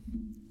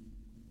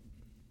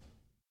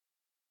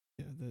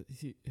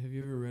 Have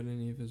you ever read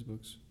any of his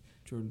books,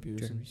 Jordan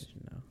Peterson's?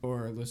 No.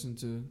 Or listened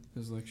to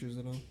his lectures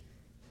at all?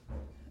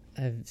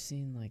 I've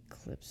seen like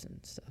clips and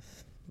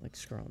stuff, like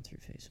scrolling through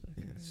Facebook.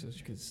 Yeah,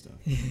 such good stuff.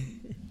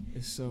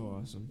 It's so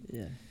awesome.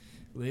 Yeah.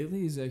 Lately,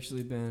 he's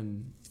actually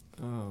been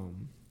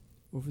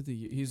over the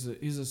he's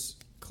a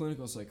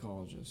clinical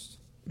psychologist.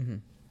 Mm-hmm.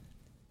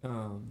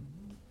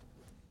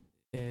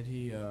 And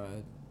he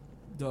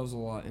delves a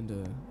lot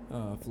into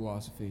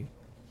philosophy.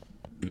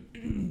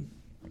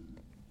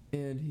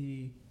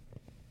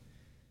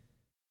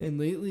 And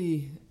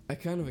lately, I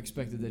kind of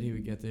expected that he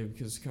would get there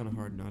because it's kind of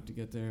hard not to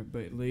get there.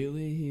 But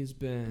lately, he's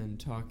been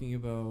talking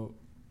about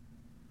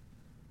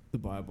the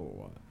Bible a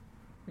lot.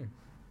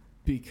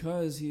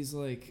 Because he's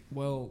like,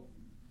 well,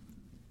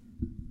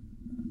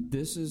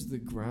 this is the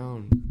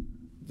ground.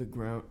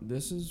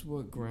 This is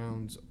what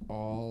grounds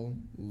all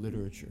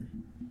literature.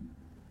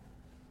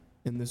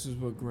 And this is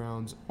what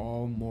grounds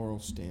all moral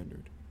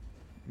standard.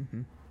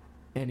 Mm-hmm.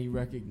 And he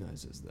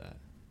recognizes that.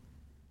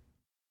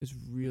 It's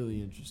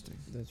really interesting.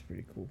 That's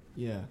pretty cool.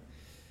 Yeah.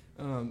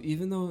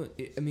 Even though,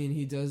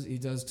 he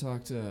does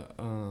talk to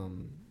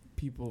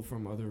people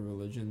from other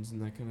religions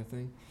and that kind of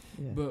thing.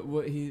 Yeah. But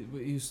what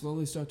you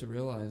slowly start to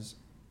realize,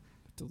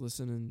 to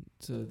listening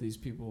to these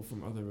people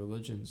from other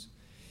religions,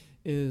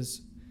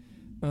 is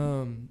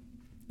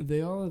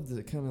they all have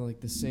the kind of like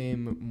the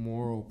same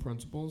moral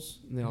principles,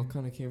 and they all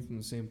kind of came from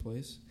the same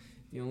place.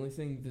 The only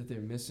thing that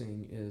they're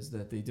missing is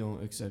that they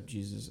don't accept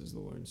Jesus as the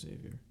Lord and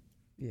Savior.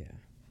 Yeah.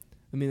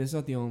 I mean, that's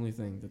not the only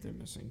thing that they're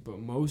missing, but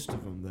most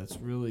of them, that's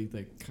really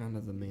like kind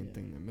of the main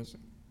thing they're missing.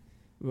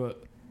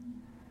 But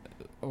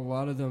a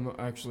lot of them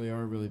actually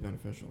are really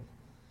beneficial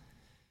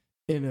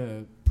in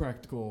a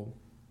practical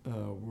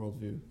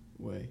worldview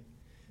way.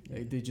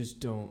 Yeah. They just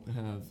don't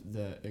have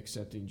that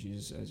accepting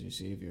Jesus as your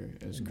Savior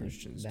as and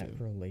Christians that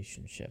do.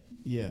 Relationship.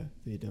 Yeah,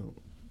 they don't.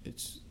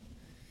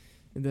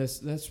 And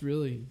that's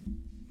really,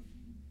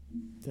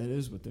 that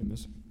is what they're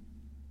missing.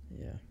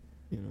 Yeah.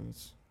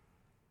 It's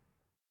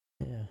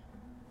Yeah.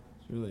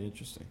 it's really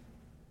interesting.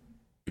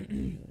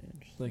 Really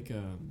interesting. Like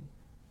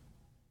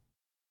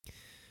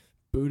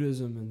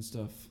Buddhism and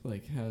stuff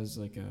has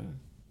like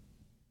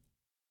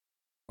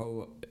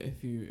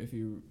if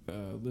you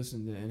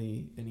listen to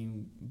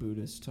any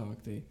Buddhist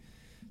talk, they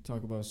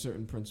talk about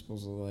certain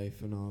principles of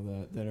life and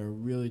all that are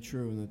really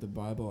true and that the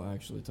Bible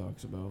actually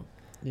talks about.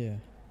 Yeah.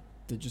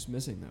 They're just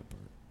missing that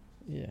part.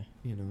 Yeah.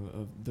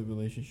 Of the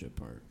relationship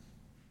part.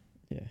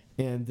 Yeah.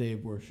 And they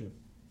worship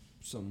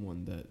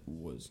someone that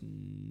was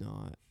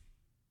not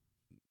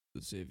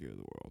the Savior of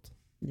the world.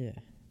 Yeah.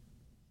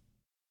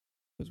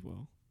 As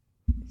well.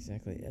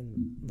 Exactly.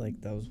 And like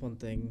that was one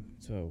thing.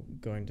 So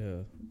going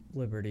to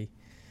Liberty,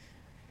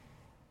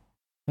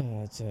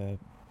 it's a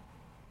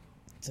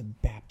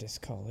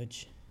Baptist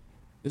college.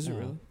 Is it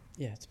really?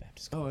 Yeah, it's a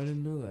Baptist Oh, college. I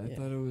didn't know that. Yeah. I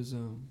thought it was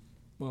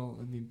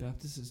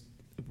Baptist is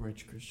a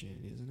branch of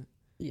Christianity, isn't it?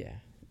 Yeah.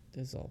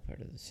 It's all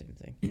part of the same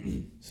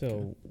thing.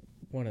 So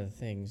one of the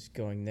things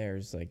going there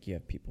is like you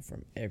have people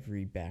from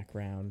every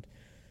background.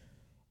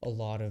 A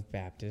lot of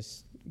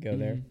Baptists go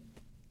there.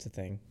 It's a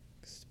thing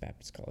 'cause it's a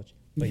Baptist college.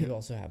 But you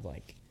also have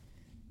like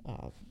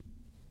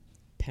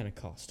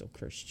Pentecostal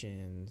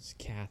Christians,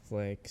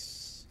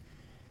 Catholics,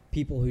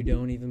 people who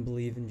don't even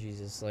believe in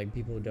Jesus, like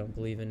people who don't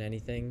believe in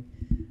anything,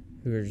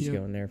 who are just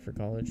going there for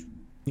college.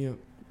 Yep.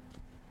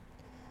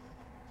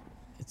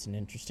 It's an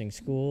interesting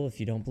school. If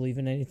you don't believe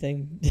in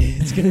anything,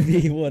 it's gonna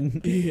be one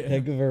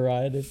heck of a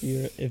ride. If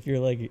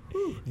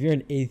you're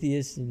an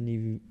atheist and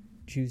you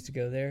choose to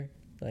go there,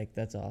 like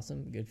that's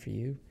awesome. Good for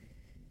you.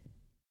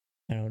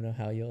 I don't know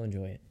how you'll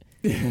enjoy it,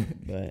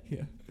 but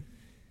yeah.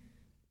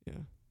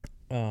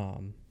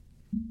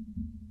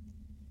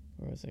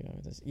 Where was I going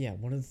with this? Yeah,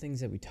 one of the things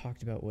that we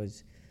talked about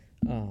was,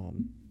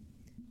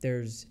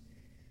 there's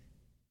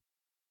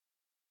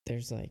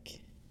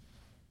like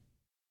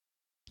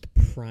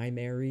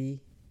primary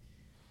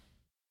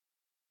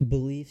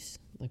beliefs,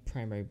 like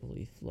primary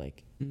belief,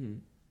 like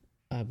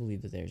I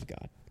believe that there's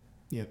God.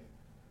 Yep.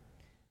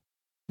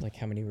 Like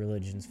how many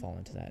religions fall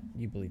into that?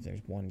 You believe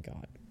there's one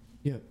God.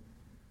 Yep.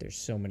 There's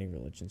so many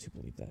religions who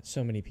believe that.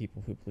 So many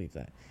people who believe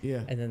that.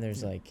 Yeah. And then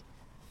there's like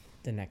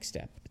the next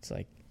step. It's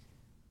like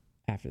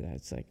after that,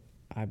 it's like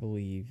I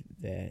believe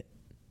that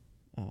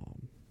I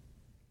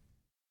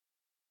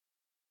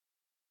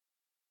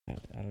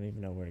don't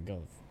even know where to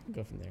go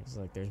from there. It's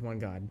like there's one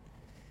God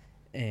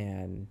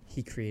and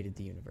he created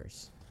the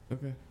universe.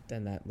 Okay.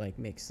 Then that like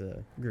makes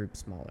the group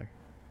smaller.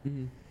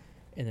 Mm-hmm.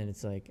 And then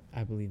it's like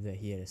I believe that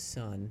he had a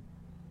son,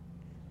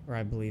 or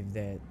I believe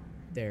that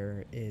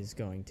there is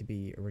going to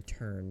be a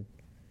return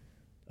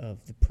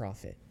of the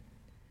prophet.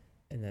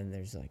 And then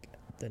there's like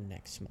the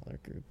next smaller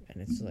group,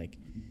 and it's like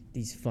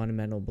these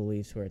fundamental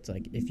beliefs where it's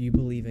like if you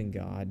believe in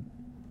God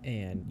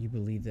and you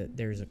believe that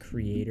there's a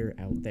creator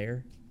out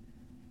there,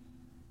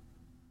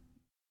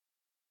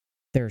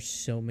 there are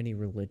so many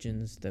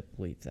religions that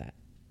believe that.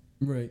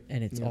 Right.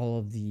 And it's all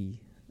of the,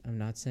 I'm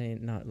not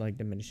saying, not like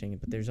diminishing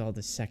it, but there's all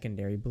the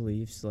secondary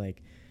beliefs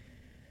like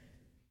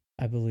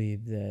I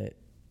believe that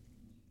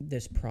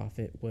this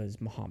prophet was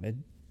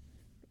Muhammad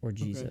or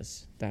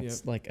Jesus. Okay.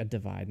 That's like a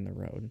divide in the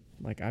road.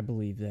 Like, I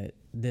believe that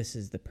this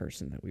is the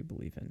person that we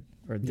believe in,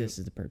 or this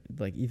is the person.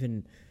 Like,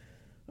 even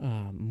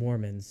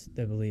Mormons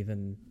that believe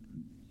in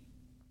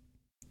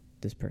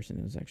this person.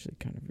 It was actually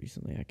kind of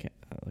recently.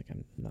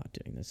 I'm not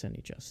doing this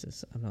any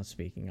justice. I'm not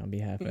speaking on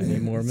behalf of any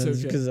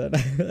Mormons because I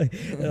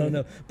don't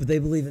know, but they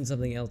believe in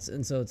something else,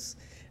 and so it's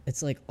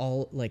like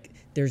all like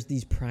there's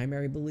these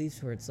primary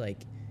beliefs where it's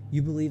like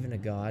you believe in a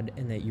God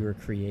and that you were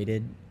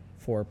created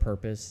for a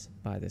purpose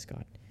by this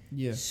God.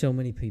 Yeah. So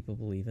many people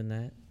believe in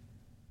that,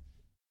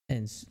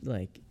 and so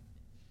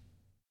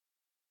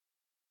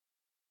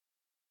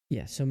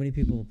many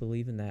people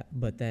believe in that,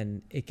 but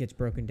then it gets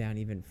broken down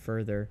even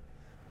further,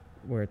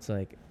 where it's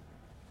like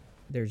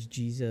there's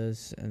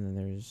Jesus and then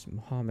there's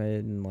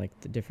Muhammad and like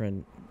the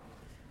different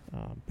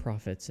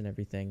prophets and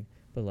everything.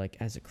 But like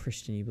as a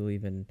Christian, you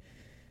believe in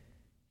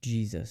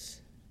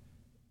Jesus,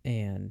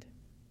 and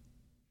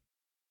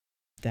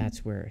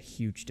that's where a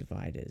huge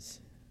divide is,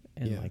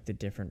 and like the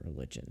different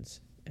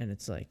religions. And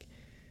it's like,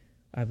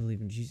 I believe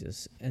in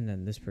Jesus, and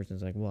then this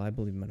person's like, well, I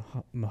believe in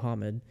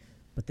Muhammad,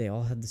 but they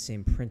all have the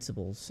same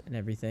principles and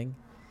everything.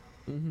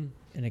 Mm-hmm.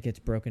 And it gets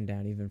broken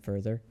down even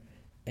further.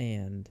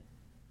 And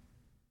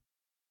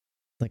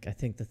like, I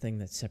think the thing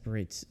that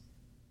separates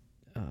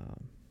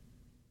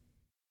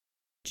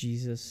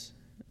Jesus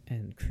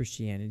and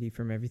Christianity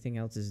from everything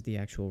else is the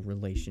actual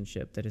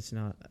relationship, that it's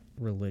not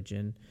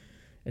religion.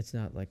 It's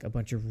not like a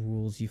bunch of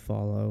rules you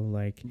follow,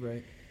 like,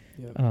 right.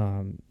 Yep.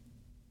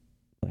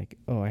 Like,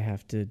 oh, I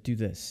have to do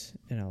this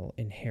and I'll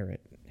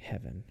inherit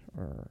heaven,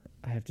 or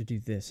I have to do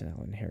this and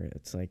I'll inherit.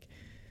 It's like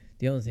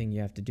the only thing you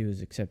have to do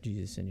is accept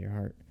Jesus in your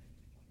heart.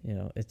 You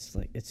know, it's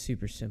like, it's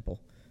super simple.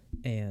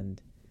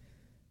 And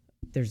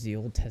there's the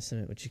Old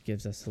Testament, which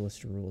gives us a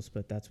list of rules,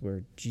 but that's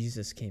where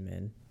Jesus came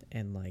in,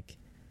 and like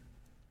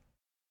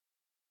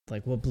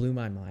what blew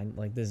my mind,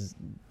 like this is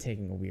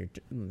taking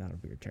not a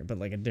weird turn, but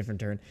like a different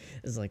turn,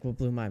 is like what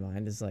blew my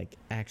mind is like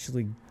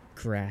actually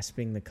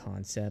grasping the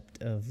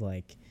concept of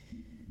like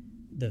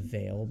the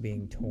veil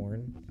being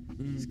torn,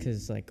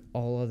 because like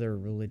all other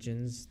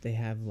religions, they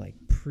have like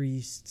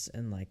priests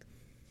and like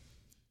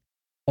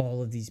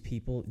all of these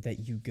people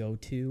that you go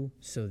to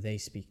so they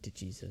speak to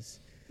Jesus.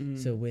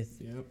 So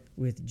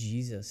with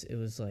Jesus, it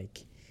was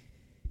like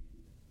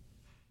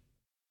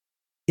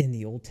in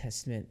the Old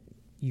Testament,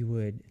 you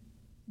would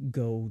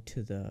go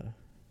to the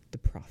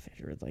prophet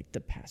or like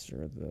the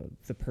pastor or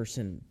the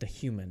person, the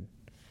human.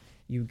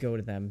 You would go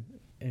to them,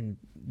 and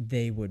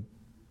they would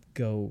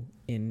go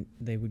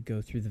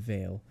through the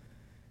veil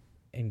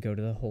and go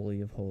to the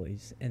Holy of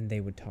Holies, and they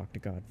would talk to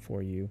God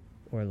for you,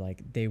 or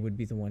like they would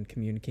be the one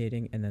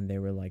communicating, and then they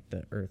were like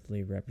the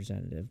earthly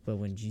representative. But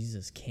when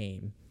Jesus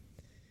came,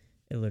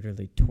 it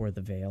literally tore the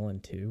veil in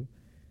two,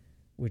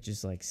 which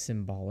is like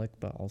symbolic,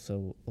 but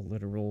also a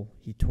literal.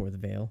 He tore the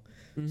veil,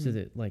 so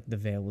that like the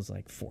veil was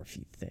like 4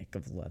 feet thick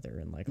of leather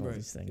and like all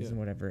these things and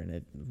whatever, and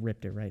it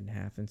ripped it right in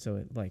half. And so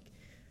it like,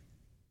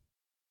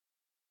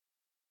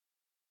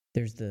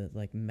 there's the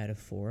like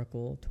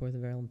metaphorical tore the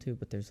veil in two,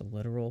 but there's a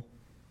literal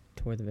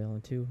tore the veil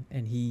in two.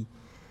 And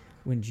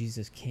when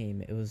Jesus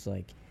came, it was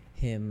like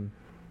him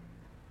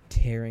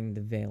tearing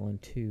the veil in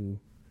two,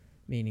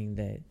 meaning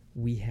that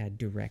we had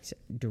direct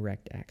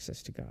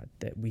access to God,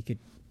 that we could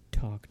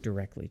talk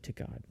directly to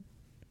God.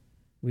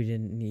 We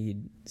didn't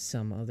need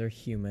some other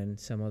human,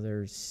 some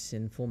other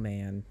sinful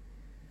man,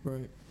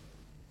 right,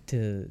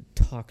 to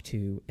talk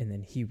to, and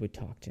then he would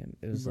talk to him.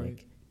 It was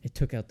like it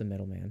took out the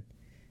middleman.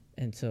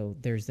 And so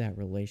there's that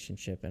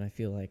relationship, and I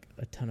feel like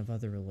a ton of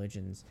other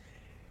religions,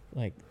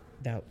 like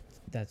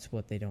that's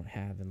what they don't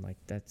have, and like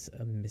that's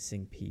a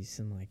missing piece.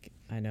 And like,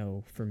 I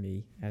know for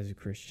me as a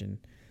Christian,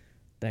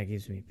 that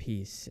gives me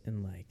peace,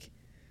 and like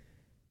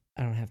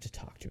I don't have to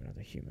talk to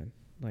another human.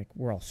 Like,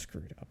 we're all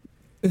screwed up.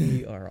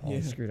 We are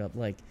all screwed up.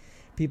 Like,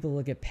 people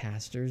look at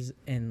pastors,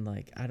 and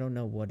like, I don't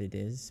know what it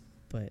is,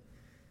 but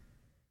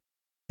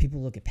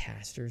people look at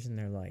pastors and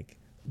they're like,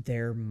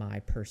 they're my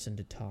person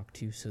to talk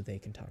to so they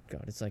can talk to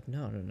God. It's like,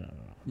 no.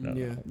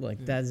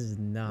 Like, that is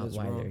not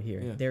why they're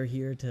here. Yeah. They're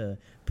here to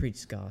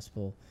preach the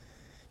gospel,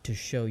 to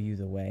show you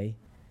the way.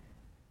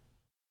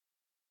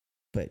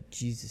 But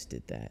Jesus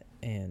did that,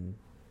 and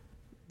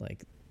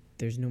like,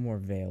 there's no more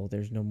veil.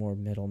 There's no more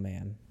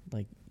middleman.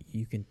 Like,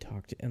 you can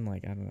talk to, and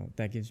like, I don't know,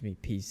 that gives me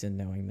peace in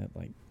knowing that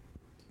like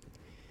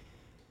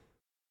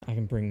I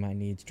can bring my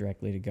needs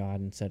directly to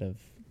God instead of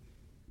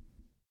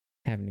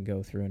having to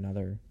go through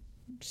another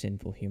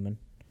sinful human.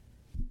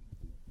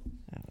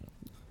 I don't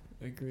know.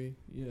 I agree.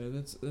 Yeah,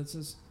 that's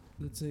a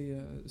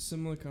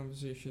similar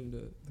conversation to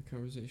the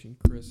conversation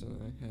Chris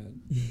and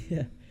I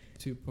had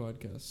 2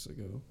 podcasts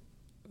ago.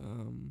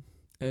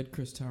 I had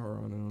Chris Tower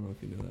on. I don't know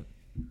if you know that.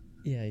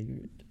 Yeah,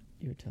 you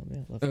were telling me.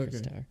 I love Chris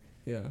Tower.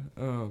 Yeah.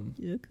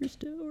 Chris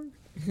Tower.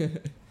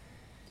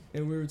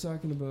 And we were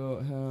talking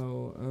about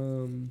how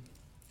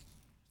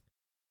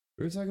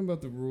we were talking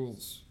about the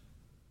rules,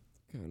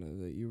 kind of,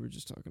 that you were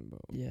just talking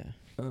about. Yeah.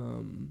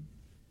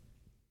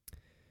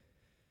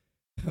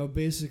 How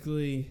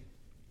basically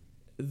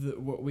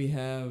what we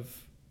have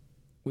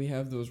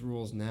those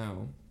rules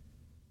now.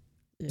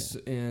 Yeah.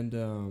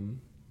 And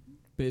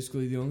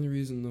basically the only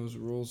reason those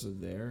rules are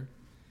there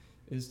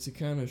is to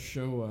kind of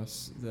show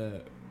us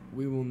that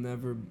we will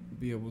never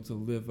be able to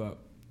live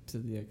up to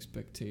the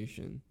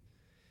expectation.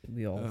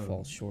 We all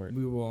fall short.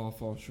 We will all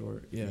fall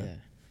short, yeah.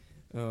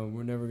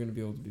 We're never going to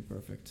be able to be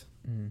perfect.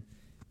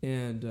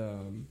 And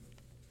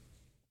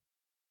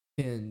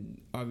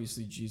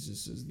obviously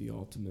Jesus is the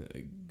ultimate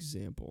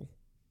example.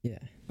 Yeah.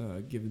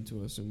 Given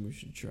to us, and we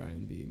should try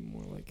and be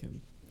more like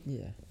him.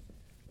 Yeah.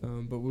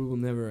 But we will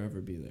never ever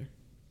be there.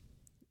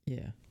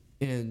 Yeah.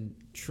 And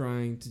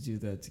trying to do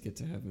that to get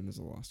to heaven is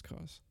a lost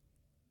cause.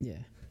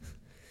 Yeah.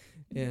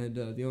 And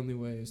the only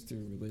way is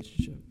through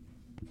relationship.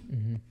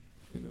 Mm-hmm.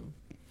 You know.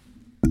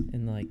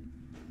 And like,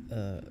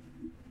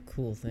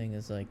 cool thing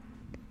is like,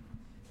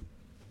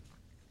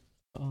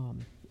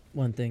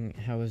 one thing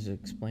how it was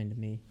explained to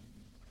me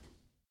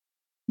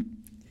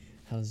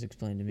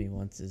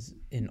once is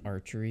in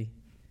archery.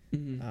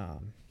 Mm-hmm.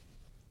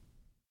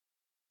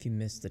 If you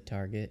miss the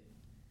target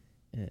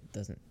and it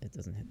doesn't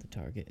hit the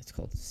target, it's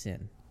called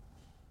sin.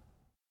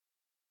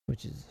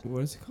 Which is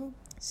what is it called?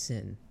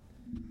 Sin.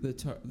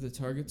 The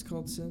target's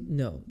called sin?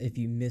 No, if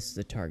you miss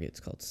the target, it's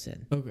called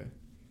sin. Okay.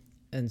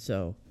 And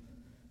so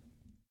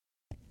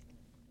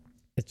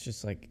it's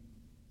just like,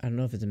 I don't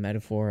know if it's a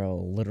metaphor or a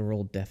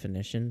literal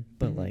definition,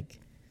 but like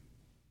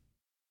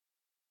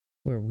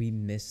where we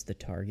miss the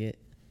target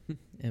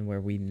and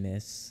where we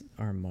miss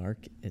our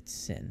mark, it's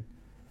sin.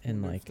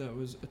 And like if that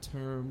was a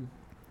term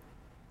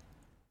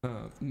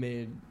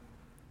made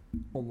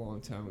a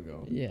long time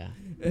ago. Yeah.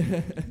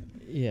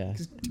 Yeah.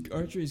 Because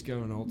archery's got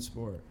an old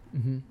sport.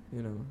 Mm-hmm.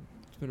 You know,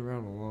 it's been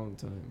around a long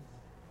time.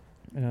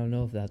 And I don't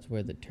know if that's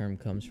where the term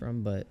comes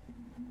from, but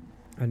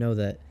I know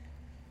that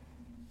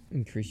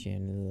in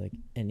Christianity,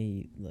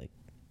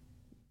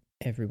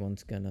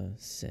 everyone's gonna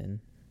sin.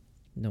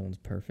 No one's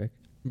perfect.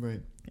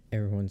 Right.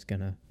 Everyone's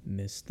gonna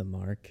miss the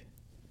mark.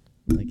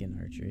 Like in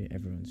archery,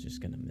 everyone's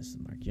just gonna miss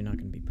the mark. You're not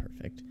gonna be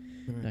perfect.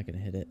 Right. You're not gonna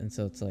hit it. And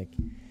so it's like,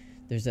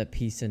 there's that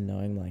peace in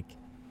knowing like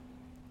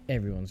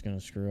everyone's gonna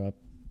screw up.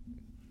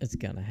 It's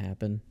gonna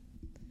happen.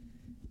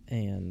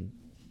 And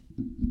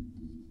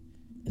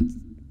it's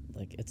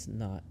like, it's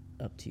not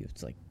up to you.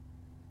 It's like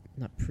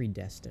not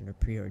predestined or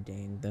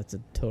preordained. That's a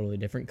totally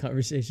different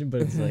conversation,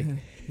 but it's like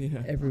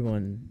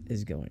everyone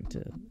is going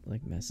to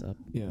like mess up.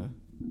 Yeah.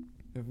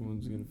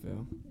 Everyone's gonna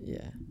fail.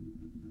 Yeah.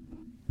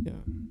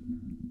 Yeah.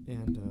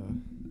 And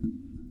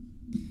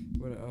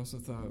what I also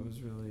thought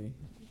was really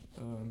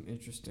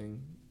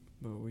interesting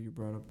about what you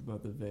brought up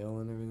about the veil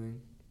and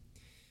everything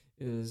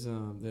is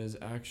there's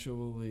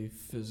actually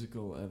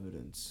physical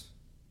evidence,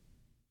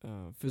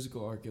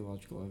 physical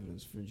archaeological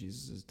evidence for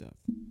Jesus' death.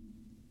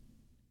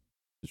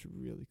 It's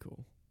really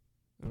cool.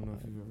 I don't know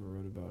if you've ever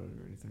read about it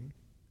or anything.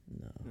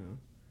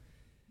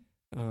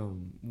 No.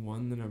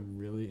 One that I'm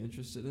really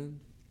interested in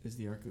is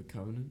the Ark of the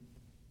Covenant.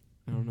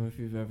 I don't know if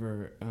you've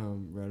ever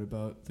read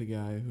about the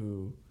guy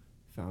who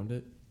found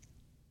it,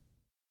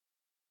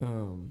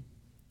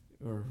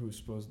 or who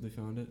supposedly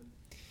found it.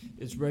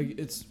 It's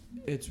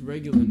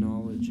regular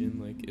knowledge in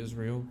like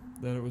Israel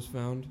that it was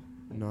found,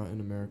 not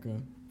in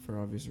America for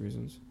obvious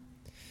reasons.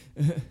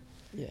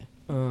 Yeah.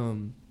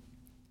 And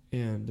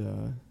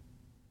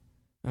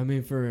I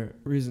mean, for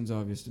reasons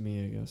obvious to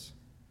me, I guess.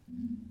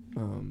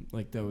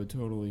 Like that would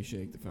totally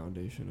shake the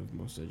foundation of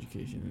most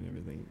education and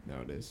everything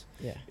nowadays.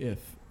 Yeah.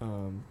 If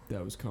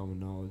that was common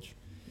knowledge.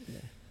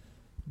 Yeah.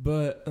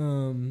 But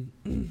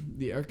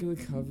the Ark of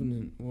the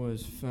Covenant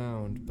was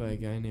found by a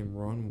guy named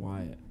Ron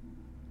Wyatt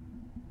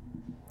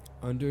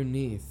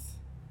underneath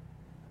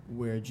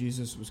where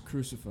Jesus was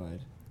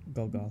crucified.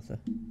 Golgotha.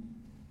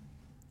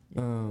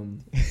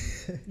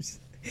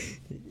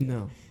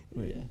 No.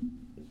 Wait. Yeah.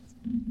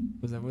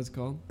 Was that what it's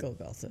called?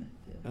 Golgotha.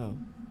 Yeah. Oh.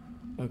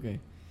 Okay.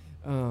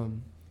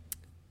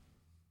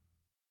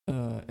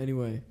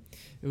 Anyway,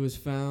 it was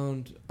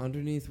found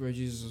underneath where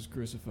Jesus was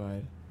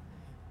crucified,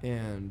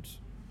 and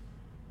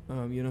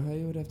you know how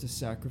you would have to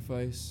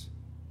sacrifice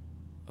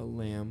a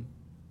lamb,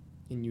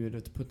 and you would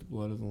have to put the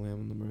blood of the lamb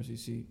on the mercy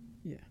seat.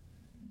 Yeah.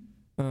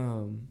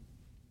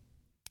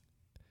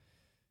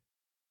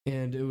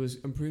 And it was,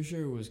 I'm pretty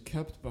sure it was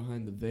kept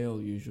behind the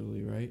veil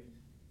usually, right?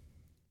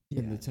 Yeah.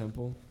 In the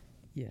temple.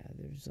 Yeah,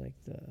 there's like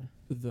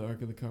The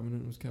Ark of the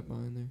Covenant was kept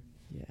behind there?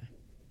 Yeah.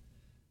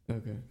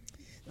 Okay.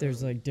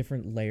 There's like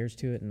different layers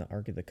to it, and the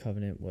Ark of the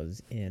Covenant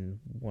was in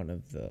one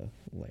of the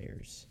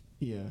layers.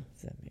 Yeah.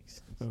 If that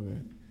makes sense.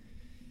 Okay.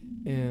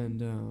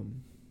 And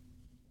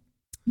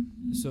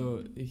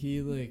so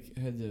he like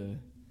had to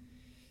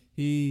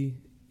he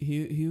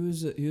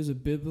was a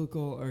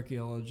biblical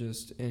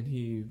archaeologist, and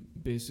he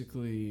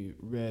basically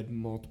read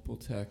multiple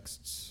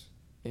texts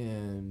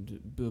and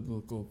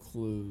biblical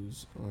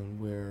clues on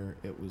where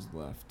it was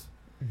left.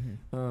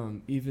 Mm-hmm.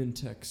 Even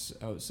texts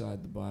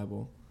outside the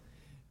Bible,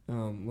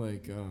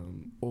 like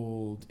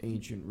old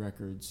ancient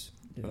records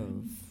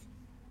of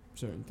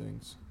certain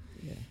things.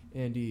 Yeah.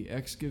 And he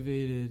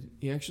excavated.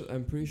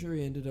 I'm pretty sure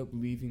he ended up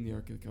leaving the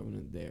Ark of the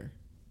Covenant there.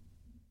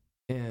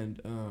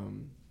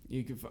 and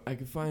I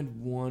could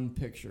find one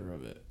picture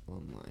of it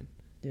online,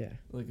 Yeah.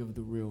 like of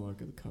the real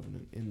Ark of the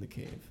Covenant in the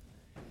cave,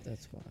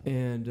 That's wild.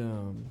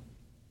 and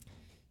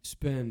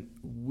spent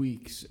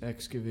weeks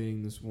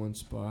excavating this one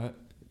spot.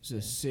 It's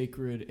a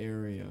sacred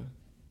area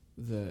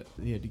that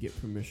they had to get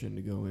permission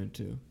to go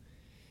into,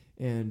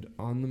 and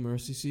on the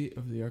mercy seat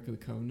of the Ark of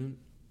the Covenant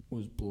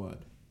was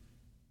blood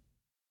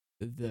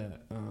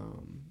that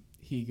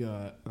he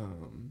got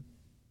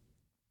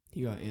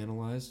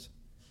analyzed.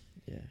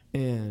 Yeah.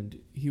 And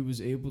he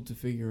was able to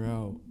figure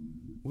out,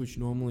 which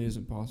normally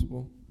isn't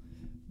possible,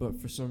 but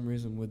for some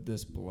reason with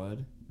this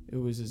blood, it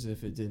was as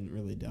if it didn't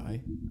really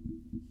die.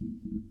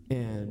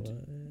 And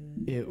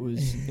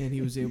and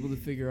he was able to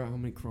figure out how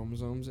many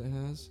chromosomes it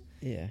has.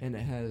 Yeah. And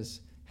it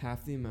has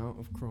half the amount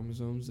of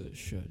chromosomes that it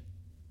should,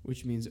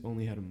 which means it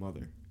only had a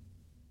mother.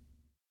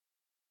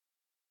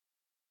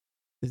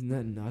 Isn't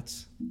that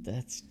nuts?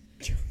 That's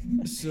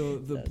So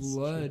the That's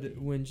blood, tricky.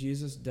 when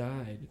Jesus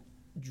died,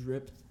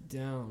 dripped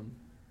down,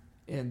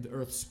 and the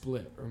earth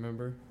split,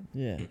 remember?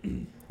 Yeah.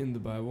 In the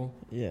Bible.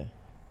 Yeah.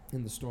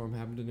 And the storm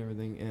happened and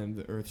everything, and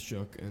the earth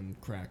shook and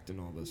cracked and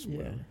all this, Yeah.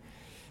 whatever.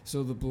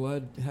 So the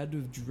blood had to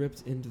have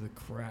dripped into the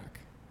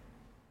crack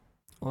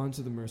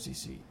onto the mercy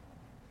seat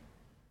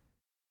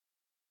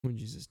when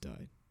Jesus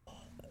died.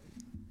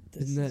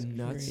 Isn't that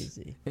nuts?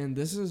 Crazy. And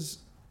this is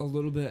a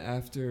little bit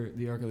after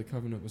the Ark of the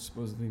Covenant was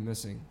supposedly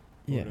missing.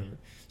 Or Yeah. whatever.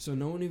 So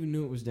no one even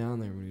knew it was down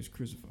there when he was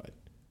crucified.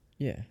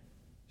 Yeah.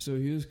 So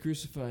he was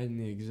crucified in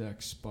the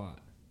exact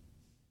spot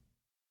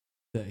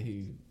that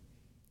he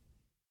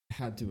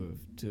had to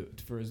have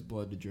for his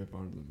blood to drip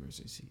onto the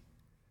mercy seat.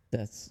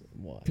 That's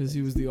wild. Because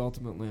he was the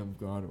ultimate Lamb of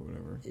God or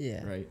whatever.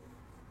 Yeah. Right?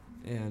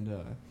 And,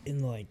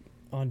 And like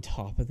on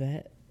top of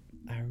that,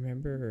 I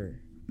remember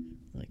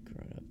like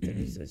growing up, there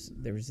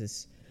was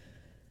this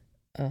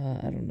I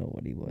don't know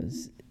what he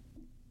was.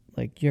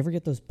 Like, you ever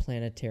get those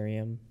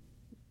planetarium?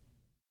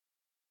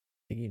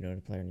 I think you know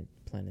what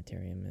a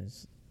planetarium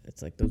is.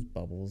 It's like those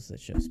bubbles that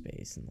show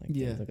space and like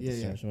they look at the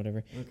stars or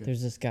whatever. okay.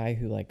 There's this guy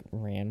who like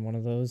ran one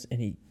of those,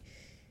 and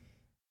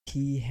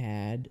he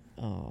had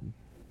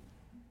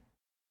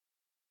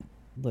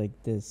like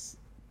this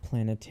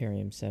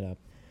planetarium set up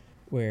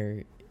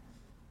where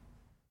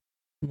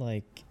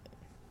like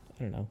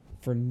I don't know,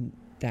 for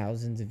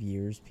thousands of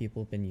years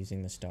people have been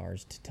using the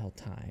stars to tell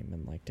time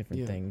and like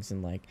different things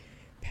and like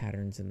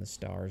patterns in the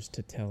stars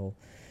to tell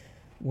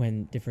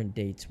when different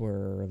dates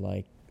were,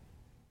 like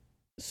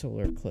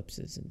solar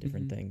eclipses and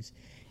different things.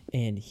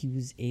 And he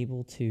was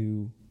able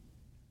to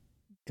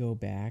go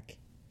back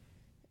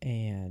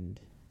and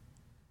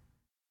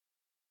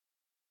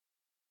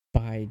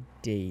by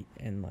date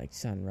and like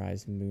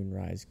sunrise and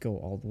moonrise go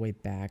all the way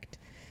back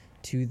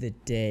to the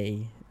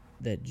day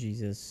that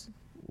Jesus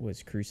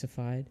was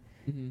crucified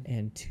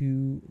and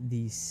to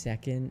the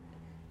second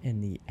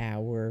and the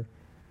hour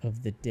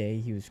of the day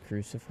he was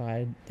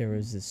crucified there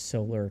was this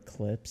solar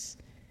eclipse.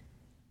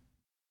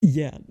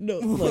 Yeah, no,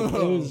 like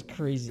it was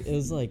crazy. It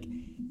was like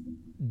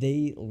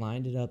they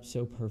lined it up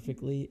so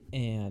perfectly,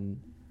 and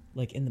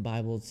like in the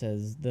Bible it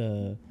says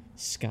the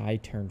sky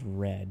turned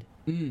red,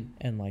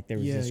 and like there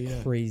was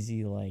this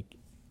crazy like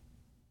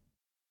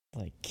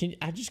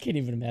I just can't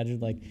even imagine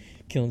like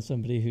killing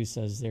somebody who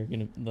says they're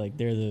gonna like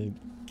they're the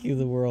king of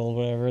the world,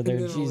 whatever,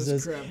 they're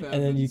Jesus, and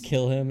then you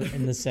kill him,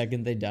 and the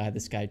second they die, the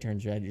sky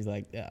turns red. You're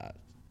like, ah,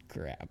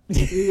 crap.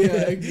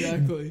 Yeah,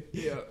 exactly.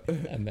 Yeah,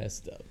 I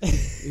messed up.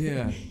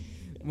 Yeah.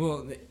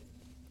 Well,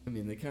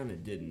 they kind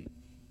of didn't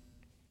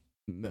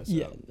mess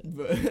up.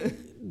 But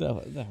No,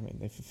 I mean,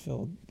 they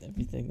fulfilled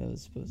everything that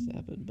was supposed to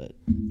happen, but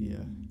yeah.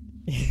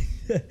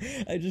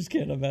 I just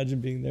can't imagine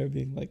being there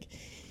being like,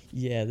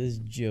 yeah, this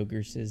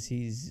Joker says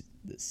he's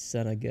the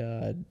son of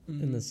God,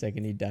 and the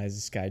second he dies,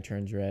 the sky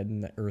turns red,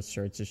 and the earth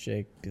starts to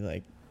shake. Be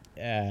like,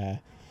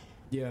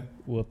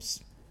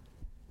 whoops,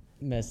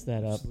 messed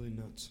that up.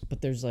 Absolutely nuts.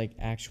 But there's like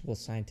actual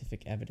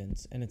scientific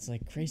evidence, and it's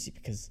like crazy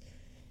because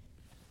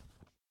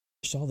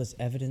there's all this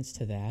evidence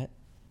to that,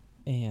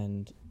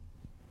 and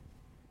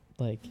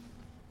like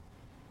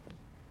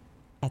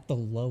at the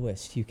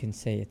lowest you can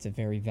say it's a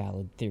very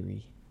valid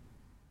theory.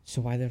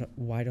 So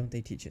why don't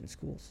they teach it in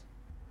schools?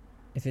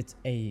 If it's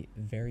a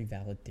very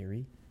valid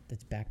theory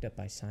that's backed up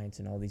by science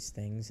and all these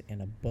things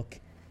and a book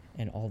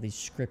and all these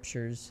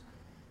scriptures,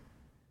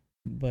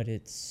 but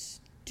it's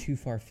too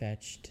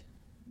far-fetched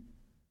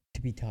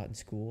to be taught in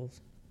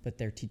schools, but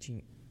they're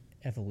teaching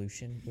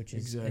evolution, which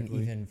is an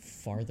even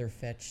farther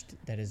fetched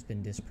that has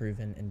been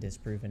disproven and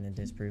disproven and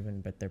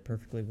disproven, but they're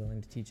perfectly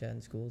willing to teach that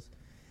in schools.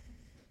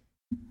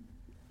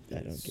 I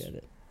don't get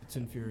it. It's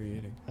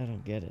infuriating. I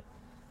don't get it.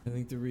 I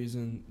think the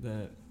reason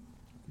that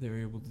they're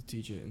able to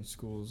teach it in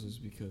schools is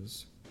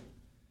because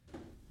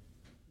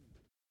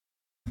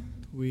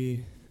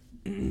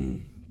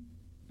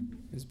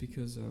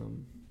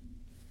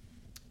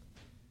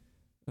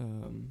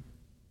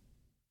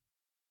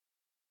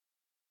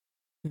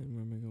where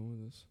am I going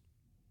with this?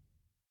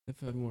 I've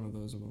had one of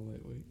those. I'm a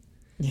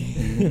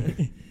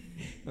lightweight.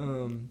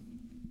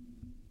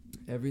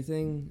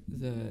 Everything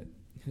that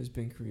has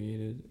been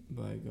created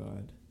by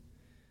God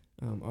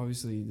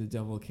Obviously, the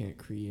devil can't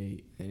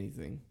create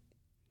anything,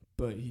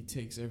 but he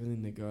takes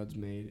everything that God's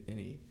made and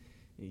he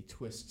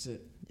twists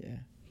it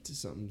to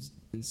something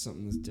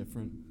that's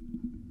different.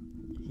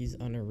 He's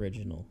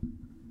unoriginal.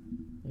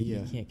 Like,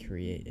 Yeah. He can't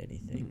create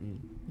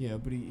anything. Yeah,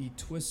 but he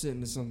twists it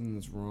into something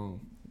that's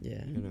wrong.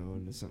 Yeah.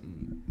 Into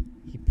something.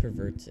 He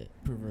perverts it.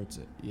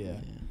 Yeah.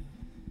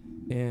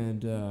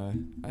 And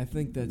I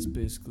think that's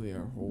basically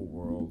our whole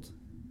world.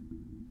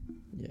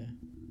 Yeah.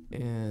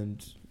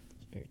 And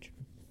It's very true.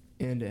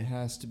 And it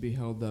has to be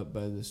held up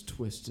by this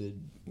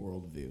twisted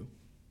worldview.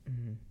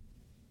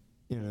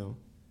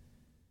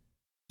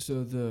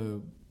 So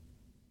the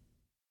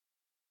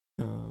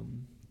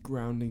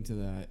grounding to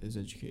that is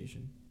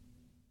education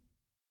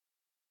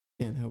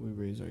and how we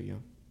raise our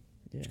young,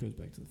 which goes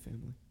back to the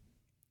family.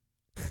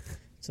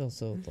 It's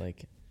also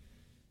like,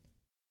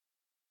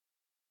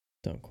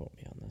 don't quote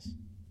me on this,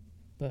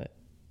 but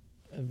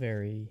a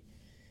very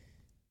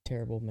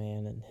terrible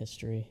man in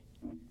history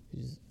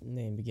whose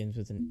name begins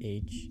with an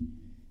H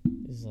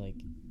is like,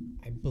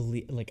 I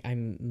believe, like,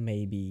 I'm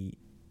maybe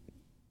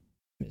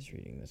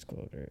misreading this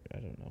quote, or I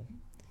don't know,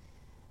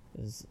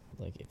 is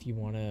like, if you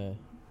want to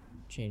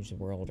change the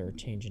world or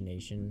change a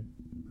nation,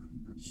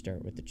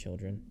 start with the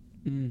children.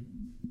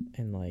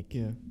 And like,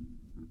 I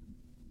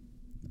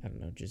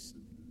don't know, just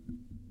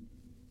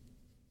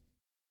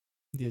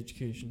the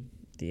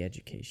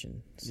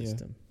education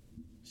system.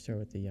 Start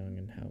with the young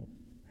and how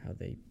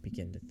they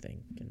begin to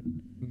think.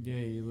 And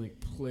you're like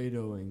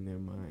Platoing their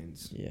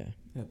minds.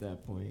 At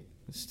that point,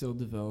 it's still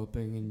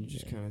developing, and you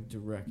just kind of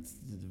direct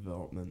the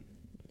development.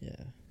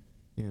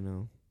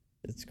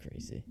 It's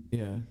crazy.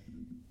 I'm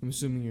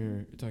assuming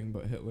you're talking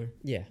about Hitler.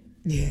 Yeah.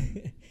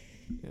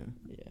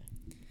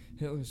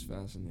 Hitler's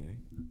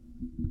fascinating.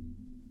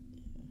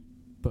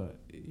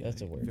 But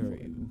that's a word very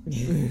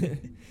for it.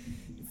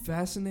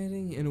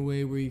 Fascinating in a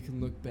way where you can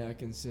look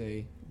back and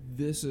say,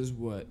 this is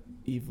what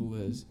evil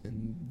is,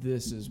 and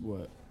this is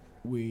what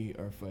we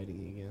are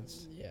fighting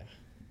against.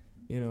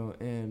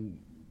 And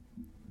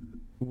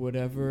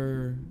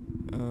whatever,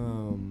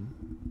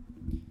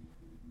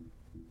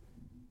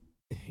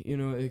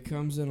 it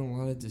comes in a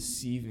lot of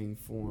deceiving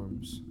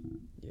forms.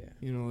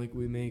 Like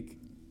we make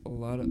a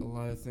lot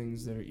of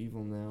things that are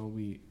evil now,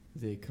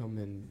 they come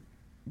in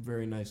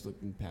very nice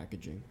looking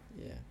packaging.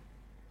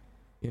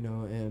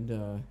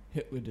 And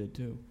Hitler did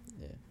too.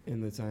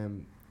 In the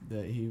time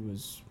that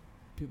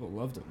people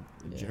loved him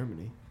in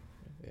Germany.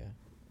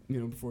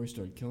 Before he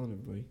started killing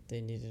everybody.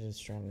 They needed a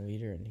strong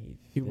leader, and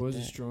he was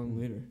a strong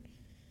leader.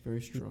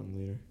 Very strong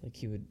leader. Like,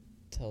 he would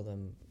tell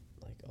them,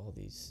 like, all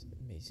these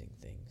amazing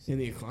things.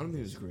 And the economy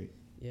was great.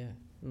 And,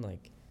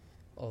 like,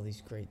 all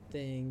these great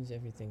things,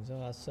 everything's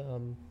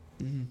awesome.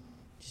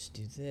 Just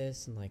do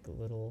this, and, like,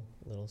 little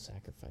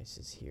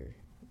sacrifices here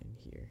and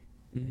here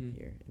and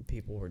here. And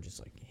people were just,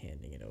 like,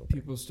 handing it over.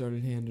 People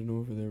started handing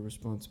over their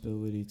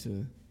responsibility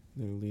to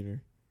their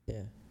leader.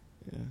 And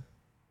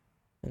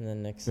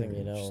then next thing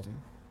you know...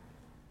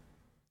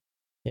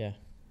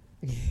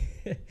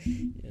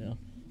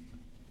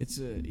 It's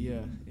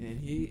and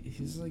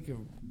he's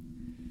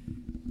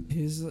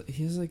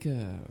like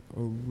a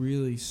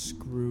really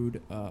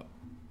screwed up.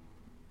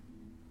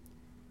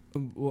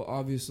 Well,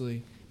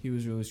 obviously he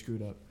was really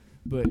screwed up,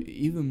 but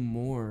even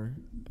more,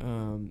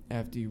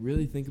 after you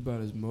really think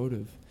about his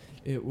motive,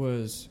 it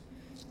was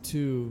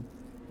to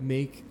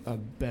make a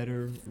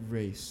better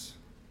race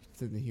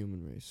than the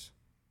human race.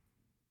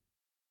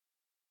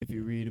 If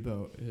you read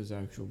about his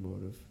actual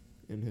motive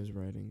in his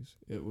writings,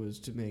 it was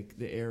to make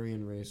the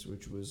Aryan race,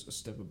 which was a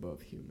step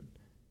above human.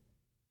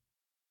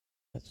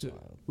 That's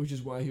wild. Which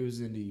is why he was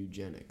into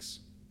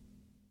eugenics.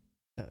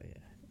 Oh,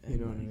 yeah. You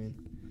know what I mean?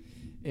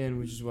 And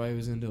which is why he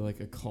was into, like,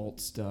 occult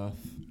stuff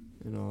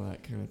and all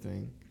that kind of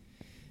thing.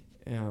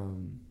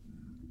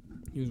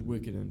 He was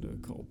wicked into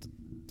occult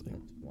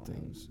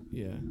things.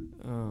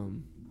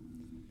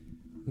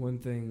 One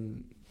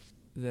thing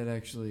that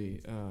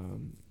actually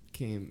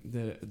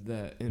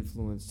that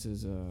influenced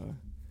his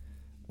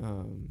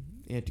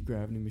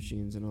anti-gravity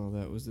machines and all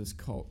that was this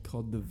cult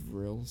called the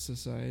Vril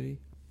Society.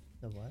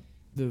 The what?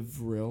 The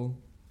Vril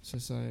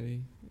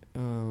Society.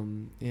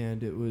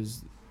 And it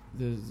was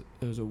there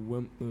was a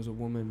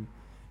woman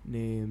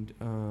named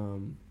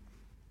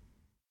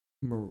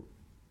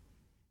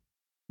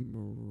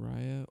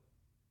Mariah,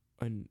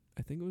 and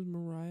I think it was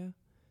Mariah,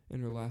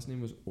 and her last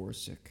name was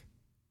Orsic.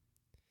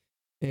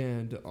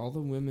 And all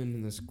the women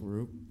in this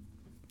group,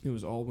 it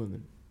was all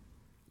women.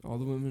 All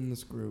the women in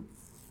this group,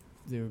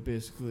 they were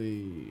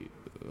basically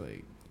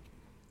like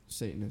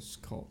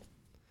Satanist cult.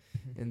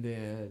 And they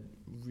had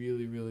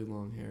really, really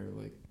long hair,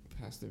 like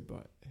past their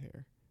butt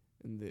hair.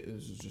 And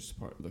this was just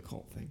part of the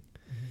cult thing.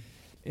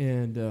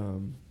 And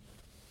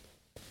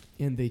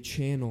they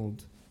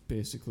channeled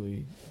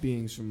basically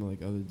beings from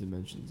like other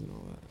dimensions and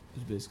all that.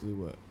 Is basically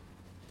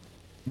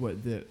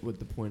what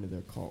the point of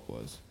their cult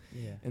was.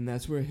 And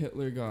that's where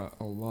Hitler got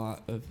a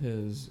lot of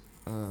his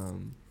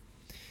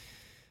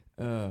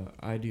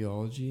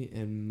ideology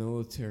and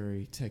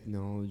military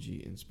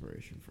technology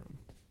inspiration from.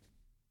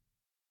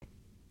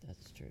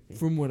 That's trippy.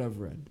 From what I've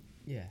read.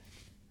 Yeah.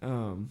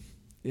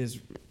 Is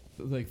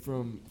like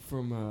from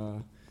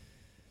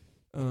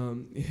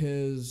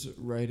his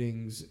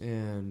writings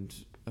and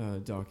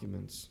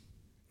documents,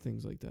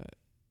 things like that.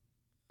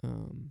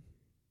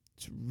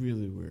 It's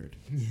really weird.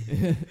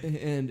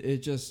 And it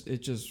just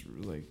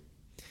like,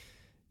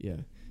 yeah,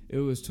 it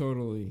was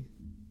totally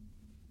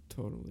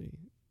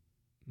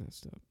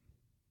messed up.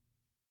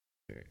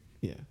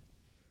 Yeah.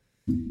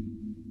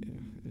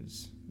 It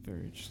was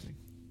very interesting.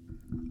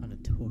 On a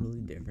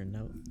totally different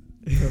note.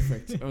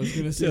 Perfect. I was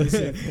gonna say the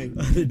same thing.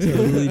 On a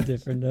totally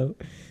different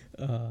note.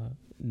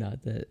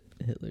 Not that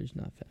Hitler's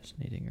not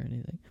fascinating or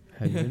anything.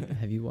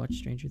 Have you watched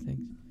Stranger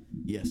Things?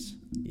 Yes.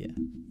 Yeah.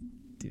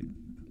 Dude.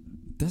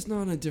 That's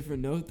not on a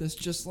different note. That's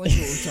just like what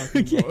we're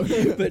talking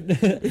about. But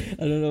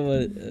I don't know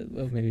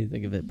what made me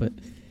think of it. But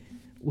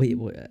wait,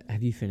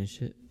 have you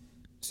finished it?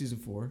 Season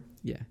 4?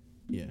 Yeah.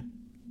 Yeah.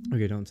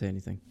 Okay, don't say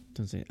anything.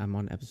 Don't say. I'm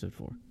on episode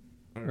 4.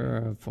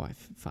 Or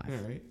 5. All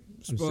right.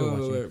 I'm still Spoiler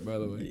watching. alert, by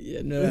the way.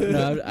 Yeah,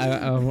 no,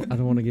 I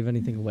don't want to give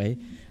anything away.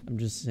 I'm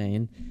just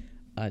saying.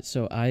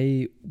 So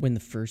when the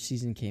first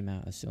season came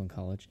out, I was still in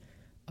college.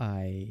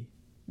 I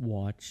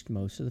watched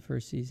most of the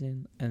first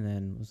season and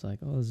then was like,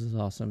 "Oh, this is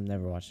awesome."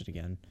 Never watched it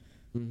again.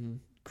 Mm-hmm.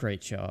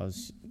 Great show. I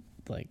was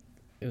like,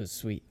 it was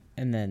sweet.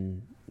 And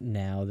then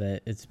now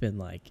that it's been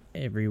like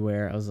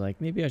everywhere, I was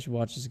like, maybe I should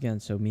watch this again.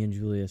 So me and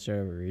Julia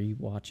started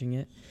rewatching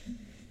it,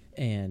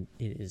 and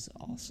it is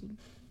awesome.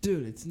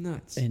 Dude, it's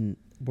nuts. And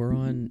we're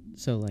on,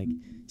 so like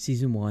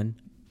season 1,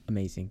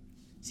 amazing.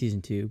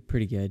 Season 2,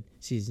 pretty good.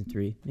 Season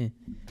 3,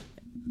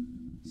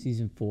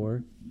 Season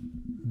 4,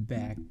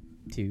 back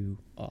to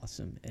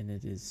awesome. And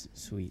it is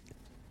sweet.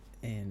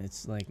 And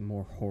it's like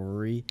more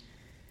horror-y.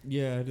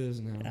 Yeah, it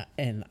is now.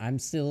 And I'm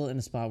still in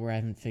a spot where I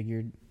haven't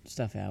figured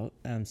stuff out.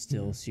 I'm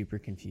still super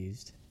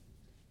confused.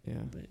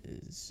 Yeah. But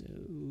it is so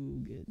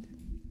good.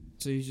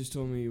 So you just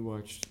told me you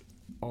watched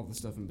all the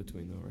stuff in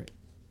between, though, right?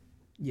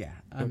 Yeah,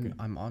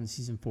 I'm on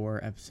season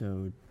 4,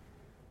 episode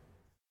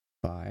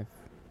 5.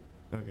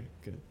 Okay,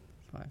 good.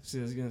 5. See,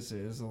 I was gonna say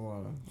there's a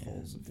lot of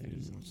holes if you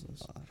didn't watch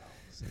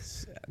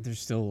this.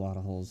 There's still a lot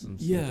of holes. I'm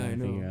still Yeah, trying I to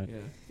know. figure out.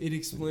 Yeah, it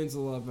explains a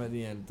lot by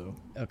the end, though.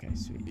 Okay,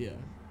 sweet. Yeah.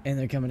 And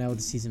they're coming out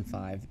with season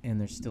 5, and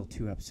there's still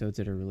 2 episodes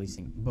that are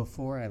releasing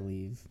before I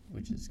leave,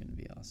 which is gonna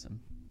be awesome.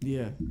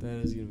 Yeah, that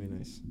is gonna be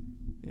nice.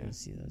 Yeah. We'll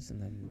see those,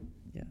 and then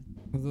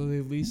Although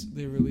they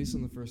release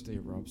on the first day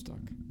of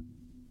Robstock.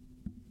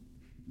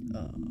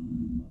 Oh,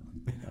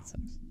 that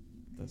sucks.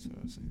 That's what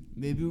I was saying.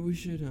 Maybe we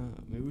should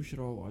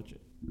all watch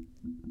it.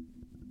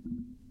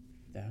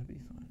 That would be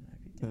fun.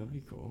 That'd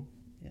be cool.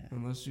 Yeah.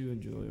 Unless you and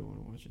Julia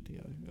want to watch it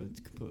together. It's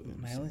completely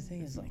My only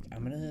thing is, like,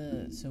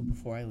 so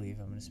before I leave,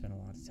 I'm going to spend a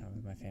lot of time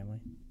with my family.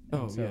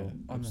 Oh, and so yeah,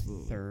 on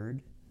absolutely. the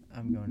 3rd,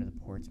 I'm going to the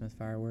Portsmouth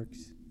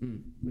fireworks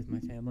with my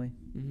family.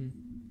 Mm-hmm.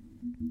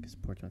 Because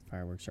Portsmouth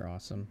fireworks are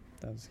awesome.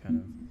 That was kind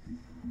of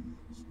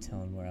just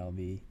telling where I'll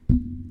be.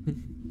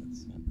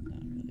 That's not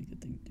really a good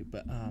thing to do.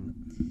 But,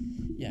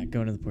 yeah,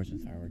 going to the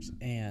Portsmouth fireworks.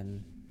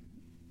 And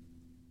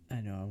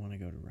I know I want to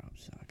go to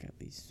Robstock at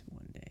least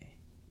one day.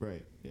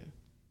 Right, yeah.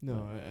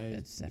 No,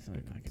 That's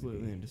definitely not going to be.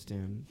 completely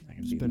understand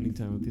Not spending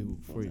time with people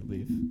before you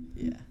leave.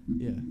 Yeah.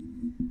 Yeah,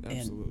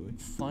 absolutely.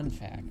 And fun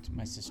fact,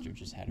 my sister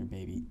just had her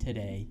baby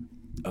today.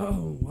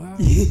 Oh, wow.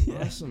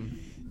 Yeah. Awesome.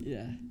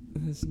 Yeah.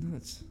 That's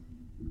nuts.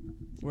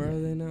 Where are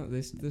they now?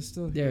 They're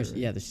still here, right?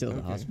 Yeah, they're still in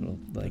the hospital.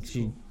 Like, That's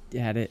she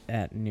had it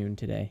at noon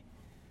today.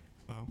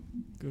 Wow.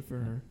 Good for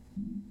her.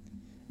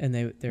 And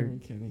they're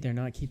Kenny. they're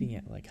not keeping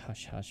it like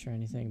hush hush or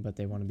anything, but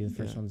they want to be the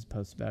first ones to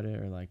post about it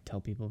or like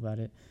tell people about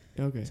it.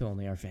 Okay. So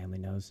only our family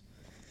knows.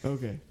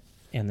 Okay.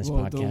 And this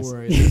well, podcast. don't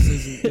worry.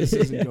 This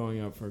isn't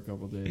going up for a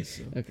couple days.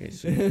 So. Okay,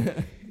 sweet.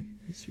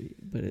 Sweet.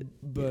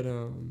 But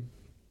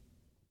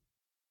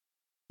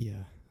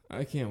yeah,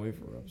 I can't wait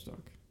for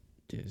Robstock.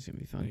 Dude, it's gonna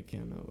be fun. I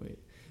cannot wait.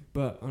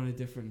 But on a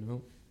different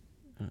note,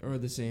 or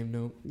the same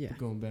note, yeah,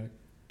 going back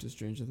to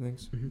Stranger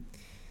Things.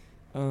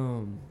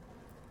 Mm-hmm.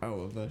 I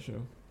love that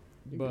show.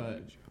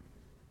 But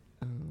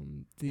I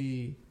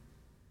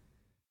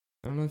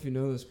don't know if you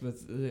know this,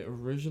 but the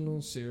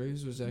original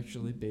series was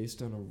actually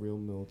based on a real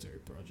military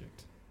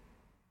project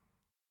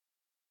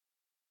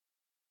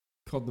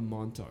called the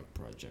Montauk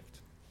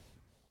Project.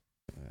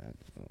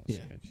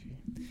 Sketchy.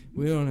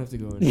 We don't have to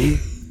go into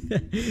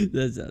it.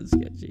 That sounds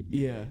sketchy.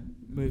 Yeah,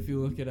 but if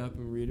you look it up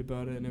and read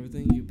about it and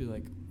everything, you'd be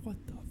like, what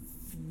the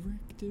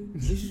frick, dude?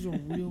 This is a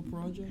real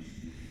project?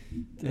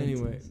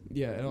 Anyway,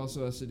 yeah, it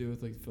also has to do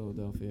with like the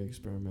Philadelphia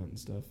experiment and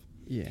stuff.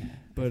 Yeah,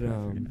 but I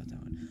forgot about that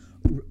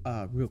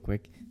one. Real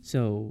quick,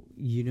 so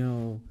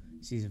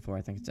season 4,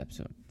 I think it's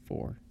episode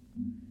 4,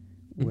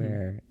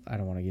 where I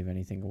don't want to give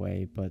anything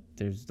away, but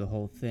there's the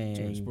whole thing.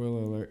 Sorry,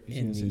 spoiler alert.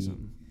 He's gonna say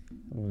something.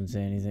 I won't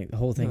say anything. The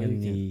whole thing in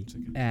the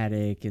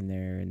attic, and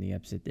they're in the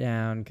upside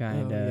down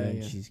kind of,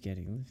 and she's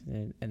getting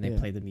lifted, and they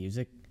play the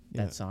music,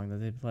 that song that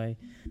they play,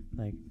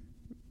 like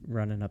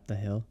running up the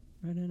hill.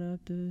 Running up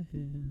the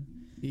hill.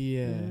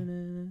 Yeah.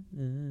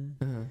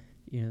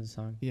 You know the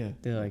song? Yeah.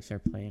 They like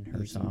start playing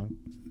her song.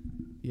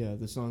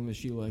 the song that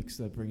she likes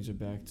that brings her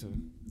back to.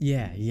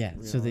 Yeah.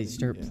 So they Reality,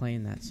 start yeah.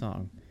 playing that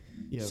song.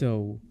 Yeah.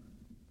 So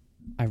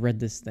I read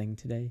this thing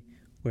today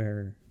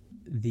where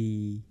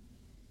the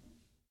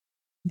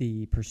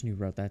person who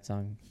wrote that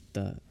song,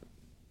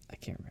 I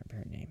can't remember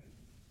her name.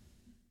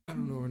 I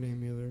don't know her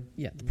name either.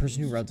 Yeah, the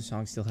person who wrote the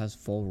song still has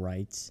full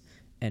rights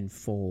and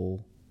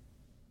full,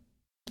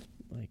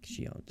 like,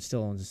 she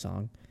still owns the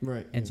song.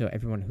 Right. And so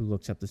everyone who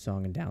looks up the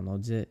song and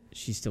downloads it,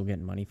 she's still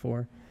getting money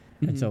for.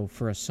 And so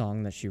for a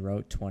song that she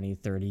wrote 20,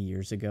 30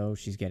 years ago,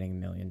 she's getting $1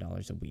 million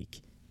a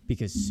week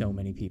because so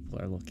many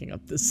people are looking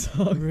up this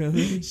song.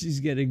 Really? She's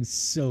getting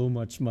so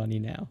much money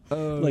now.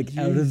 Oh, like,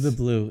 out of the jeez.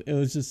 blue. It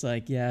was just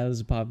like, yeah, it was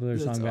a popular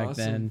That's song back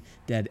awesome. then,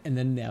 dead. And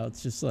then now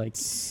it's just like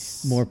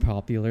more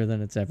popular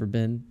than it's ever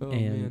been. Oh,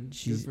 and man.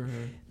 she's, Good for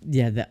her.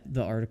 yeah,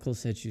 the article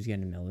said she was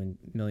getting $1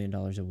 million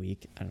a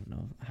week. I don't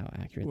know how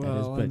accurate that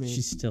is, but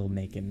she's still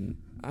making.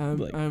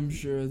 I'm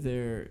sure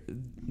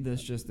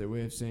that's just their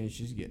way of saying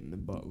she's getting a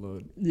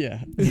buttload.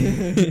 Yeah.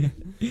 Yeah.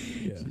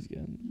 She's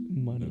getting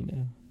money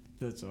now.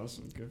 That's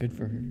awesome. Good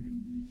for her.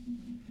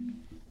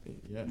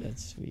 Yeah.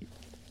 That's sweet.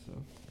 So,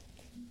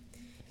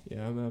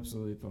 yeah, I'm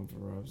absolutely pumped for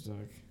Rob's doc.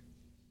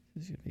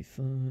 This is gonna be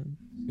fun.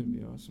 It's gonna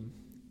be awesome.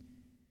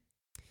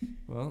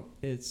 Well,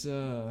 it's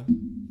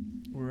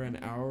we're an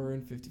hour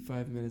and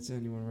 55 minutes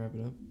in. You want to wrap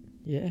it up?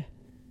 Yeah.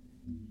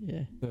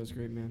 Yeah. That was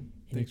great, man.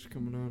 Thanks for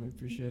coming on. I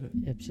appreciate it.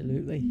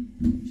 Absolutely.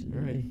 All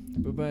right.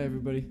 Bye-bye,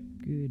 everybody.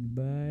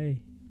 Goodbye.